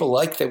what people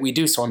like that we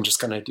do, so I'm just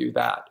going to do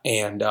that.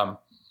 And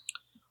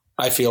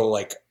I feel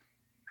like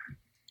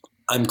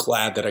I'm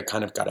glad that I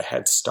kind of got a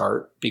head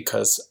start,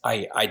 because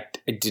I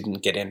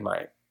didn't get in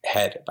my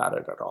head about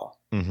it at all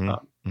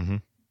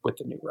with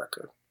the new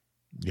record.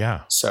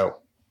 Yeah. So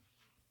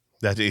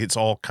that it's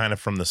all kind of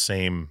from the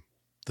same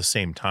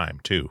time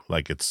too.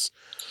 Like that's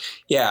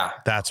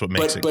what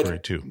makes it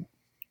great too.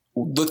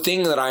 The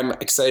thing that I'm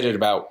excited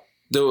about,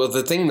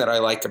 the thing that I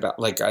like about,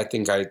 like, I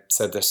think I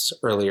said this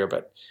earlier,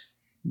 but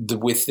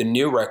with the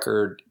new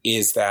record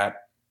is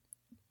that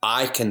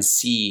I can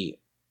see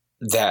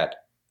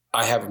that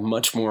I have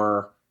much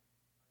more,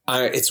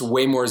 it's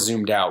way more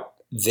zoomed out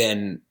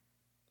than,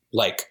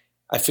 like,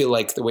 I feel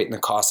like The Weight and the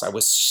Cost, I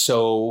was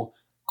so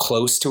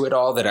close to it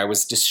all that I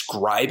was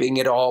describing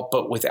it all,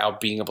 but without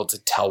being able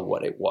to tell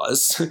what it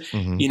was,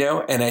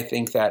 And I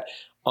think that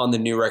on the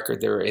new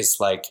record, there is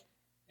like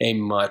a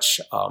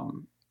much,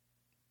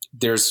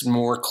 there's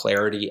more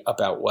clarity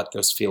about what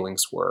those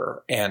feelings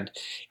were. And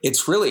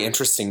it's really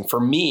interesting.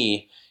 For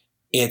me,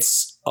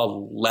 it's a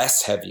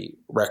less heavy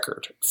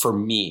record for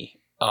me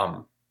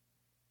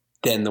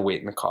than The Weight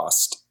and the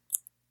Cost.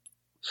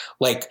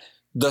 Like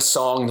the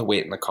song, The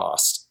Weight and the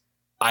Cost,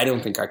 I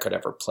don't think I could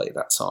ever play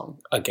that song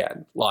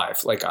again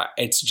live. Like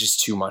it's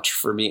just too much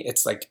for me.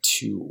 It's like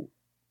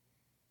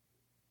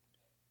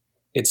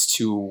it's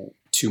too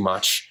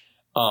much.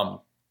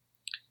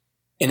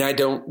 And I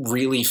don't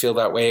really feel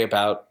that way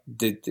about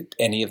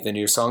any of the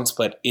new songs,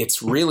 but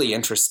it's really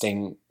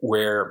interesting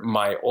where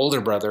my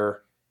older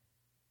brother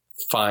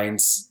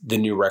finds the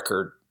new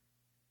record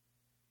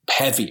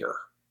heavier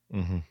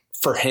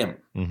for him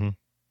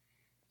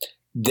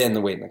than The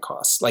Weight and the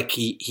Cost. Like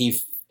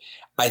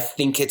I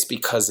think it's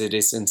because it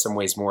is in some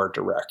ways more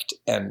direct,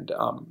 and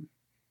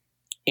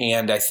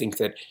I think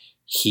that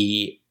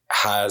he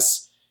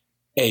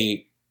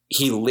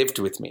lived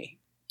with me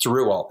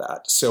through all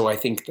that. So I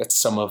think that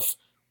some of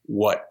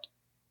what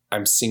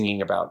I'm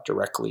singing about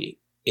directly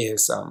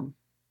is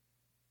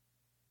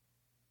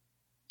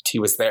he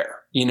was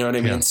there. You know what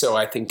I mean? Yeah. So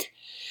I think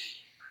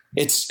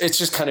it's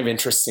just kind of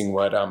interesting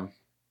what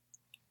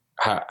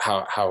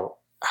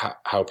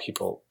how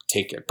people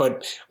take it.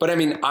 But I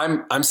mean,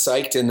 I'm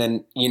psyched. And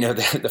then, you know,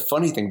 the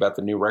funny thing about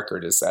the new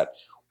record is that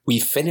we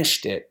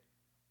finished it.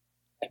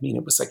 I mean,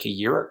 it was like a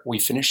year. We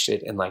finished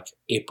it in like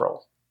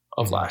April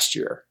of last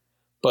year.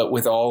 But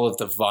with all of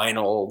the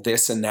vinyl,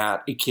 this and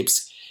that, it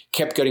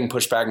kept getting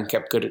pushed back and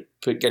kept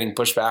getting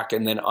pushed back.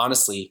 And then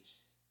honestly,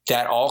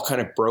 that all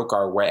kind of broke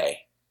our way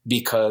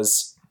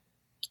because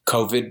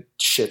COVID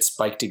shit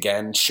spiked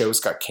again. Shows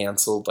got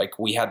canceled. Like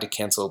we had to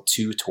cancel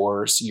 2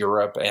 tours,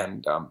 Europe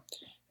and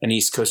an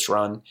East Coast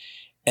run.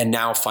 And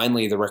now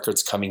finally the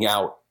record's coming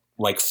out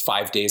like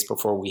 5 days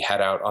before we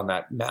head out on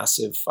that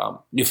massive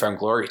New Found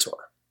Glory tour.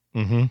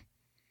 Mm-hmm.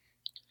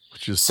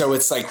 Which is so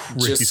it's like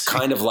crazy. Just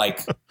kind of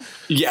like,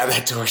 yeah,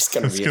 that tour's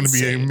going to be insane.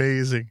 It's going to be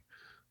amazing.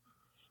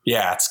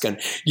 Yeah, it's going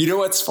to, you know,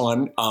 what's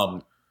fun.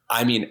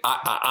 I mean,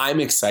 I'm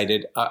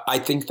excited. I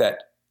think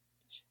that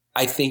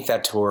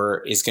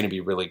tour is going to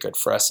be really good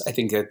for us. I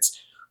think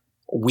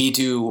we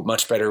do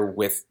much better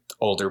with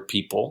older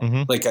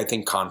people, like I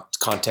think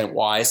content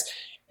wise.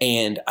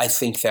 And I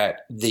think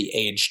that the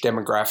age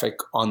demographic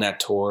on that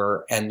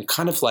tour and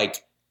kind of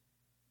like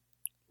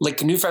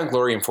New Found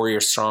Glory and 4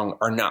 Years Strong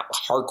are not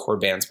hardcore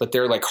bands, but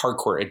they're like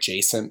hardcore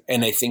adjacent.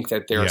 And I think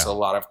that there's a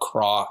lot of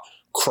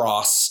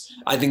cross.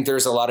 I think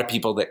there's a lot of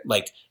people that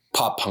like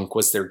pop punk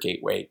was their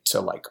gateway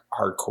to like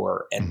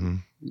hardcore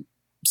and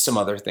some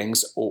other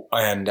things.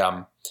 And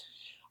I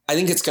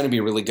think it's going to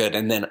be really good.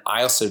 And then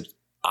I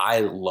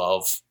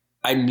love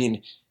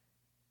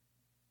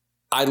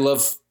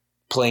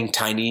playing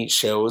tiny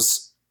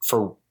shows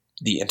for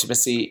the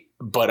intimacy,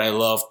 but I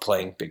love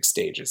playing big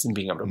stages and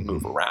being able to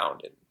move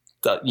around and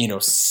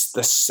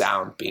the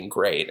sound being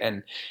great.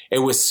 And it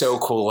was so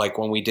cool. Like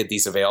when we did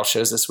these Avail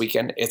shows this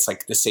weekend, it's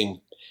like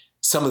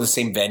some of the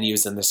same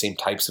venues and the same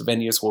types of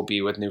venues will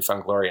be with New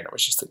Found Glory. And I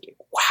was just thinking,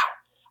 wow,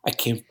 I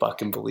can't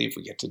fucking believe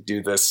we get to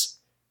do this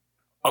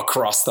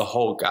across the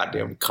whole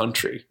goddamn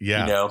country.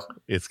 Yeah. You know,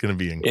 it's going to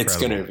be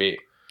incredible.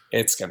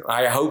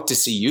 I hope to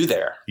see you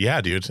there.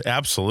 Yeah, dude.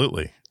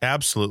 Absolutely.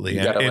 Absolutely.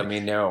 You gotta let me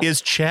know.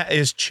 Is Chad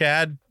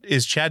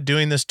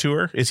doing this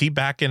tour? Is he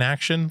back in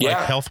action? Yeah.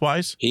 Like health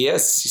wise? He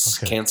is. He's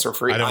cancer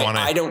free.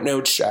 I don't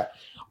know Chad.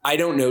 I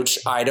don't know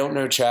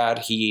Chad.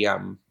 He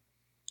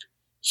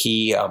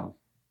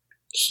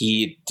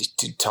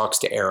talks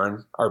to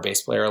Aaron, our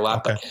bass player, a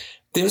lot, but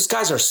those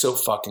guys are so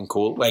fucking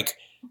cool. Like,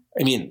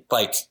 I mean,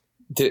 like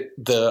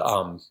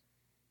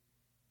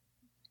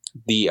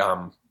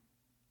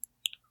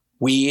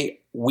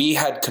we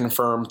had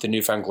confirmed the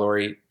New Found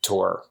Glory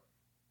tour.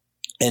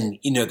 And,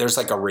 you know, there's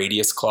like a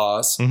radius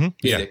clause.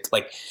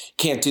 Like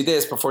can't do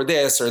this before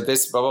this or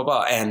this, blah, blah,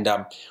 blah. And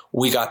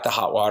we got the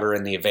Hot Water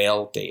and the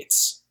Avail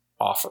dates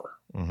offer.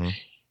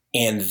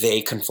 And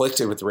they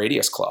conflicted with the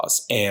radius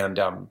clause. And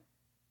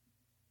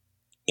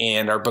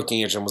our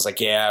booking agent was like,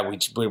 yeah, we're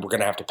going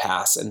to have to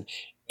pass. And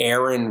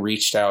Aaron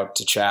reached out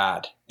to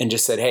Chad and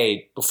just said,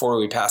 hey, before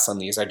we pass on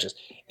these,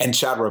 and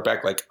Chad wrote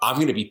back like, I'm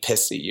going to be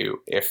pissed at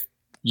you if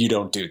you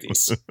don't do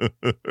these.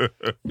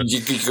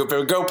 you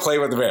go play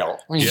with the Avail.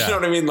 You know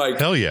what I mean? Like,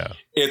 hell yeah.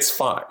 It's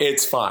fine.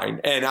 It's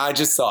fine. And I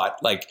just thought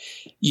like,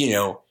 you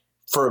know,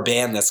 for a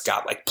band that's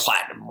got like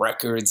platinum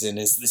records and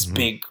is this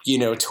big, you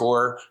know,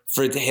 tour,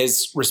 for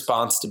his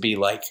response to be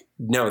like,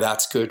 no,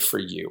 that's good for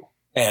you.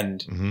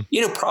 And,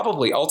 you know,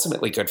 probably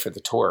ultimately good for the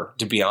tour,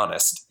 to be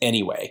honest,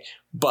 anyway.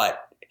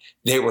 But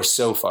they were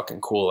so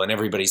fucking cool and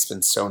everybody's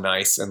been so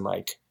nice. And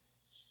like,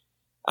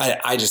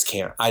 I just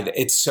can't.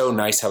 It's so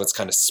nice how it's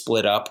kind of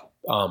split up.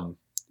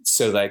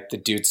 So like the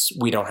dudes,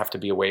 we don't have to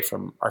be away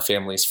from our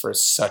families for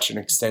such an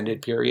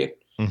extended period.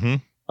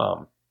 And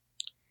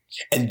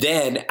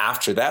then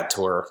after that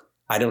tour,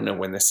 I don't know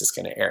when this is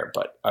going to air,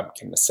 but I'm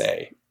going to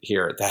say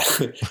here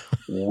that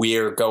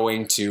we're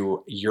going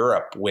to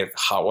Europe with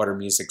Hot Water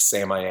Music,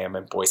 Sam I Am,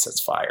 and Boy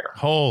Sets Fire.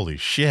 Holy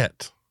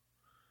shit.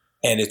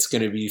 And it's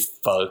going to be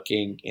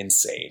fucking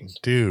insane.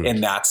 Dude.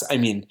 And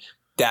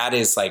that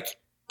is like,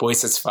 Boy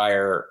Sets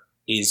Fire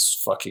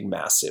is fucking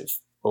massive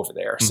over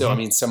there. So, I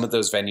mean, some of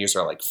those venues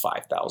are like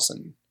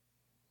 5,000.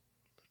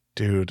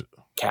 Dude.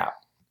 Cap.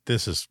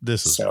 This is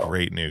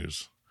great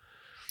news.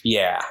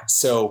 Yeah.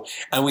 So,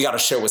 and we got a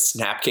show with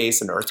Snapcase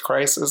and Earth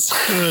Crisis.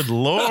 Good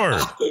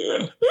Lord.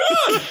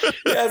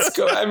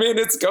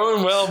 It's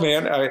going well,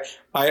 man.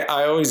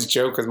 I always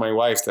joke with my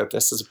wife that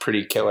this is a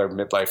pretty killer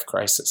midlife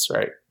crisis,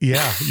 right?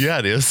 Yeah. Yeah,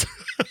 it is.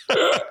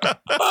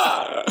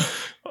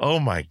 Oh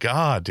my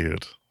God,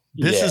 dude.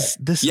 This is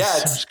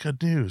such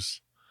good news.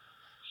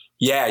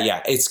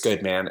 Yeah, it's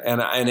good, man, and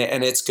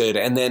it's good.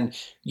 And then,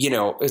 you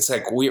know, it's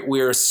like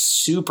we're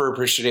super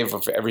appreciative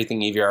of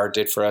everything EVR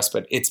did for us,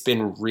 but it's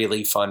been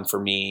really fun for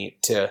me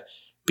to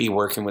be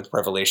working with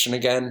Revelation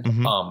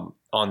again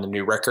on the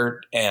new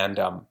record, and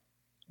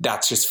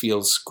that just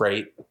feels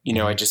great. You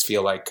know, I just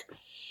feel like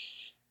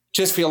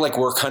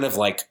we're kind of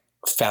like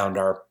found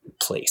our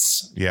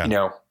place. Yeah, you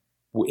know,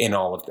 in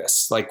all of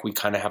this, like we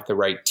kind of have the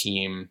right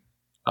team.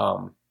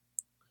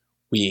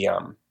 We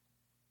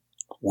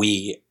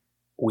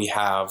we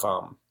have,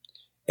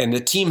 and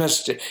there's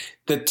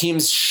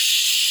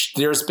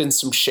been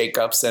some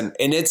shakeups, and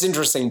it's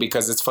interesting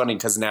because it's funny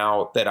because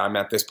now that I'm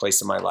at this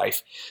place in my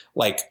life,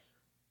 like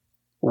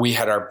we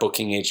had our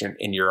booking agent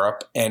in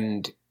Europe,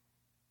 and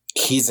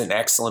he's an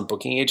excellent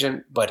booking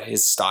agent, but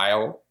his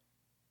style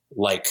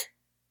like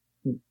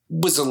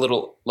was a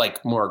little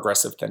like more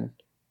aggressive than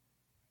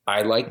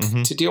I like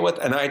to deal with.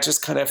 And I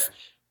just kind of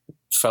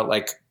felt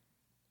like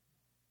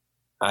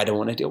I don't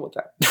want to deal with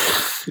that.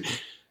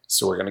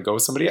 So we're going to go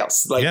with somebody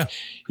else. Like,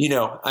 you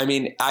know, I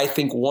mean, I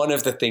think one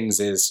of the things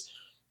is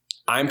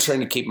I'm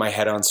trying to keep my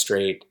head on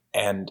straight,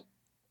 and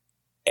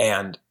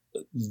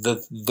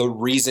the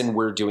reason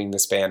we're doing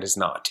this band is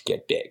not to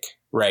get big,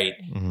 right?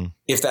 Mm-hmm.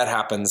 If that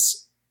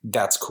happens,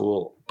 that's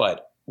cool,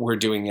 but we're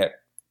doing it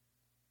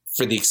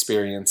for the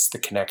experience, the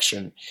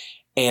connection.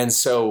 And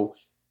so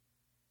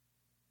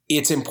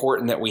it's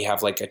important that we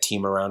have like a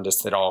team around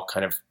us that all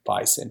kind of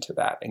buys into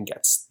that and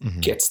gets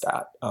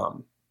that.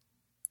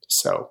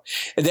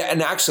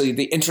 And actually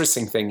the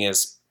interesting thing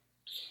is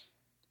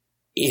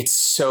it's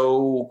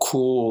so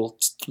cool.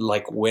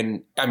 Like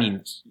when, I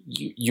mean,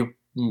 you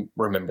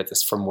remember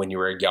this from when you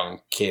were a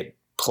young kid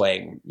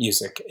playing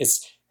music.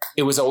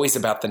 It was always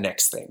about the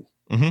next thing,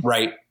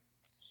 right?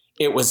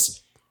 It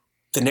was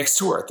the next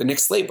tour, the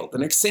next label, the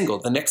next single,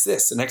 the next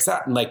this, the next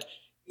that. And like,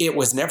 it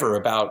was never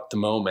about the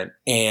moment.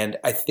 And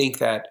I think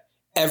that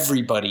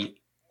everybody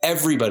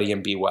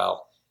in Be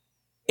Well,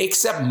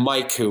 except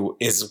Mike, who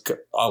is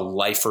a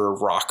lifer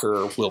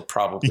rocker, will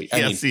probably,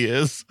 he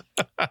is.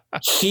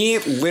 He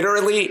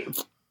literally,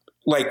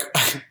 like,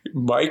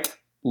 Mike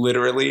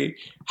literally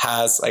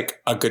has like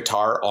a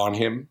guitar on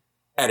him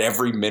at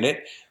every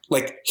minute.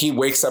 Like he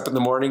wakes up in the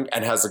morning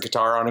and has a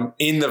guitar on him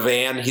in the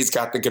van. He's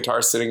got the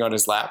guitar sitting on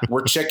his lap.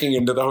 We're checking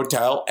into the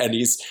hotel and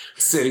he's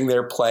sitting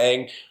there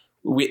playing.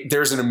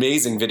 There's an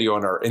amazing video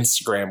on our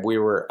Instagram. We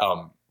were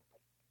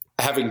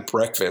having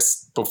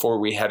breakfast before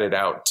we headed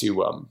out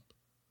to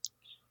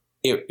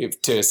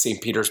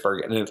St.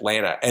 Petersburg in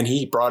Atlanta. And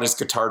he brought his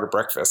guitar to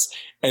breakfast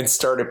and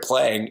started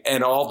playing.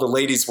 And all the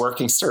ladies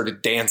working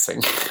started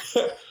dancing.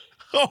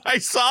 Oh, I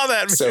saw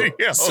that video.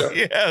 Yes.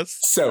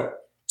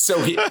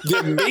 So the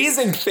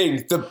amazing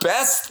thing, the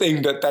best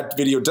thing that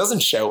video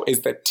doesn't show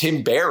is that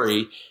Tim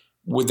Barry,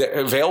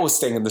 Vale was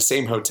staying in the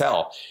same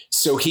hotel.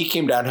 So he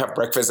came down to have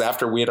breakfast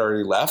after we had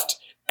already left,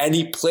 and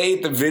he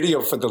played the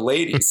video for the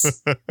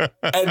ladies.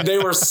 And they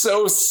were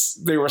so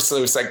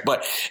sick.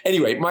 But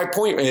anyway, my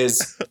point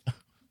is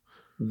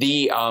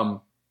I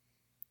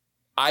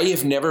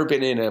have never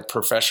been in a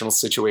professional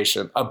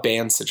situation, a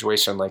band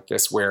situation like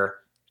this, where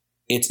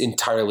it's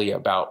entirely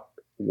about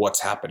what's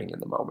happening in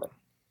the moment.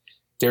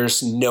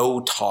 There's no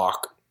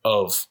talk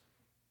of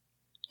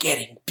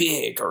getting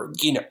big or,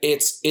 you know,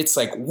 it's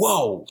like,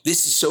 whoa,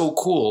 this is so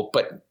cool.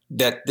 But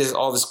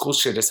all this cool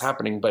shit is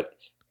happening, but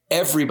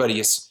everybody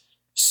is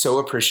so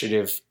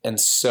appreciative and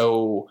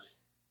so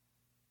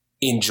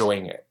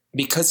enjoying it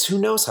because who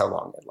knows how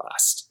long it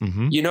lasts.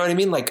 You know what I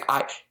mean?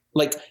 I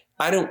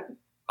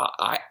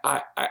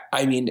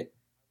mean,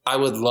 I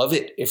would love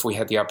it if we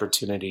had the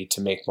opportunity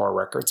to make more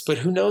records, but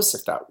who knows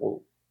if that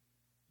will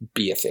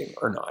be a thing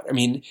or not. I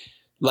mean,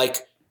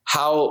 like,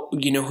 how,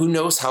 you know, who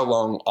knows how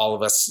long all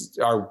of us,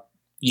 our,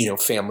 you know,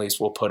 families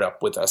will put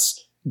up with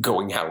us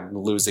going out and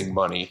losing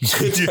money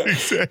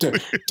to,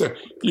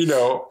 you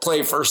know,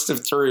 play first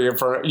of three in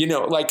front of, you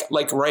know, like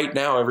right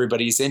now,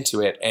 everybody's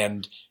into it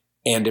and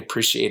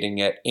appreciating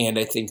it. And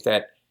I think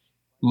that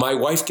my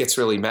wife gets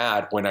really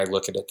mad when I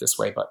look at it this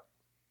way, but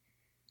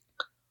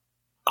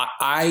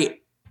I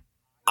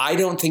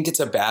don't think it's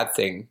a bad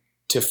thing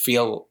to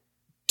feel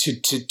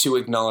to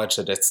acknowledge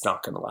that it's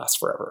not going to last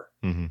forever.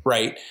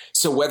 Right.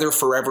 So whether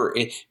forever,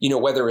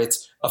 whether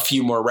it's a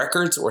few more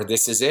records or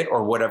this is it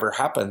or whatever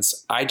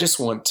happens, I just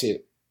want to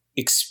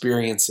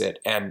experience it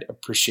and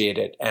appreciate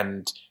it.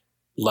 And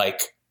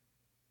like,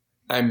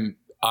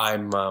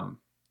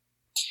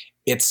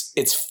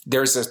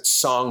 there's a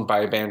song by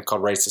a band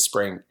called Rites of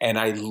Spring. And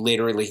I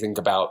literally think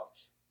about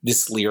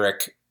this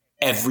lyric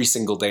every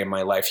single day of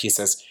my life. He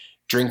says,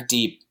 drink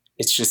deep.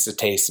 It's just a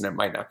taste and it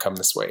might not come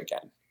this way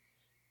again.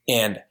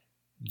 And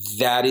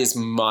that is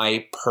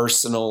my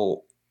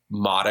personal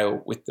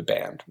motto with the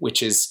band,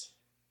 which is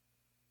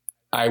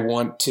I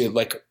want to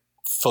like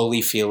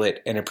fully feel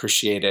it and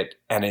appreciate it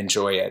and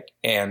enjoy it.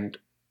 And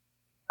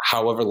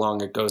however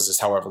long it goes is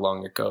however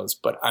long it goes,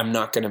 but I'm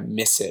not going to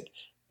miss it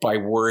by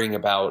worrying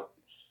about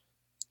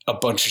a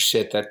bunch of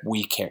shit that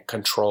we can't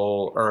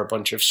control or a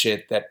bunch of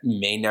shit that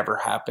may never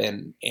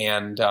happen.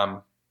 And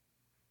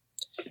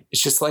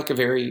it's just like a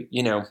very,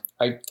 you know,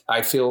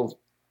 I feel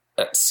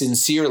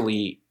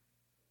sincerely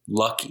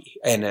lucky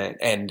and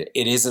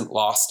it isn't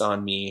lost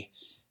on me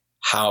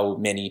how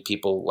many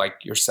people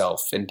like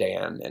yourself and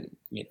Dan and,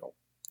 you know,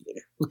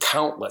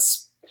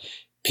 countless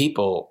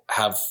people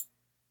have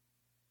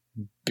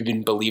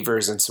been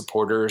believers and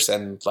supporters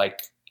and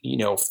like, you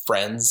know,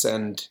 friends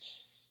and,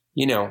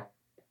 you know,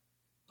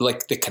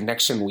 like the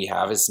connection we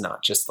have is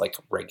not just like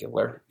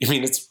regular. I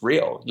mean, it's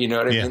real, you know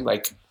what I mean?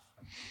 Like,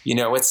 you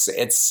know, it's,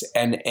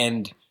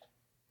 and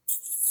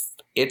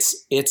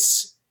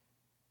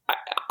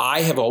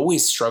I have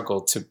always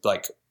struggled to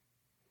like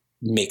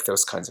make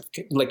those kinds of,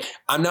 like,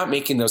 I'm not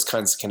making those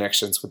kinds of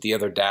connections with the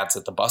other dads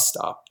at the bus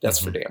stop. That's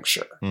for damn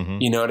sure.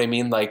 You know what I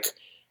mean? Like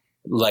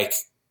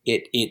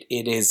it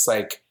is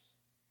like,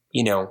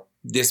 you know,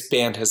 this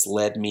band has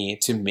led me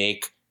to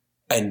make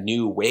a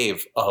new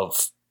wave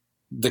of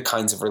the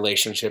kinds of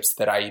relationships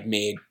that I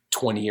made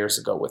 20 years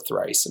ago with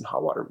Thrice and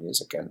Hot Water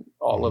Music and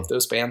all of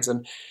those bands.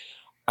 And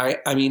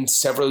I mean,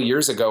 several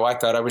years ago, I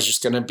thought I was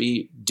just going to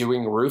be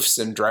doing roofs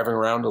and driving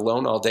around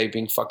alone all day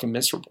being fucking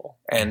miserable.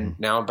 And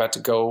now I'm about to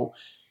go,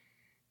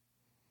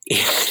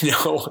 you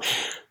know,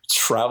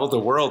 travel the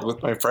world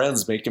with my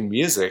friends making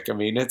music. I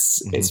mean,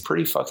 it's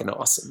pretty fucking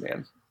awesome,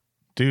 man.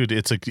 Dude,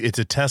 it's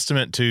a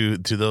testament to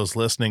those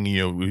listening.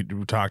 You know, we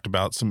talked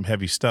about some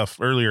heavy stuff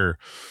earlier.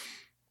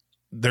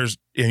 There's,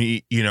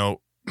 you know,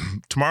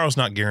 tomorrow's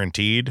not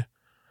guaranteed,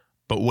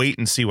 but wait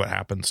and see what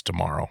happens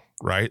tomorrow,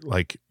 right?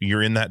 Like,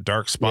 you're in that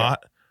dark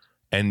spot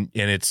and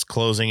it's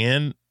closing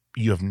in.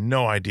 You have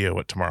no idea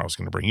what tomorrow's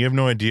going to bring. You have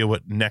no idea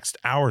what next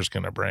hour is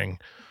going to bring,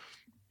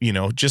 you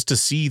know, just to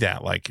see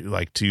that, like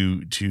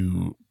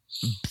to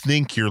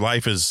think your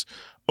life is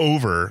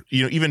over,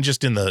 you know, even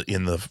just in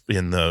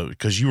the,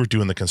 cause you were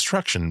doing the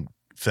construction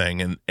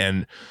thing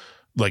and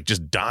like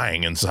just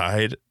dying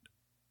inside.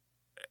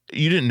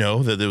 You didn't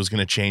know that it was going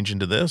to change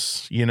into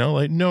this, you know,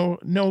 like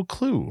no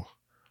clue.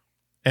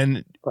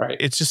 And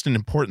it's just an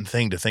important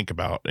thing to think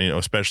about, you know,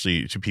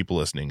 especially to people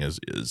listening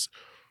is,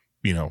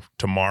 you know,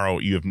 tomorrow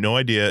you have no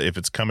idea if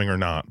it's coming or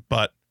not,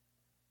 but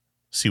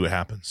see what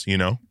happens, you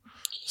know,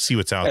 see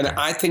what's out there. And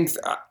I think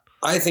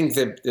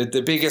that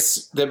the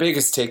biggest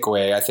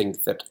takeaway, I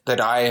think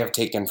that I have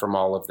taken from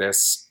all of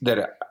this,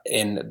 that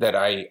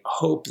I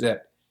hope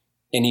that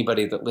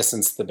anybody that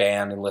listens to the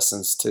band and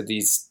listens to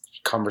these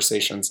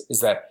conversations is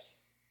that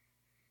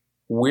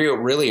we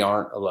really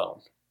aren't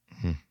alone.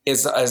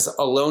 As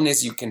alone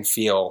as you can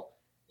feel,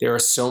 there are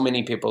so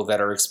many people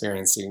that are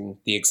experiencing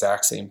the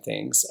exact same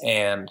things,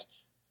 and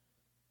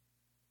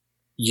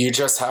you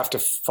just have to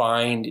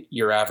find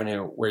your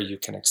avenue where you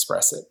can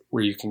express it,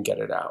 where you can get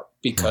it out.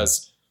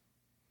 Because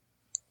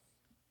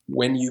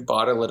when you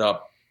bottle it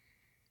up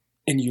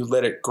and you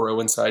let it grow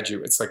inside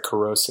you, it's like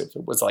corrosive.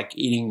 It was like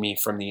eating me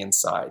from the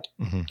inside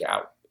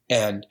out.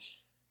 And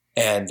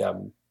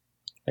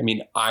I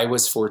mean, I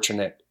was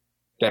fortunate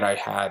that I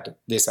had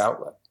this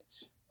outlet.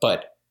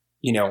 But,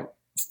 you know,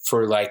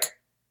 for like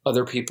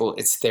other people,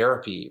 it's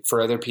therapy. For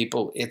other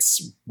people,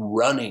 it's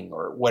running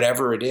or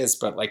whatever it is.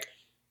 But like,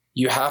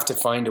 you have to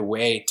find a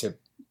way to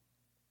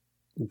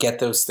get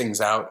those things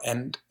out.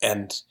 And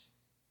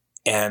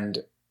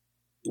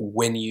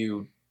when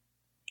you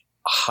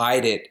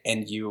hide it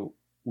and you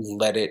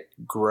let it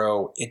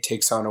grow, it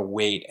takes on a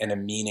weight and a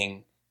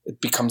meaning. It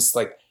becomes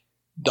like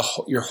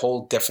your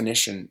whole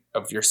definition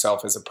of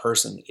yourself as a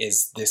person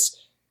is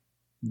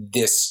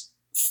this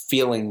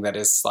feeling that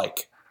is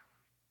like,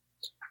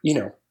 you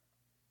know,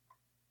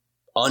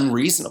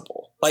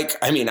 unreasonable. Like,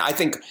 I mean, I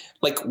think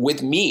like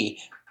with me,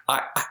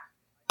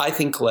 I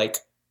think like,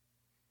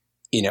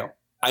 you know,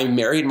 I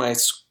married my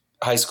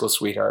high school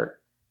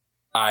sweetheart.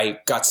 I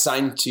got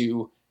signed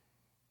to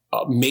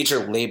a major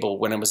label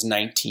when I was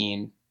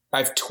 19.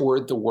 I've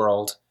toured the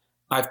world.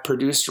 I've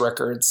produced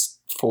records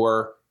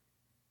for,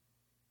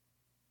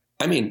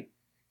 I mean,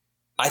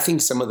 I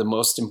think some of the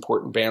most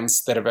important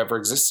bands that have ever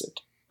existed.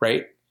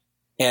 Right.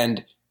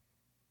 And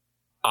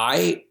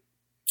I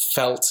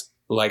felt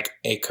like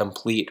a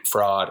complete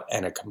fraud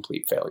and a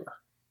complete failure.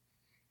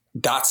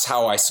 That's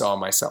how I saw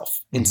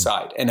myself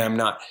inside. And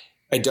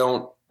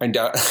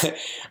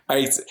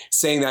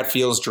saying that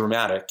feels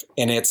dramatic,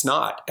 and it's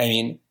not. I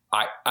mean,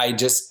 I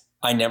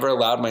never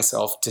allowed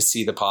myself to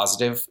see the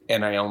positive,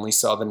 and I only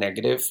saw the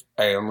negative.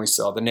 I only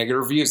saw the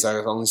negative reviews. I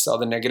only saw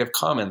the negative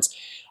comments.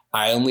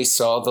 I only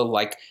saw the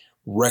like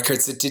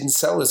records that didn't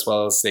sell as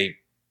well as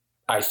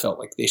I felt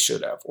like they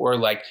should have. Or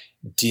like,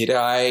 did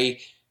I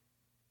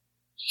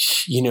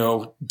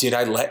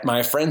let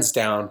my friends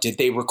down? Did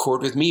they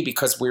record with me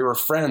because we were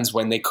friends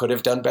when they could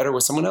have done better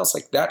with someone else?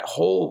 Like that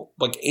whole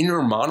like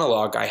inner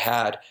monologue I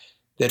had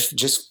that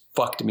just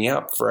fucked me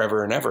up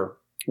forever and ever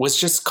was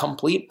just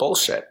complete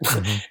bullshit.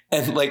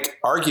 And like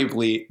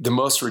arguably the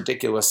most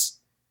ridiculous.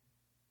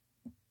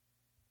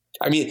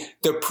 I mean,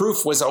 the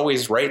proof was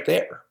always right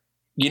there.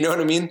 You know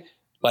what I mean?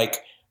 Like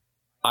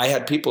I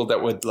had people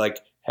that would like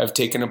have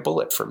taken a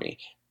bullet for me.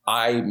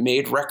 I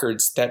made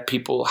records that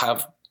people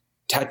have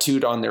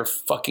tattooed on their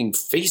fucking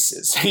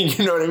faces.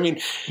 You know what I mean?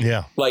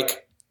 Yeah.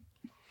 Like,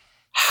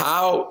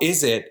 how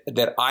is it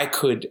that I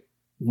could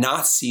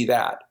not see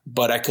that,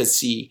 but I could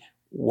see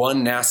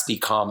one nasty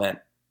comment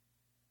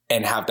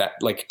and have that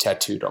like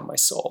tattooed on my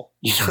soul?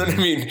 You know what I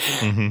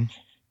mean?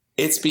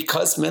 It's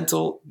because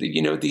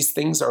these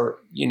things are,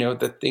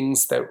 the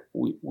things that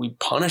we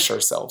punish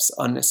ourselves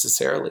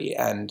unnecessarily.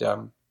 And,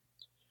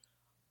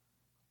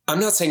 I'm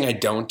not saying I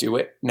don't do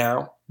it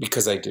now,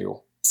 because I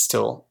do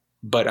still,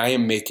 but I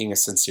am making a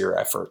sincere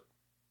effort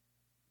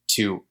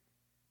to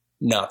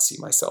not see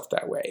myself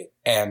that way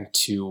and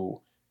to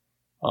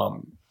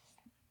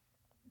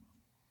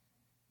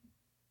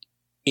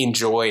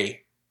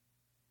enjoy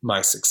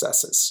my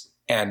successes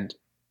and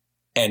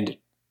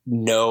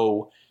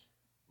know,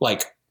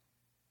 like,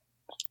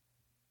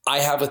 I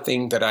have a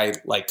thing that I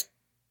like.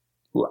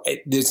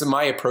 This is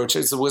my approach.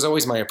 It was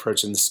always my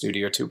approach in the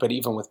studio too, but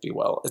even with Be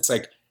Well, it's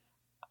like,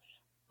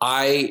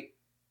 I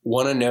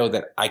want to know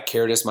that I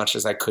cared as much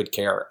as I could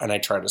care, and I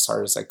tried as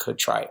hard as I could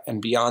try.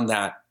 And beyond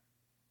that,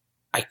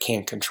 I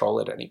can't control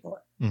it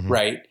anymore. Mm-hmm.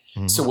 Right.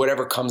 Mm-hmm. So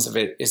whatever comes of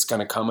it is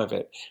going to come of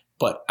it,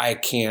 but I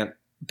can't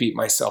beat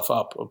myself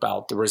up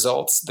about the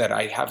results that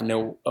I have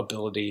no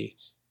ability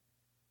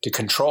to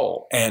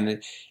control.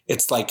 And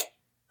it's like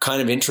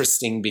kind of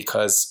interesting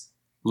because,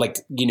 like,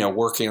 you know,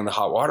 working on the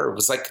Hot Water, it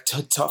was like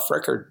a tough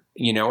record,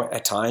 you know,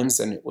 at times.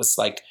 And it was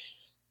like,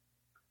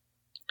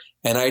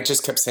 and I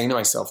just kept saying to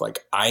myself,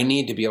 like, I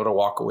need to be able to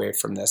walk away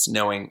from this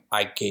knowing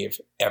I gave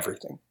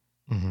everything.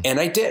 Mm-hmm. And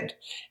I did.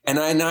 And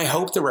I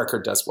hope the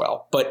record does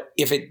well. But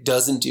if it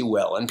doesn't do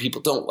well and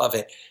people don't love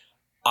it,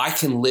 I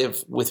can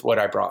live with what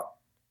I brought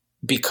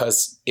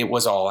because it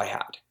was all I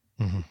had.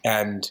 Mm-hmm.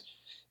 And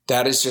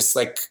that is just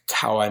like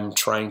how I'm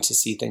trying to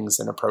see things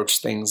and approach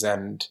things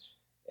and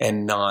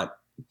not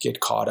get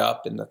caught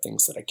up in the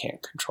things that I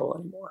can't control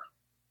anymore.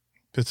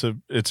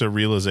 It's a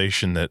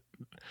realization that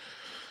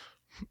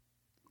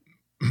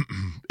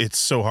it's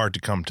so hard to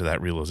come to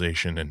that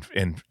realization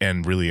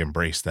and really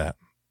embrace that.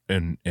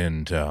 And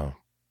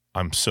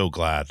I'm so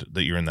glad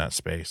that you're in that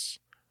space,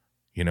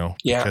 you know,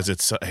 because it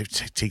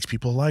takes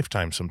people a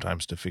lifetime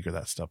sometimes to figure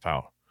that stuff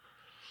out.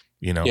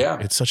 You know,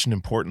 it's such an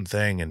important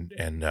thing.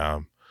 And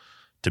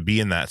to be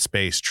in that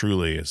space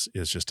truly is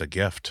just a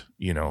gift,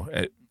 you know.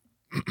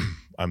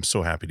 I'm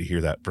so happy to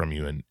hear that from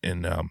you.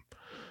 And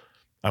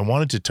I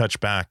wanted to touch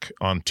back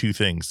on two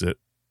things, that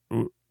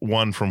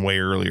one from way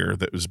earlier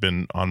that has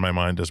been on my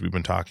mind as we've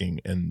been talking,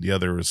 and the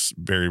other was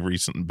very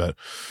recent. But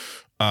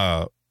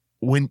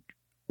when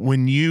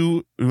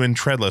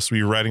Treadless,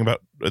 we were writing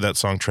about that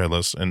song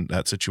Treadless and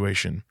that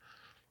situation,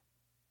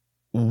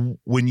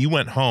 when you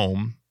went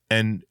home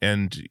and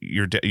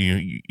your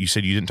you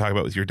said you didn't talk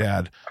about it with your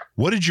dad,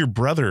 what did your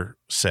brother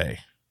say?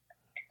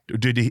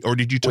 Did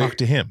you talk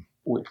to him?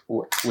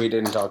 We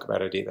didn't talk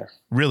about it either.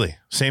 Really?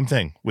 Same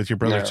thing with your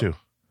brother too?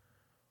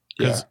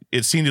 Because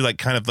it seemed like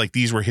kind of like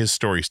these were his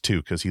stories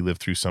too, because he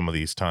lived through some of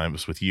these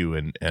times with you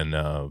and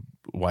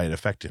why it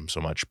affected him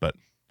so much. But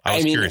I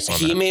was curious on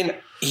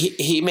that.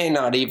 He may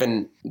not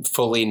even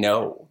fully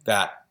know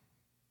that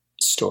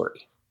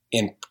story.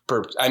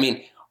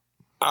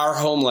 Our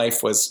home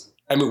life was,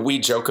 we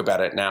joke about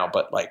it now,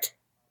 but like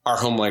our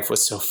home life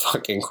was so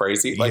fucking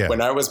crazy. Like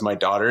when I was my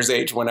daughter's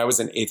age, when I was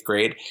in 8th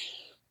grade,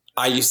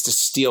 I used to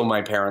steal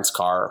my parents'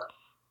 car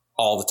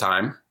all the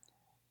time.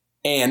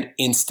 And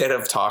instead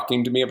of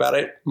talking to me about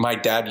it, my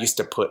dad used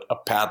to put a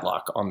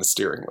padlock on the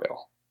steering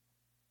wheel.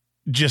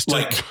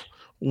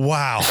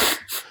 Wow.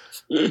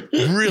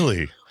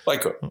 Really?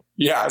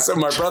 So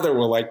my brother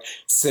will like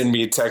send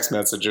me text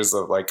messages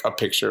of like a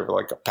picture of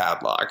like a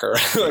padlock or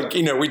like,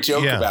 you know, we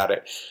joke about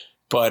it.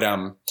 But,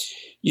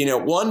 you know,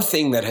 one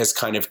thing that has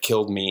kind of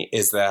killed me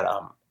is that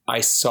I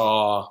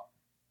saw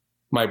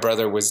my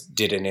brother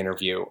did an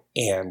interview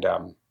and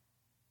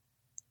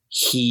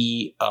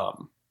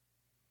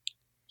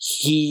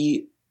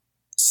he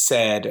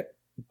said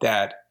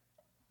that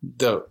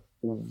the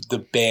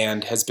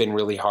band has been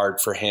really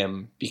hard for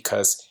him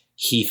because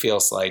he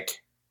feels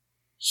like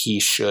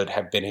he should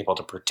have been able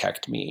to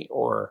protect me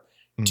or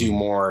do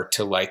more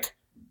to like,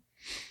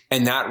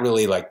 and that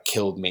really like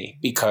killed me,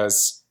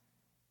 because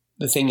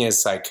the thing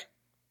is like,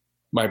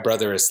 my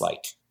brother is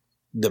like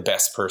the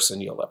best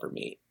person you'll ever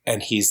meet.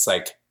 And he's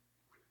like,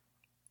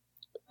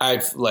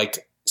 I've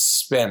like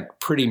spent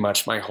pretty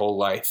much my whole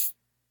life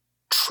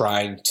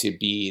trying to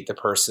be the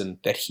person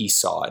that he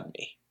saw in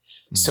me.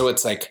 Mm-hmm. So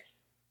it's like,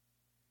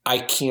 I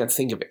can't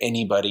think of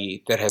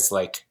anybody that has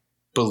like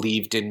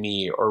believed in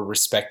me or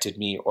respected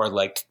me or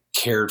like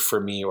cared for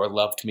me or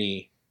loved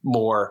me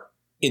more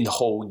in the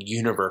whole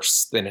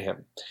universe than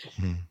him.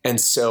 Mm-hmm.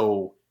 And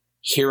so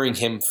hearing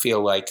him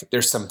feel like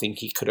there's something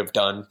he could have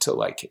done to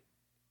like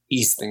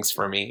ease things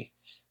for me,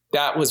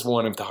 that was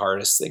one of the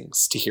hardest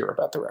things to hear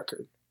about the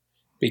record,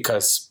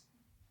 because,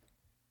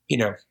 you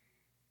know,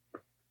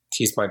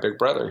 he's my big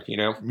brother, you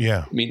know?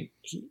 Yeah. I mean,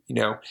 you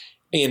know,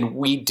 and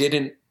we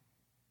didn't,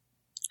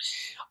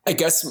 I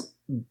guess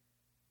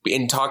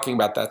in talking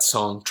about that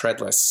song,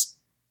 Treadless,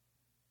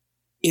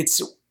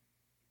 it's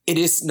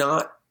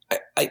not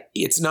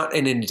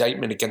an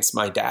indictment against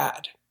my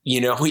dad,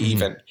 you know,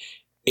 even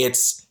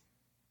it's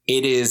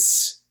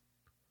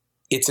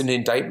an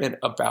indictment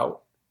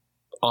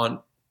on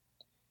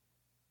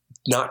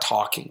not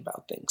talking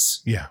about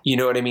things. Yeah. You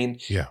know what I mean?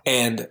 Yeah.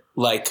 And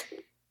like,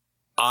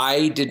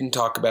 I didn't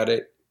talk about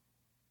it.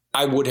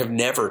 I would have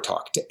never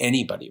talked to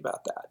anybody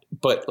about that.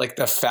 But like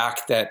the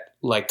fact that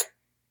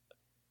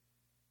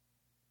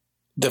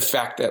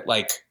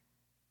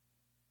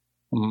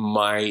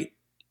my,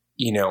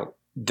 you know,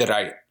 that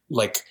I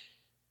like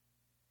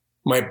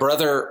my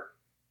brother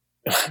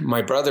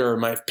my brother or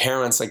my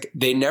parents, like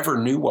they never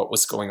knew what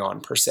was going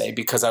on per se,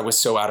 because I was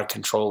so out of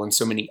control in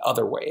so many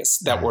other ways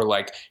that were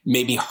like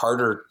maybe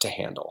harder to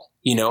handle.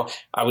 You know,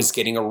 I was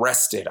getting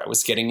arrested. I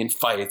was getting in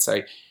fights.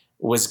 I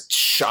was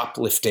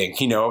shoplifting,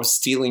 you know, I was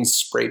stealing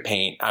spray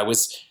paint. I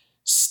was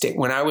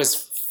when I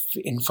was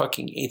in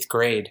fucking 8th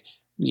grade,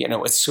 you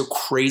know, it's so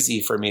crazy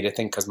for me to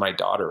think, because my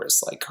daughter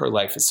is like, her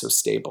life is so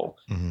stable,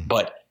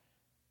 but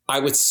I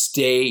would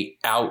stay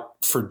out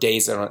for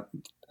days at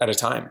a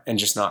time and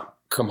just not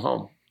come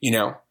home, you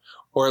know?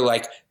 Or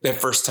like the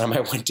first time I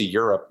went to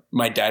Europe,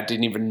 my dad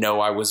didn't even know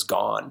I was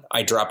gone.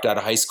 I dropped out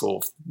of high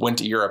school, went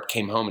to Europe,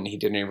 came home, and he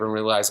didn't even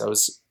realize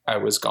I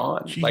was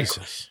gone.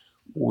 Jesus.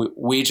 Like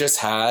we just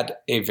had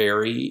a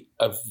very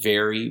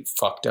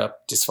fucked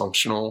up,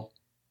 dysfunctional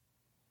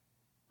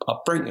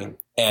upbringing.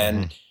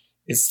 And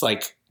it's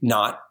like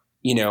not,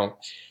 you know,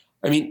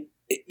 I mean,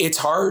 it's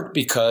hard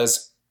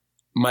because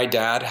my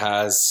dad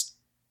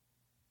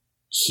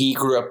he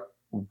grew up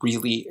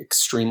really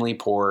extremely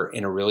poor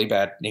in a really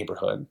bad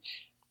neighborhood.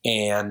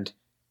 And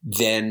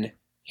then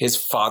his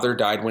father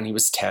died when he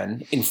was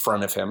 10 in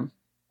front of him.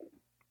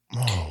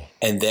 Oh.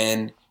 And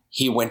then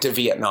he went to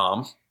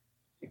Vietnam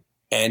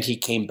and he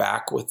came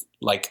back with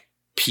like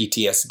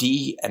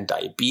PTSD and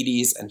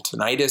diabetes and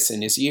tinnitus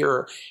in his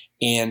ear.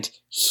 And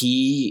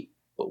he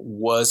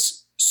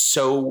was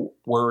so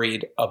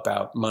worried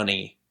about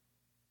money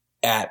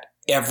at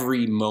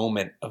every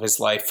moment of his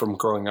life from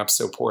growing up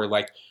so poor.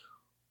 Like,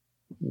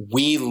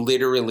 we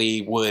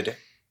literally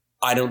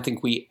I don't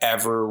think we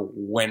ever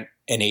went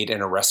and ate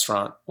in a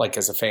restaurant, like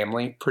as a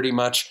family, pretty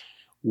much.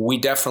 We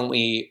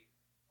definitely,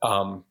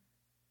 you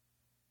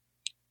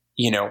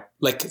know,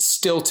 like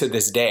still to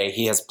this day,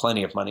 he has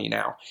plenty of money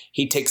now.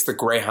 He takes the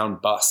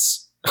Greyhound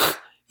bus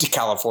to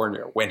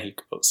California when he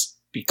goes,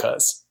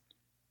 because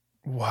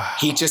wow,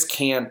 he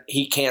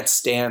can't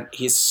stand,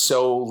 he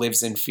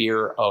lives in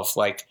fear of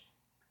like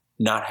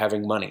not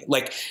having money.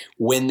 Like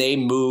when they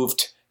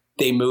moved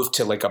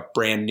to like a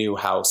brand new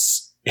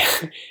house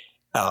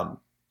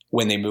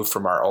when they moved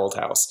from our old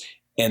house,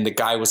 and the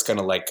guy was going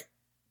to like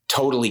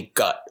totally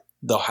gut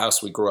the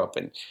house we grew up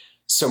in.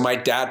 So my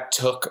dad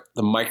took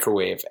the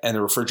microwave and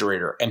the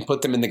refrigerator and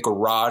put them in the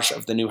garage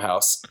of the new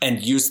house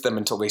and used them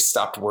until they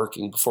stopped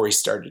working before he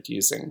started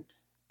using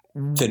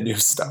the new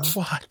stuff.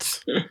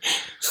 What?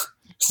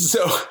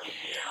 So,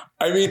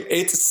 I mean,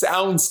 it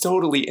sounds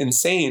totally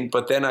insane,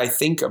 but then I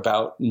think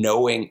about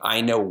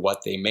I know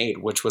what they made,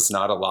 which was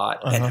not a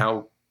lot, and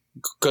how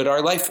good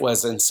our life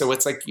was. And so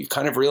it's like, you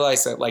kind of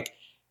realize that like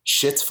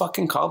shit's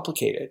fucking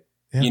complicated.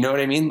 Yeah. You know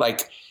what I mean?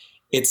 Like,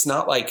 it's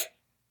not like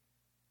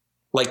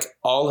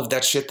all of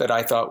that shit that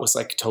I thought was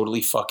like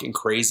totally fucking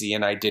crazy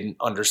and I didn't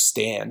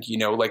understand, you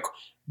know, like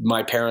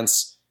my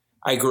parents,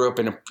 I grew up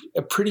in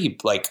a pretty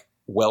like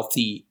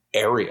wealthy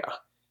area,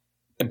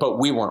 but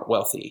we weren't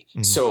wealthy.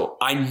 So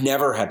I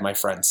never had my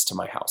friends to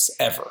my house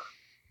ever.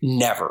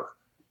 Never.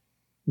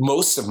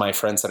 Most of my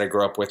friends that I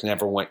grew up with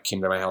never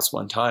came to my house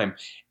one time.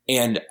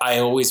 And I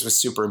always was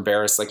super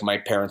embarrassed. Like my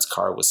parents'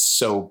 car was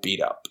so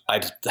beat up.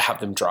 I'd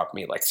have them drop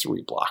me like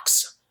 3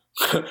 blocks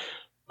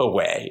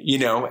away, you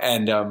know?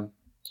 And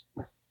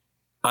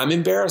I'm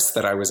embarrassed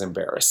that I was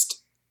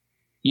embarrassed.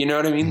 You know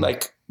what I mean?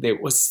 Like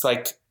it was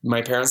like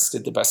my parents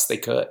did the best they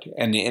could.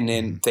 And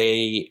then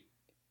they,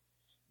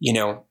 you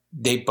know,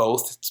 they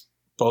both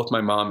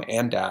my mom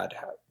and dad,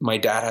 my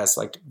dad has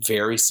like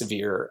very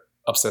severe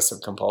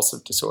obsessive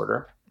compulsive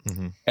disorder.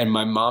 And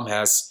my mom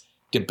has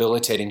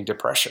debilitating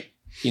depression,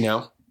 you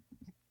know?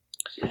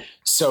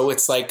 So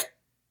it's like,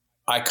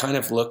 I kind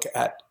of look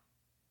at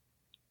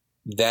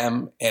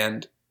them,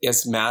 and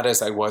as mad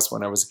as I was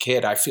when I was a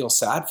kid, I feel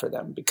sad for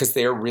them because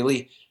they are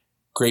really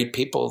great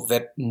people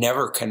that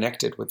never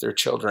connected with their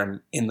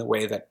children in the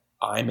way that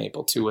I'm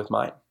able to with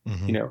mine,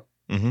 you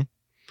know?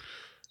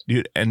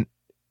 Dude, and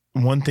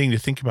one thing to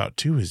think about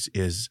too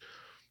is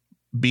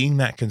being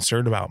that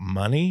concerned about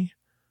money.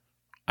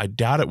 I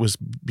doubt it was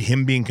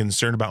him being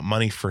concerned about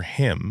money for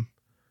him.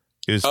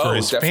 It was for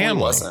his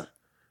family. Wasn't.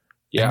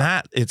 Yeah. And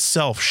that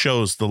itself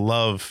shows the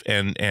love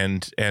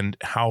and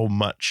how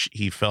much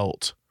he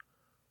felt,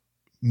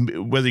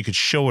 whether he could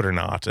show it or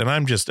not. And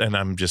I'm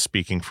just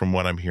speaking from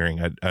what I'm hearing.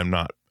 I'm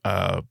not,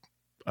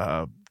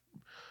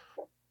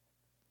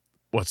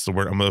 what's the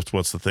word?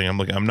 What's the thing?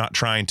 I'm not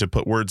trying to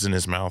put words in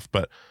his mouth,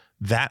 but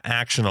that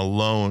action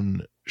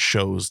alone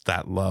shows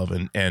that love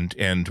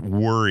and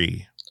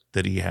worry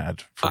that he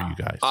had for you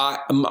guys.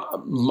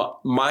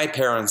 My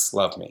parents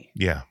love me.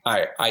 Yeah.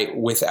 I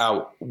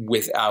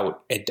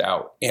without a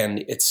doubt.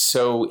 And it's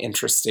so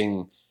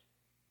interesting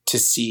to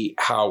see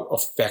how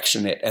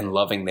affectionate and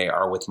loving they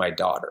are with my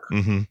daughter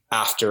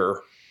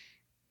after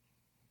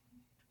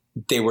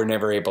they were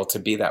never able to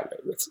be that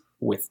way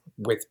with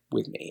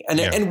me.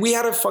 And we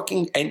had a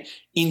fucking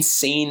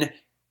insane,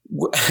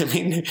 I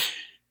mean,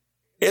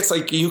 it's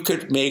like you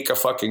could make a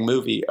fucking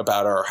movie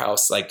about our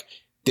house. Like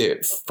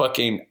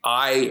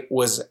I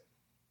was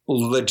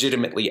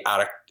legitimately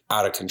out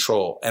of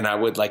control, and I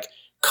would like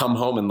come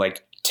home and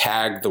like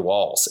tag the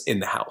walls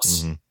in the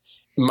house.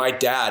 my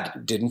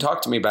dad didn't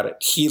talk to me about it.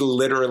 He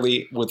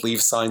literally would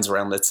leave signs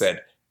around that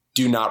said,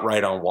 "Do not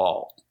write on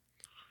wall."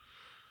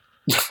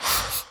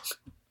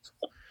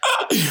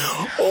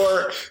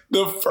 Or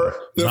the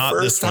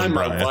first time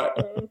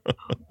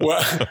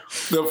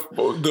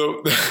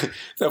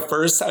the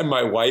first time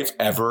my wife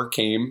ever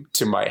came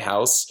to my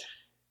house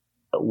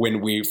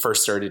when we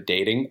first started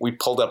dating, we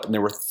pulled up and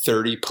there were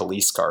 30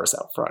 police cars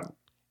out front,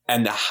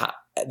 and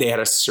they had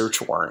a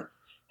search warrant,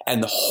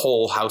 and the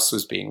whole house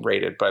was being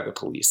raided by the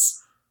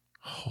police.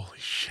 Holy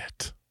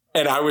shit.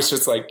 And I was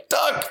just like,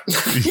 Doug,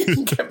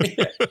 get me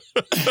in.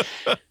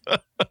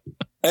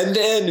 And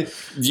then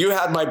you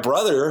had my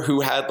brother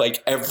who had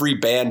like every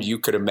band you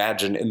could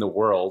imagine in the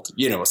world,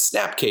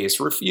 Snapcase,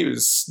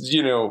 Refuse,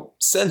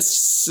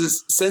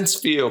 Sense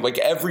Field, like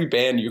every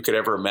band you could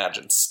ever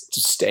imagine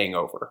staying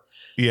over.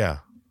 Yeah.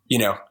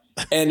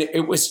 And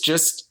it was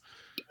just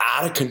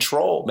out of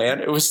control, man.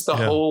 It was the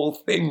whole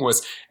thing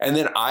was, and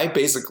then I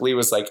basically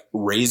was like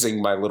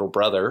raising my little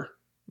brother,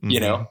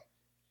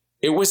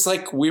 it was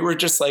like, we were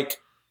just like,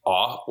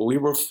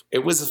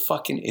 it was a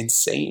fucking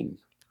insane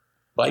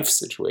life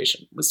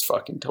situation. It was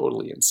fucking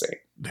totally insane,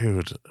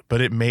 dude. But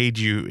it made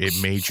you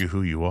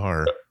who you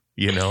are.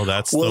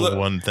 That's the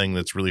one thing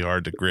that's really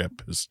hard to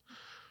grip is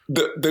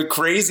the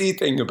crazy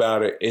thing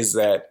about it is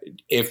that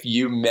if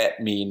you met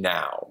me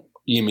now,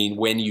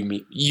 when you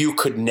meet, you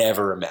could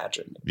never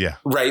imagine. Yeah.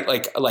 Right.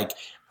 Like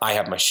I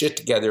have my shit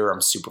together. I'm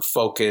super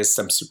focused.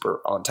 I'm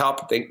super on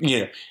top of things.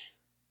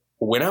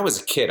 When I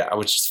was a kid, I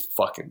was just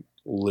fucking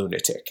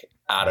lunatic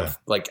out of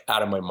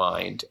my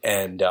mind.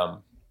 And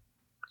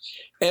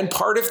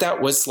part of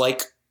that was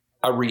like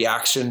a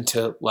reaction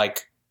to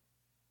like,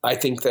 I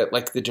think that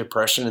like the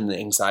depression and the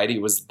anxiety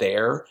was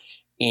there,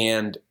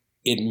 and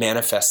it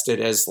manifested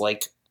as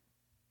like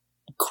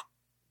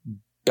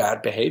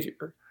bad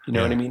behavior. You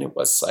know what I mean? It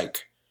was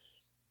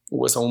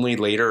only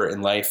later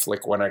in life,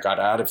 like when I got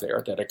out of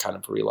there, that I kind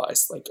of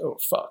realized like, oh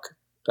fuck,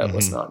 that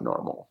was not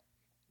normal.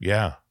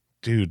 Yeah,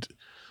 dude.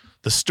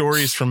 The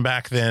stories from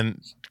back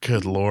then,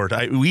 good Lord.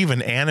 We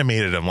even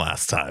animated them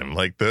last time.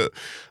 Like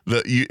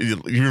you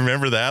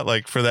remember that?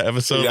 Like for that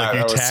episode, like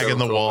you tagging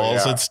the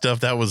walls and stuff.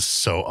 That was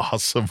so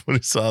awesome when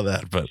we saw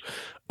that. But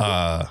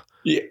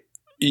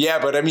yeah,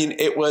 but I mean,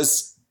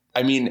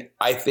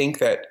 I think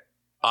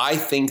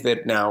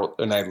that now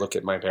when I look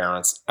at my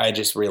parents, I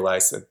just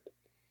realized that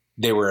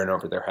they were in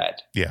over their head.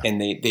 Yeah. And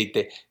they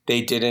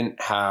didn't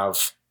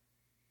have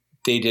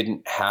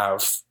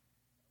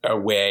a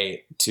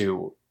way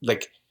to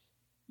like,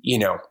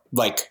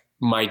 like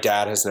my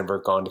dad has never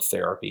gone to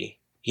therapy.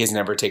 He has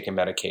never taken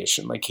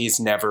medication. Like he's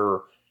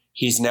never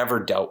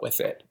dealt with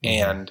it.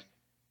 And,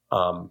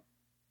 I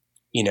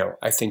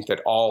think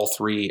that all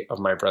three of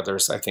my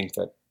brothers, I think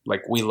that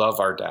like we love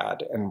our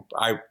dad, and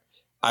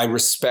I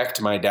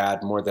respect my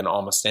dad more than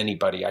almost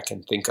anybody I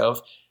can think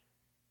of,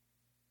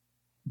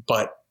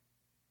 but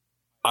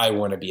I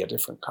want to be a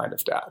different kind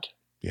of dad.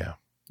 Yeah.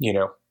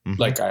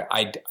 Like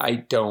I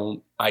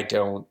don't like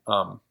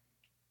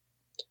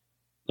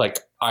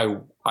I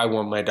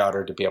want my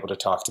daughter to be able to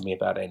talk to me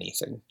about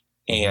anything.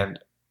 And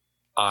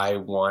I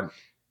want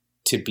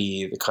to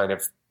be the kind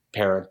of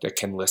parent that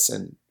can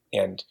listen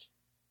and,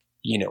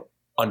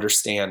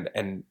 understand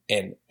and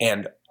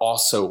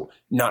also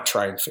not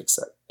try and fix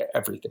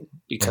everything,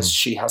 because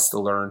she has to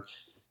learn,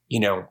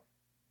 to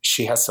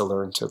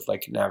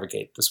like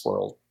navigate this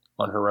world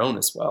on her own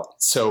as well.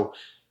 So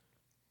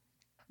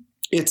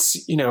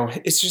it's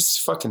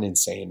just fucking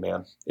insane,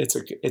 man. It's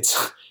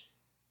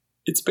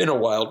been a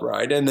wild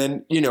ride. And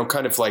then,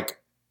 kind of like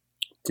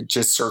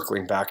just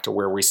circling back to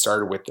where we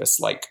started with this,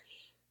 like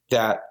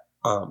that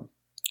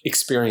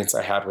experience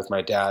I had with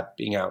my dad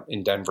being out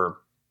in Denver,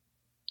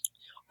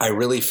 I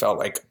really felt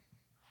like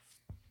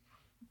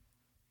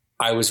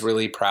I was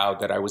really proud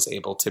that I was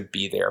able to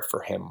be there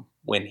for him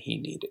when he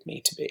needed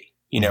me to be,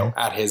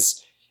 at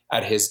his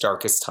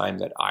darkest time,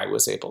 that I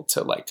was able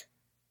to like,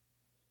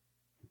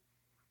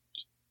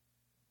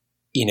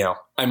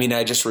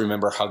 I just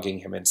remember hugging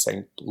him and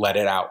saying, let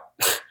it out,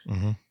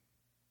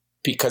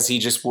 because he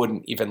just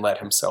wouldn't even let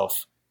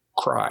himself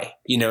cry.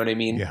 You know what I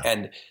mean? Yeah.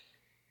 And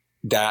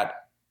that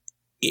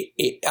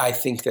I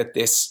think that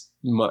this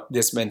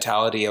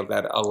mentality of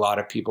that a lot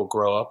of people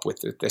grow up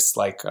with, this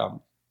like,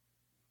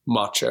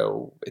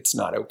 macho, it's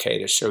not okay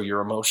to show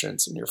your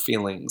emotions and your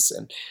feelings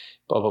and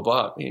blah, blah,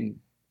 blah. I mean,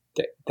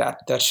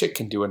 that shit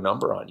can do a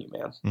number on you,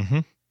 man.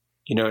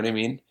 You know what I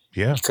mean?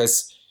 Yeah.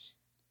 Because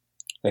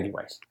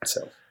anyway,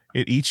 so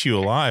it eats you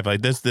alive. Like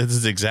this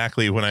is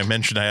exactly when I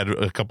mentioned I had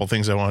a couple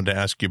things I wanted to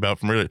ask you about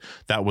from earlier.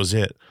 That was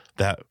it.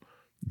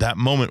 That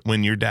moment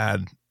when your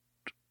dad,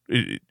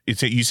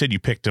 you said you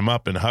picked him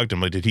up and hugged him.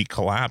 Like, did he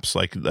collapse?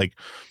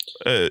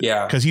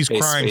 Yeah, because he's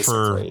crying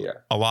for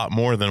a lot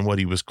more than what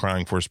he was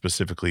crying for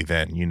specifically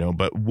then,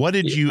 but what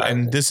did you,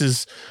 and this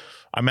is,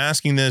 I'm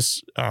asking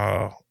this,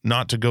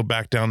 not to go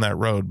back down that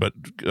road, but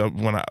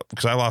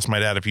because I lost my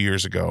dad a few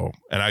years ago,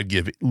 and I'd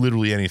give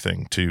literally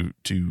anything to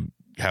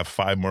have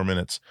 5 more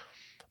minutes.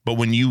 But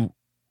when you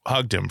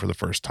hugged him for the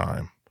first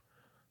time,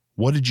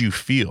 what did you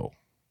feel?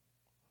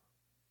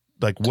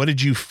 like, what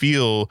did you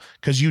feel?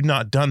 Cause you'd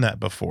not done that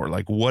before.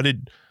 Like, what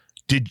did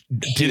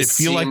it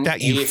feel like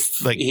that?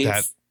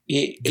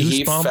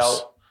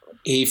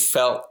 He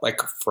felt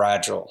like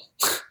fragile.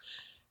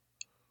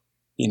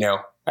 You know,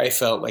 I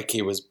felt like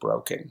he was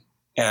broken,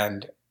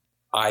 and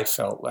I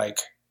felt like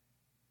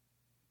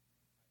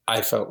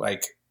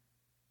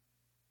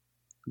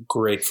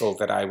grateful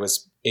that I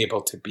was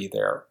able to be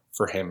there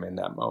for him in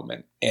that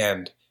moment.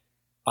 And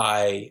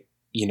I,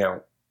 you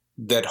know,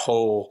 that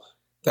whole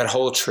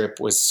trip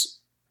was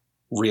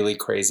really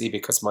crazy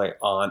because my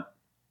aunt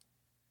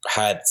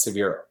had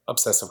severe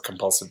obsessive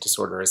compulsive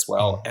disorder as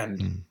well.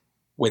 And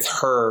with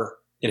her,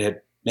 it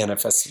had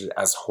manifested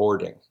as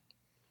hoarding.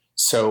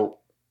 So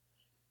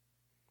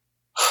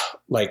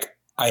like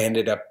I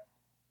ended up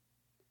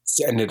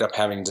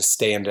having to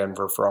stay in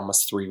Denver for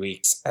almost 3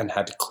 weeks and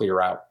had to clear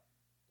out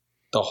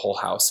the whole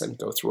house and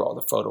go through all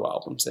the photo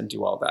albums and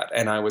do all that.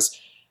 And I was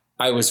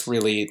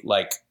really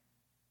like,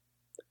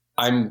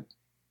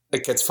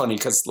 it's funny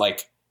because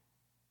like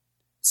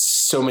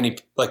so many,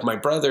 like my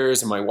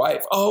brothers and my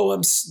wife,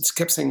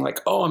 kept saying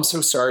like, oh, I'm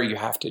so sorry you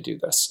have to do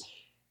this.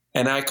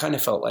 And I kind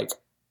of felt like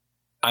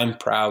I'm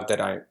proud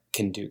that I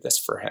can do this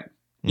for him,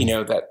 you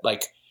know, that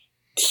like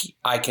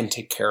I can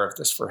take care of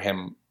this for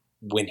him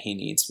when he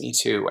needs me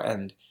to.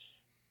 And,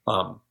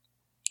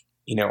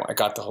 you know, I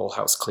got the whole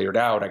house cleared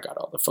out. I got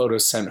all the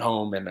photos sent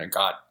home and I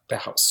got the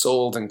house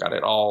sold and got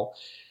it all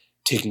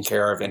taken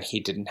care of. And he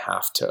didn't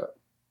have to,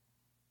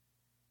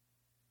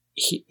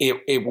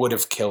 it would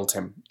have killed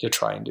him to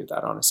try and do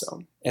that on his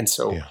own. And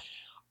so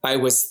I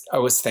was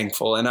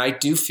thankful. And I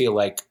do feel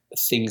like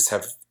things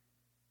have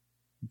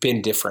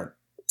been different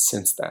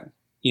since then,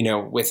 you know,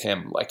 with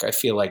him. Like, I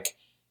feel like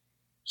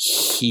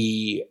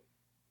he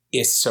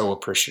is so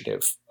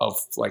appreciative of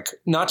like,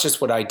 not just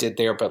what I did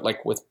there, but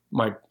like with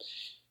my,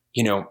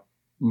 you know,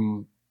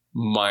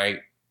 my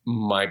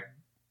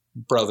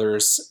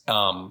brothers,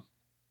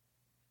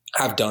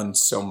 have done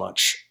so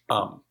much,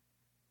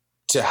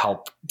 to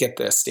help get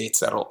the estate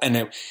settled.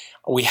 And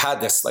we had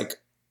this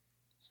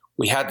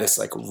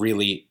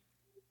really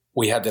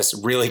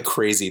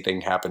crazy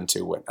thing happen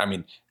too. When, I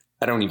mean,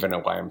 I don't even know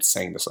why I'm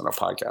saying this on a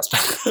podcast,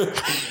 but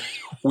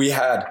we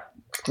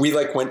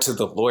went to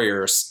the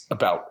lawyers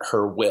about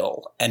her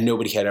will, and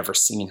nobody had ever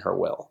seen her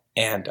will.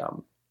 And,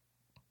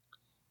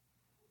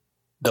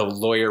 the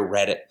lawyer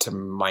read it to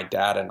my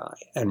dad and I,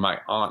 and my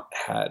aunt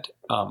had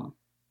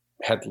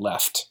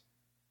left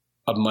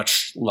a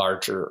much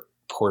larger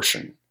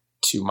portion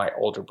to my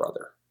older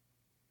brother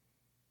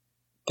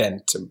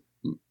than to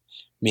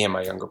me and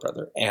my younger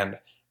brother. And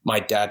my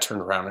dad turned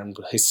around and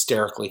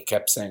hysterically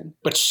kept saying,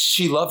 but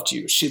she loved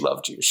you. She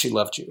loved you. She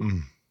loved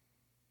you.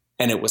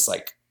 And it was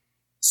like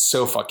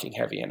so fucking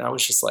heavy. And I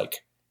was just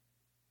like,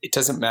 it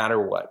doesn't matter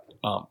what,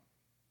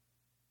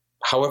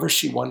 however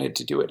she wanted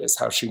to do it is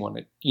how she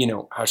wanted, you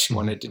know, how she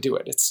wanted to do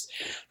it. It's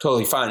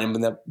totally fine.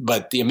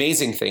 But the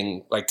amazing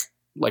thing, like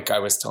I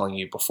was telling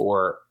you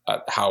before,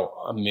 how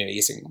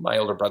amazing my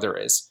older brother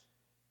is.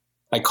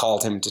 I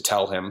called him to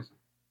tell him,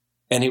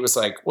 and he was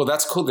like, well,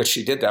 that's cool that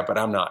she did that, but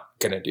I'm not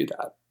going to do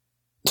that.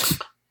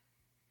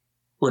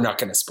 We're not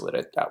going to split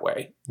it that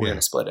way. We're going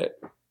to split it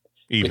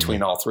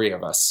between all three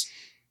of us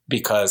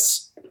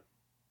because,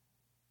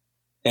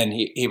 and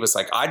he was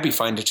like, I'd be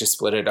fine to just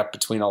split it up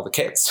between all the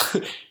kids,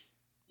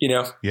 you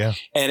know? Yeah.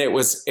 And it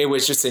was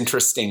just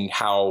interesting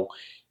how,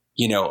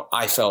 you know,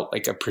 I felt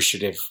like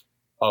appreciative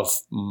of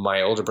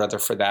my older brother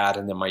for that.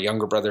 And then my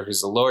younger brother,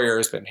 who's a lawyer,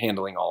 has been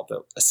handling all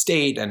the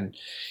estate. And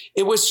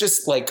it was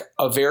just like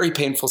a very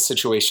painful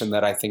situation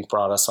that I think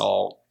brought us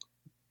all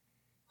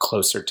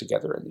closer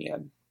together in the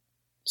end.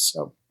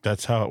 So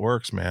that's how it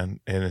works,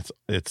 man. And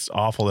it's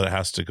awful that it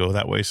has to go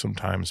that way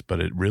sometimes, but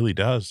it really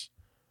does.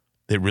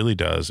 It really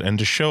does. And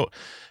to show,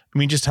 I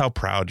mean, just how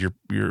proud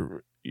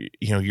your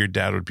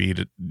dad would be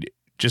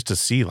to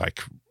see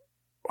like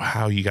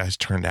how you guys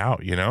turned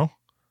out, you know,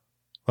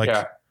 like,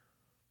 yeah.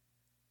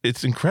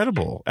 It's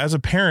incredible as a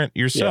parent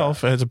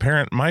yourself, as a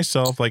parent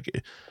myself.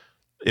 Like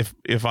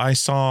if I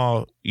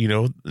saw, you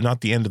know,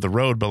 not the end of the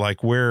road, but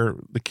like where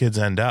the kids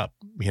end up,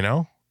 you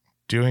know,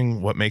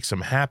 doing what makes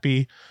them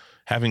happy,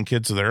 having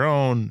kids of their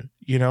own,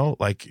 you know,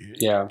 like,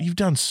 you've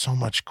done so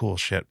much cool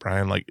shit,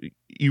 Brian. Like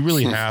you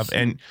really have.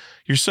 And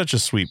you're such a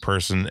sweet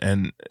person.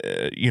 And,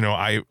 you know,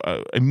 I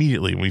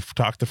immediately, we've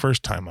talked the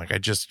first time, like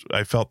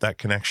I felt that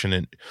connection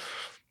and,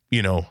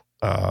 you know,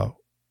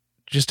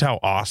 just how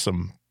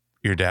awesome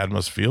your dad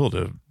must feel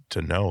to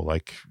know,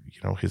 like, you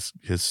know, his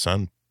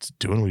son's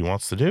doing what he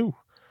wants to do,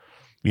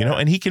 you know,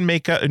 and he can he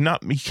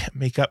can't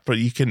make up, but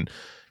he can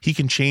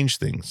change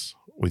things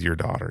with your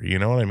daughter. You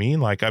know what I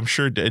mean? Like, I'm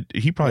sure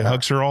he probably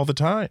hugs her all the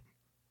time.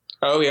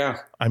 Oh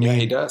yeah. I mean,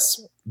 he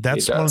does.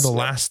 That's one of the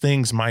last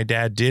things my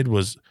dad did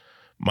was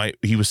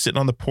he was sitting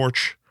on the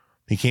porch.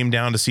 He came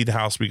down to see the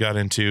house we got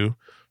into,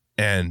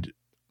 and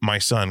my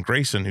son,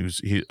 Grayson,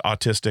 he's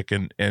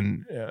autistic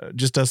and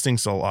just does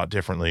things a lot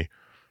differently,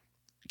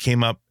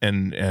 came up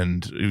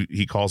and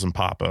he calls him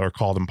Papa, or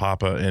called him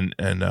Papa. And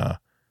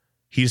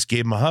he just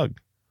gave him a hug,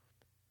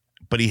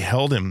 but he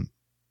held him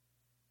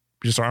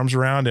just arms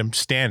around him,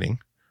 standing.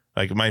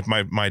 Like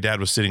my dad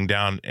was sitting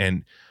down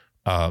and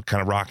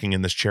kind of rocking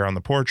in this chair on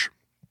the porch.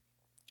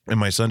 And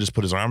my son just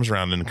put his arms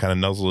around him and kind of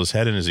nuzzled his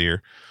head in his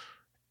ear.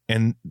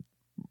 And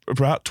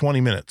about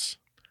 20 minutes.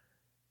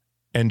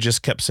 And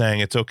just kept saying,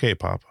 "It's okay,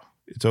 Papa.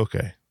 It's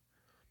okay."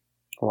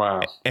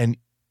 Wow. And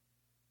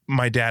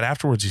my dad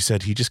afterwards, he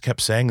said, he just kept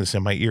saying this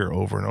in my ear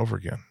over and over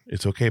again.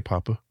 "It's okay,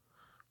 Papa.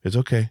 It's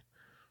okay."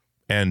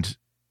 And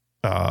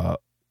a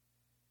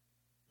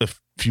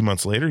few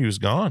months later, he was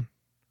gone.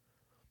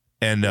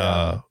 And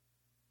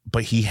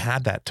but he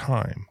had that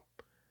time.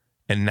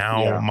 And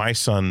now my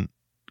son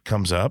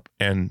comes up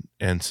and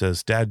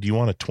says, "Dad, do you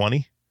want a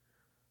 20?"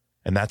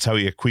 And that's how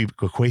he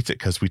equates it,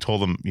 because we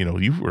told him,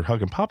 you were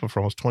hugging Papa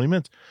for almost 20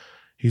 minutes.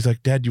 He's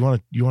like, "Dad, you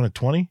want a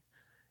 20?"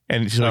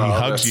 And so he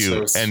hugs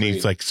you, so and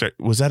he's like,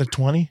 "Was that a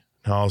 20?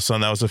 No, son,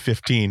 that was a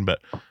 15,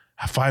 but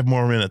 5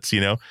 more minutes,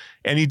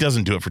 And he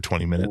doesn't do it for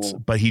 20 minutes,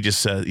 but he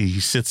just says, he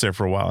sits there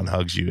for a while and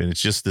hugs you. And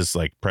it's just this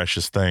like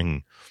precious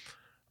thing.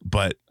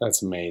 But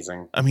that's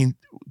amazing. I mean,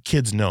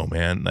 kids know,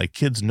 man, like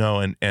kids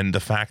know. And the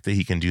fact that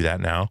he can do that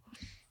now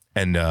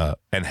and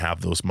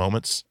have those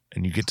moments,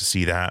 and you get to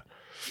see that.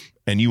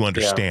 And you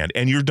understand,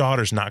 and your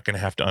daughter's not going to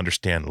have to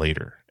understand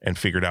later and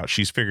figure it out.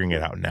 She's figuring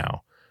it out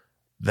now.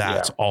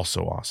 That's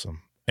also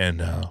awesome.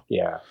 And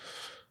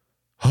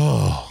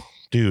oh,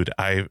 dude,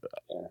 God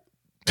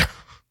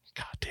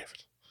damn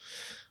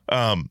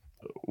it.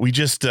 We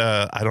just,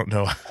 I don't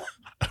know.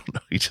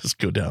 You just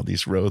go down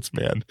these roads,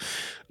 man.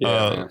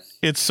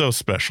 It's so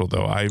special,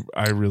 though.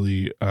 I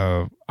really,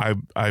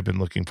 I've been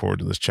looking forward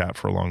to this chat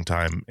for a long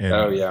time. And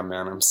oh yeah,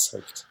 man, I'm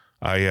psyched.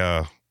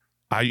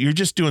 You're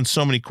just doing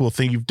so many cool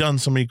things. You've done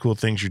so many cool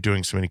things. You're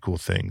doing so many cool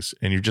things,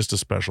 and you're just a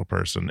special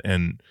person.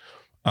 And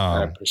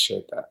I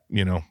appreciate that.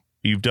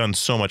 You've done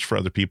so much for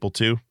other people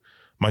too,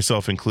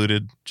 myself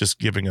included. Just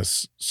giving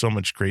us so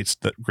much great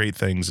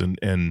things,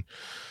 and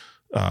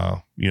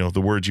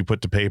the words you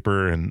put to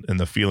paper and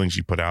the feelings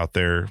you put out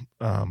there,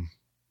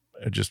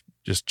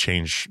 just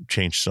change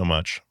so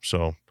much.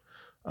 So,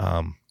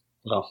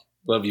 well,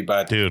 love you,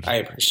 bud. Dude, I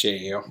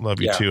appreciate you.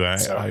 Love you too.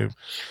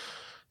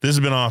 This has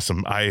been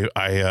awesome.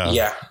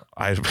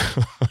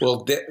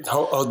 Well,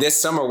 this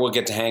summer we'll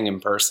get to hang in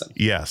person.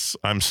 Yes,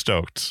 I'm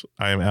stoked.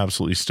 I am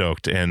absolutely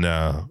stoked. And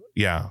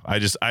I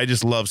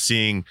just love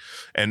seeing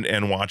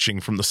and watching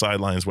from the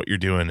sidelines what you're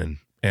doing,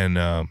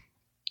 and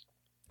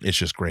it's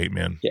just great,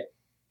 man. Yeah.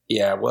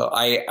 Yeah. Well,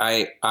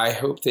 I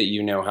hope that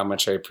you know how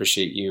much I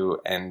appreciate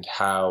you and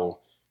how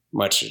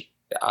much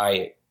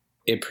I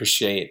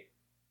appreciate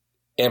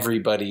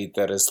everybody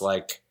that is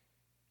like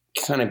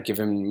kind of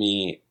given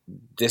me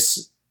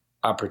this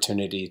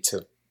opportunity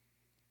to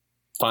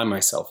find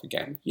myself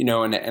again,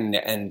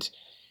 and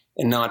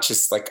not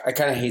just like, I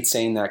kind of hate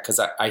saying that, because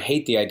I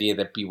hate the idea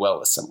that Be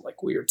Well is some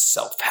like weird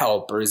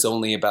self-help or is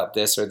only about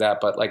this or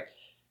that, but like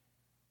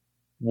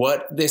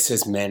what this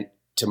has meant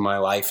to my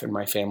life and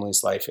my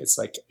family's life, it's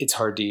like, it's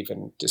hard to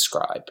even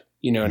describe,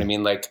 you know what I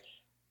mean? Like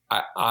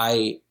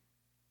I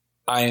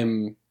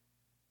am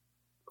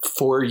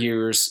 4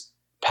 years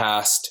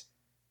past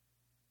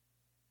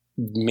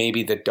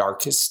maybe the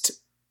darkest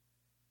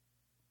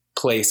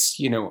place,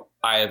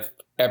 I've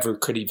ever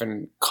could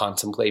even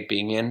contemplate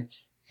being in.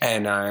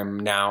 And I'm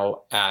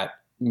now at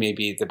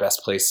maybe the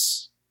best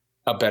place,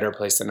 a better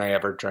place than I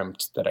ever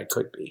dreamt that I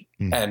could be.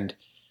 Mm. And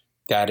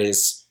that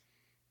is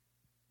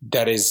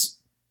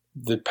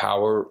the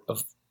power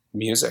of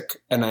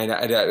music. And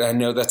I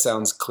know that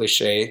sounds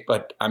cliche,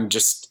 but I'm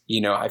just,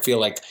 I feel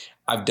like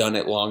I've done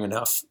it long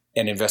enough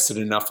and invested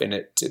enough in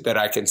it that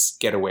I can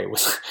get away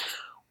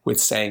with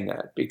saying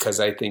that, because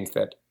I think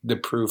that the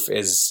proof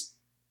is,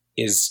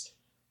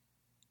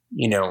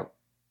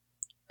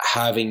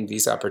 having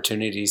these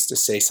opportunities to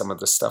say some of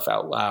the stuff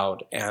out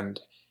loud, and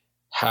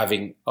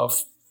having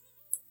with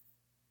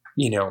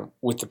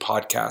the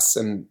podcasts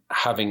and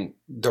having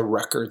the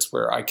records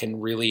where I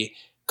can really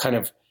kind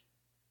of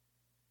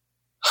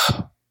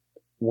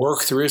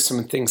work through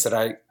some things that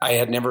I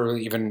had never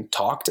really even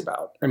talked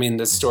about. I mean,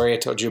 the story I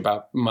told you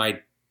about my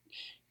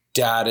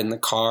dad in the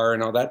car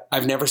and all that,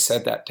 I've never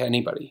said that to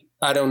anybody.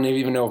 I don't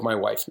even know if my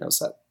wife knows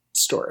that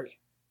story.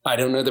 I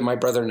don't know that my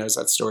brother knows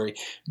that story,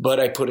 but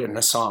I put it in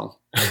a song.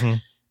 Mm-hmm.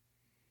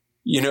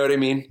 You know what I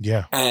mean?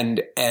 Yeah.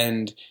 And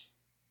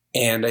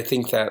I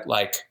think that,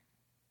 like,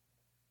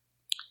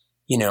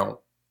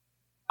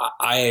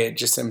 I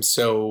just am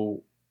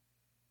so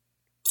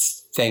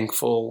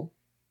thankful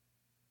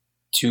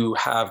to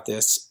have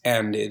this,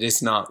 and it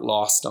is not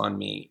lost on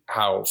me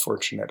how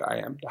fortunate I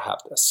am to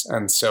have this.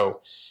 And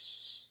so,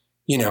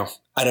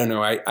 I don't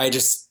know. I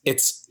just,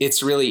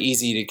 it's really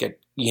easy to get,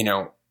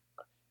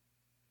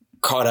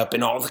 caught up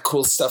in all the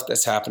cool stuff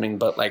that's happening.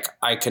 But like,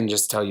 I can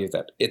just tell you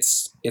that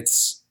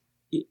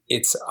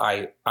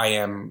I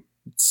am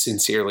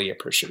sincerely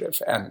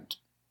appreciative and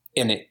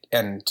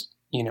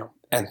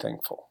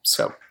thankful.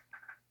 So.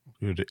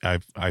 Dude,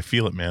 I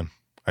feel it, man.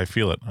 I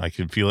feel it. I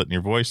can feel it in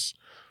your voice.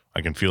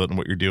 I can feel it in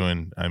what you're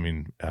doing. I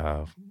mean,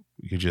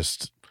 you're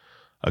just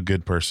a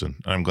good person.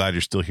 I'm glad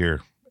you're still here.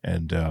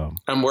 And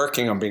I'm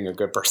working on being a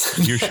good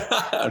person.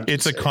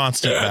 It's a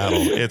constant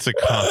battle. It's a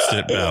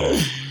constant battle.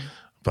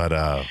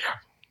 But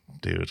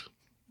dude.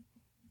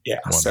 Yeah.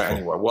 Wonderful. So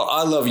anyway, well,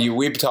 I love you.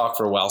 We've talked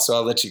for a while, so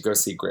I'll let you go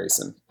see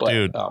Grayson. But,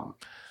 dude,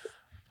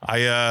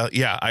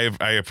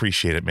 I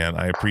appreciate it, man.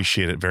 I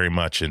appreciate it very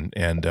much. And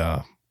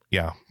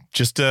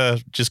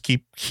just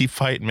keep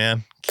fighting,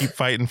 man. Keep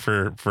fighting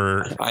for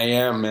I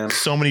am, man.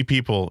 So many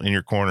people in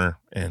your corner,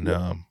 and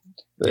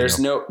there's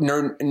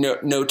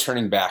no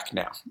turning back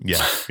now.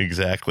 Yeah,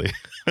 exactly.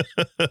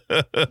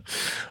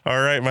 All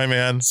right, my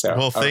man. So,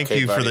 well, thank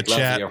you buddy. for the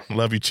chat.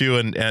 Love you too.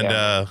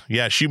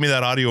 And shoot me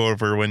that audio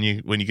over when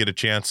you get a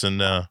chance,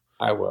 and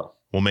I will.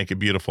 We'll make it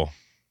beautiful.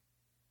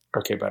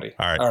 Okay, buddy.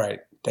 All right.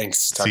 Thanks.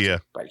 See ya.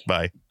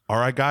 Bye. All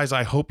right, guys.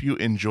 I hope you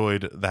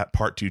enjoyed that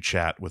part 2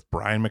 chat with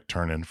Brian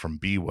McTernan from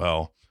Be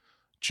Well.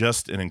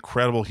 Just an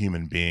incredible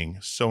human being.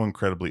 So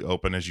incredibly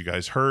open, as you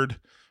guys heard.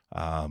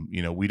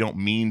 We don't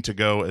mean to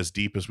go as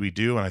deep as we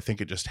do, and I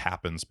think it just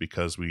happens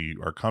because we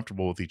are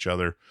comfortable with each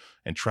other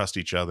and trust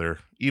each other,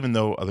 even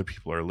though other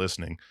people are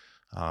listening.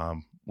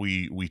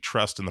 We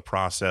trust in the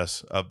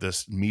process of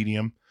this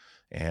medium,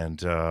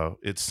 and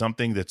it's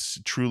something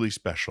that's truly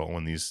special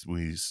when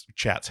these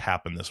chats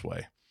happen this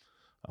way.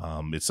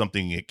 It's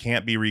something it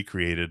can't be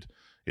recreated.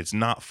 It's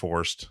not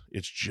forced.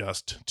 It's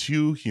just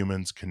two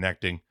humans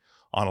connecting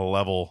on a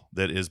level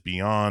that is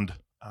beyond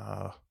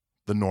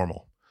the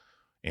normal.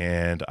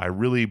 And I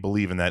really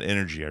believe in that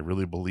energy. I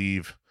really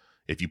believe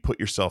if you put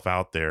yourself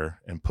out there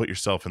and put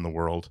yourself in the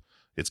world,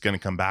 it's going to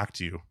come back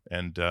to you,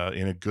 and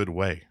in a good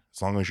way.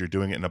 As long as you're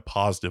doing it in a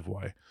positive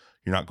way.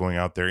 You're not going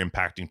out there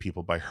impacting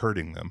people by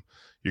hurting them.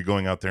 You're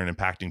going out there and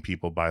impacting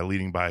people by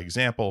leading by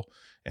example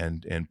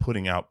and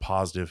putting out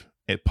positive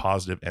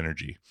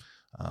energy.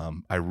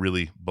 I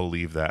really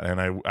believe that.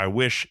 And I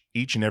wish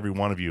each and every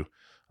one of you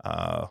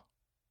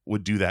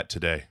would do that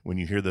today. When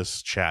you hear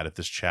this chat, if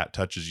this chat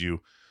touches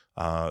you,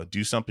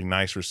 do something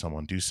nice for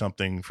someone, do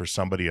something for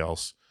somebody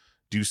else,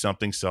 do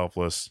something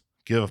selfless,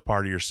 give a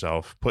part of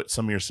yourself, put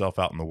some of yourself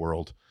out in the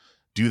world,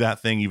 do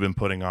that thing you've been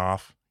putting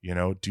off,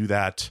 do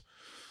that,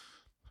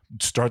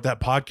 start that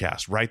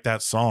podcast, write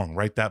that song,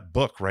 write that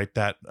book,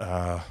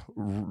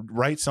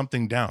 write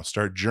something down,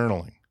 start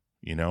journaling,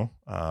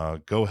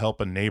 go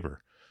help a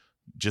neighbor,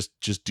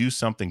 just do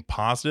something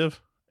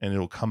positive and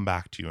it'll come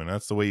back to you. And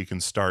that's the way you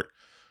can start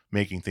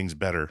making things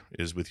better,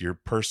 is with your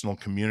personal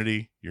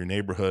community, your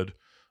neighborhood.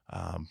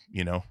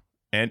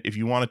 And if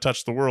you want to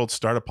touch the world,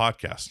 start a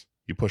podcast.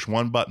 You push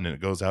one button and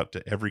it goes out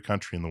to every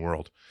country in the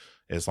world.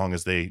 As long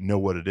as they know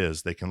what it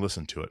is, they can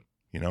listen to it.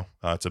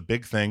 It's a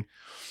big thing,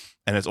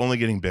 and it's only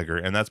getting bigger.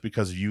 And that's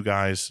because of you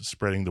guys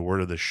spreading the word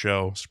of the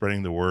show,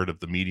 spreading the word of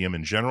the medium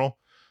in general.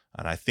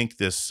 And I think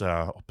this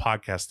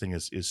podcast thing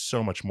is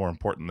so much more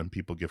important than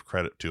people give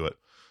credit to it.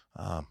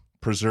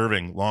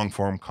 Preserving long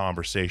form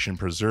conversation,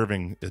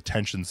 preserving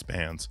attention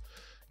spans,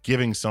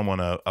 giving someone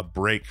a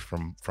break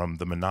from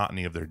the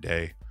monotony of their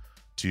day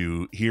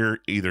to hear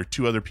either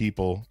two other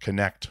people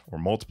connect or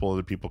multiple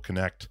other people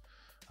connect.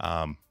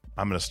 I'm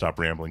going to stop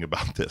rambling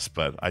about this,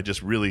 but I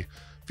just really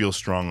feel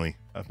strongly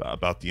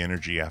about the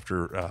energy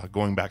after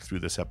going back through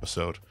this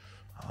episode.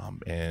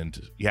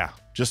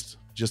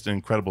 Just an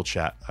incredible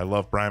chat. I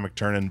love Brian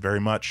McTernan very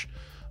much.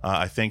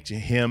 Thanks to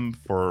him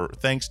for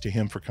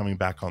coming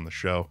back on the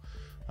show.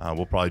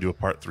 We'll probably do a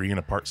part 3 and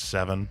a part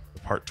 7, a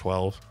part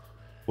 12,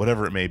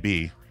 whatever it may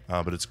be.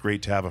 But it's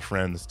great to have a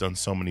friend that's done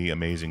so many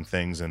amazing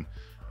things and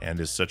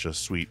is such a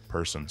sweet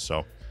person.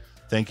 So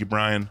thank you,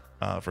 Brian,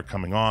 for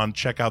coming on.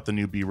 Check out the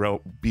new Be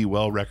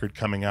Well record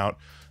coming out.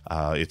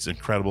 It's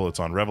incredible. It's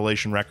on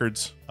Revelation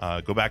Records.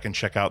 Go back and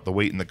check out The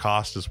Weight and the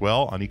Cost as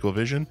well on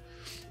Ecovision.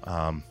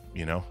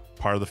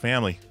 Part of the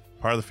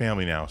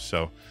family now.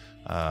 So,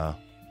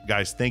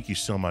 guys, thank you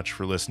so much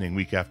for listening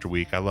week after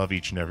week. I love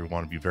each and every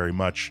one of you very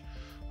much.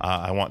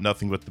 I want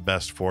nothing but the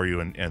best for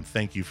you, and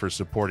thank you for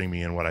supporting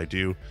me in what I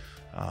do.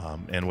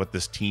 And what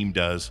this team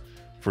does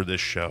for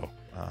this show.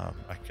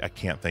 I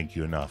can't thank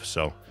you enough.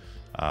 So,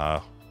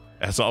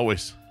 as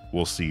always,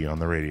 we'll see you on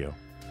the radio.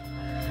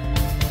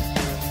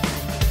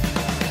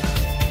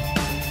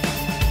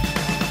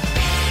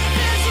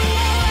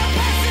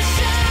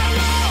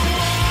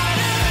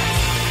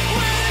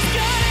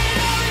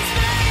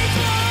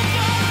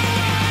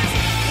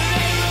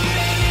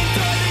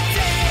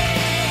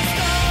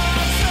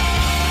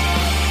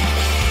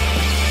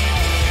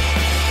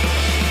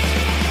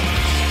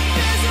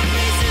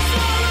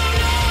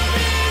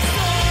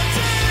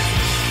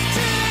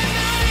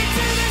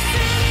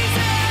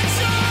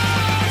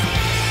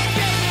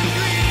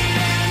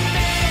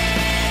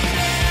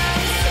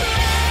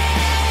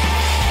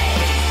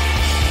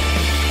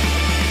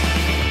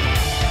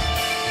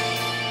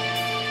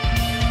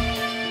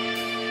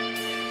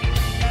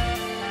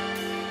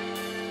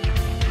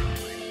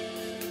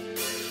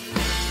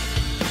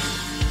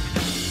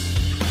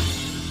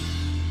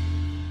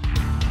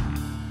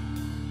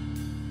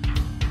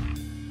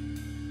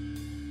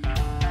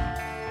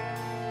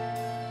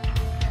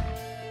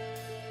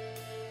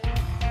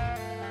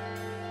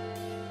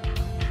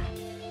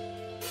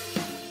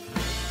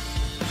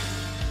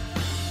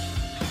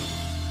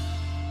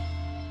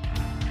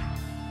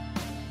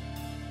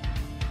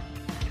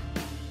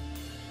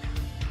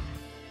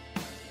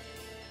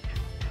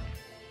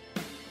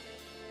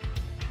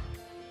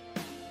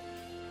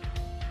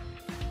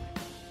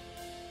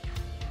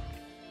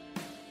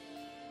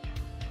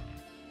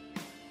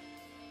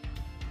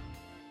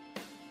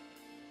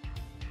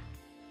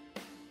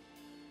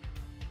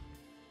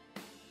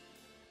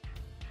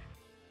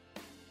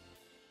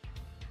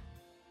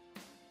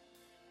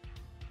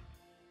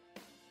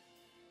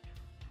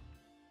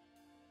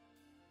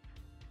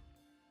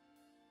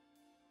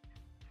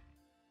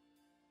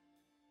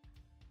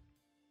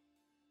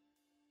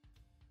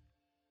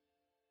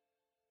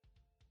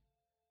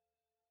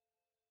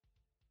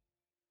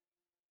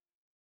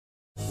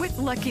 With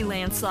Lucky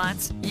Land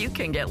Slots, you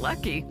can get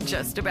lucky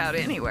just about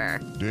anywhere.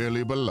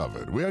 Dearly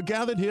beloved, we are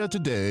gathered here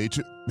today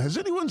to... Has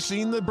anyone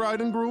seen the bride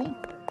and groom?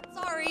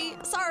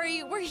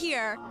 Sorry, we're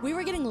here. We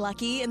were getting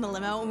lucky in the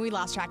limo and we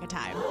lost track of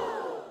time.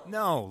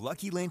 No,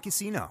 Lucky Land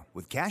Casino,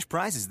 with cash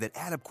prizes that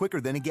add up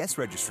quicker than a guest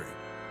registry.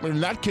 In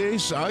that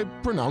case, I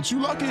pronounce you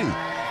lucky.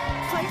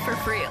 Play for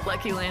free at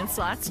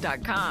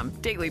LuckyLandSlots.com.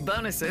 Daily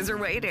bonuses are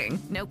waiting.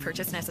 No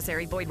purchase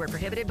necessary. Void where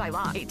prohibited by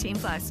law.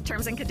 18+.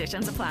 Terms and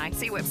conditions apply.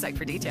 See website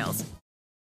for details.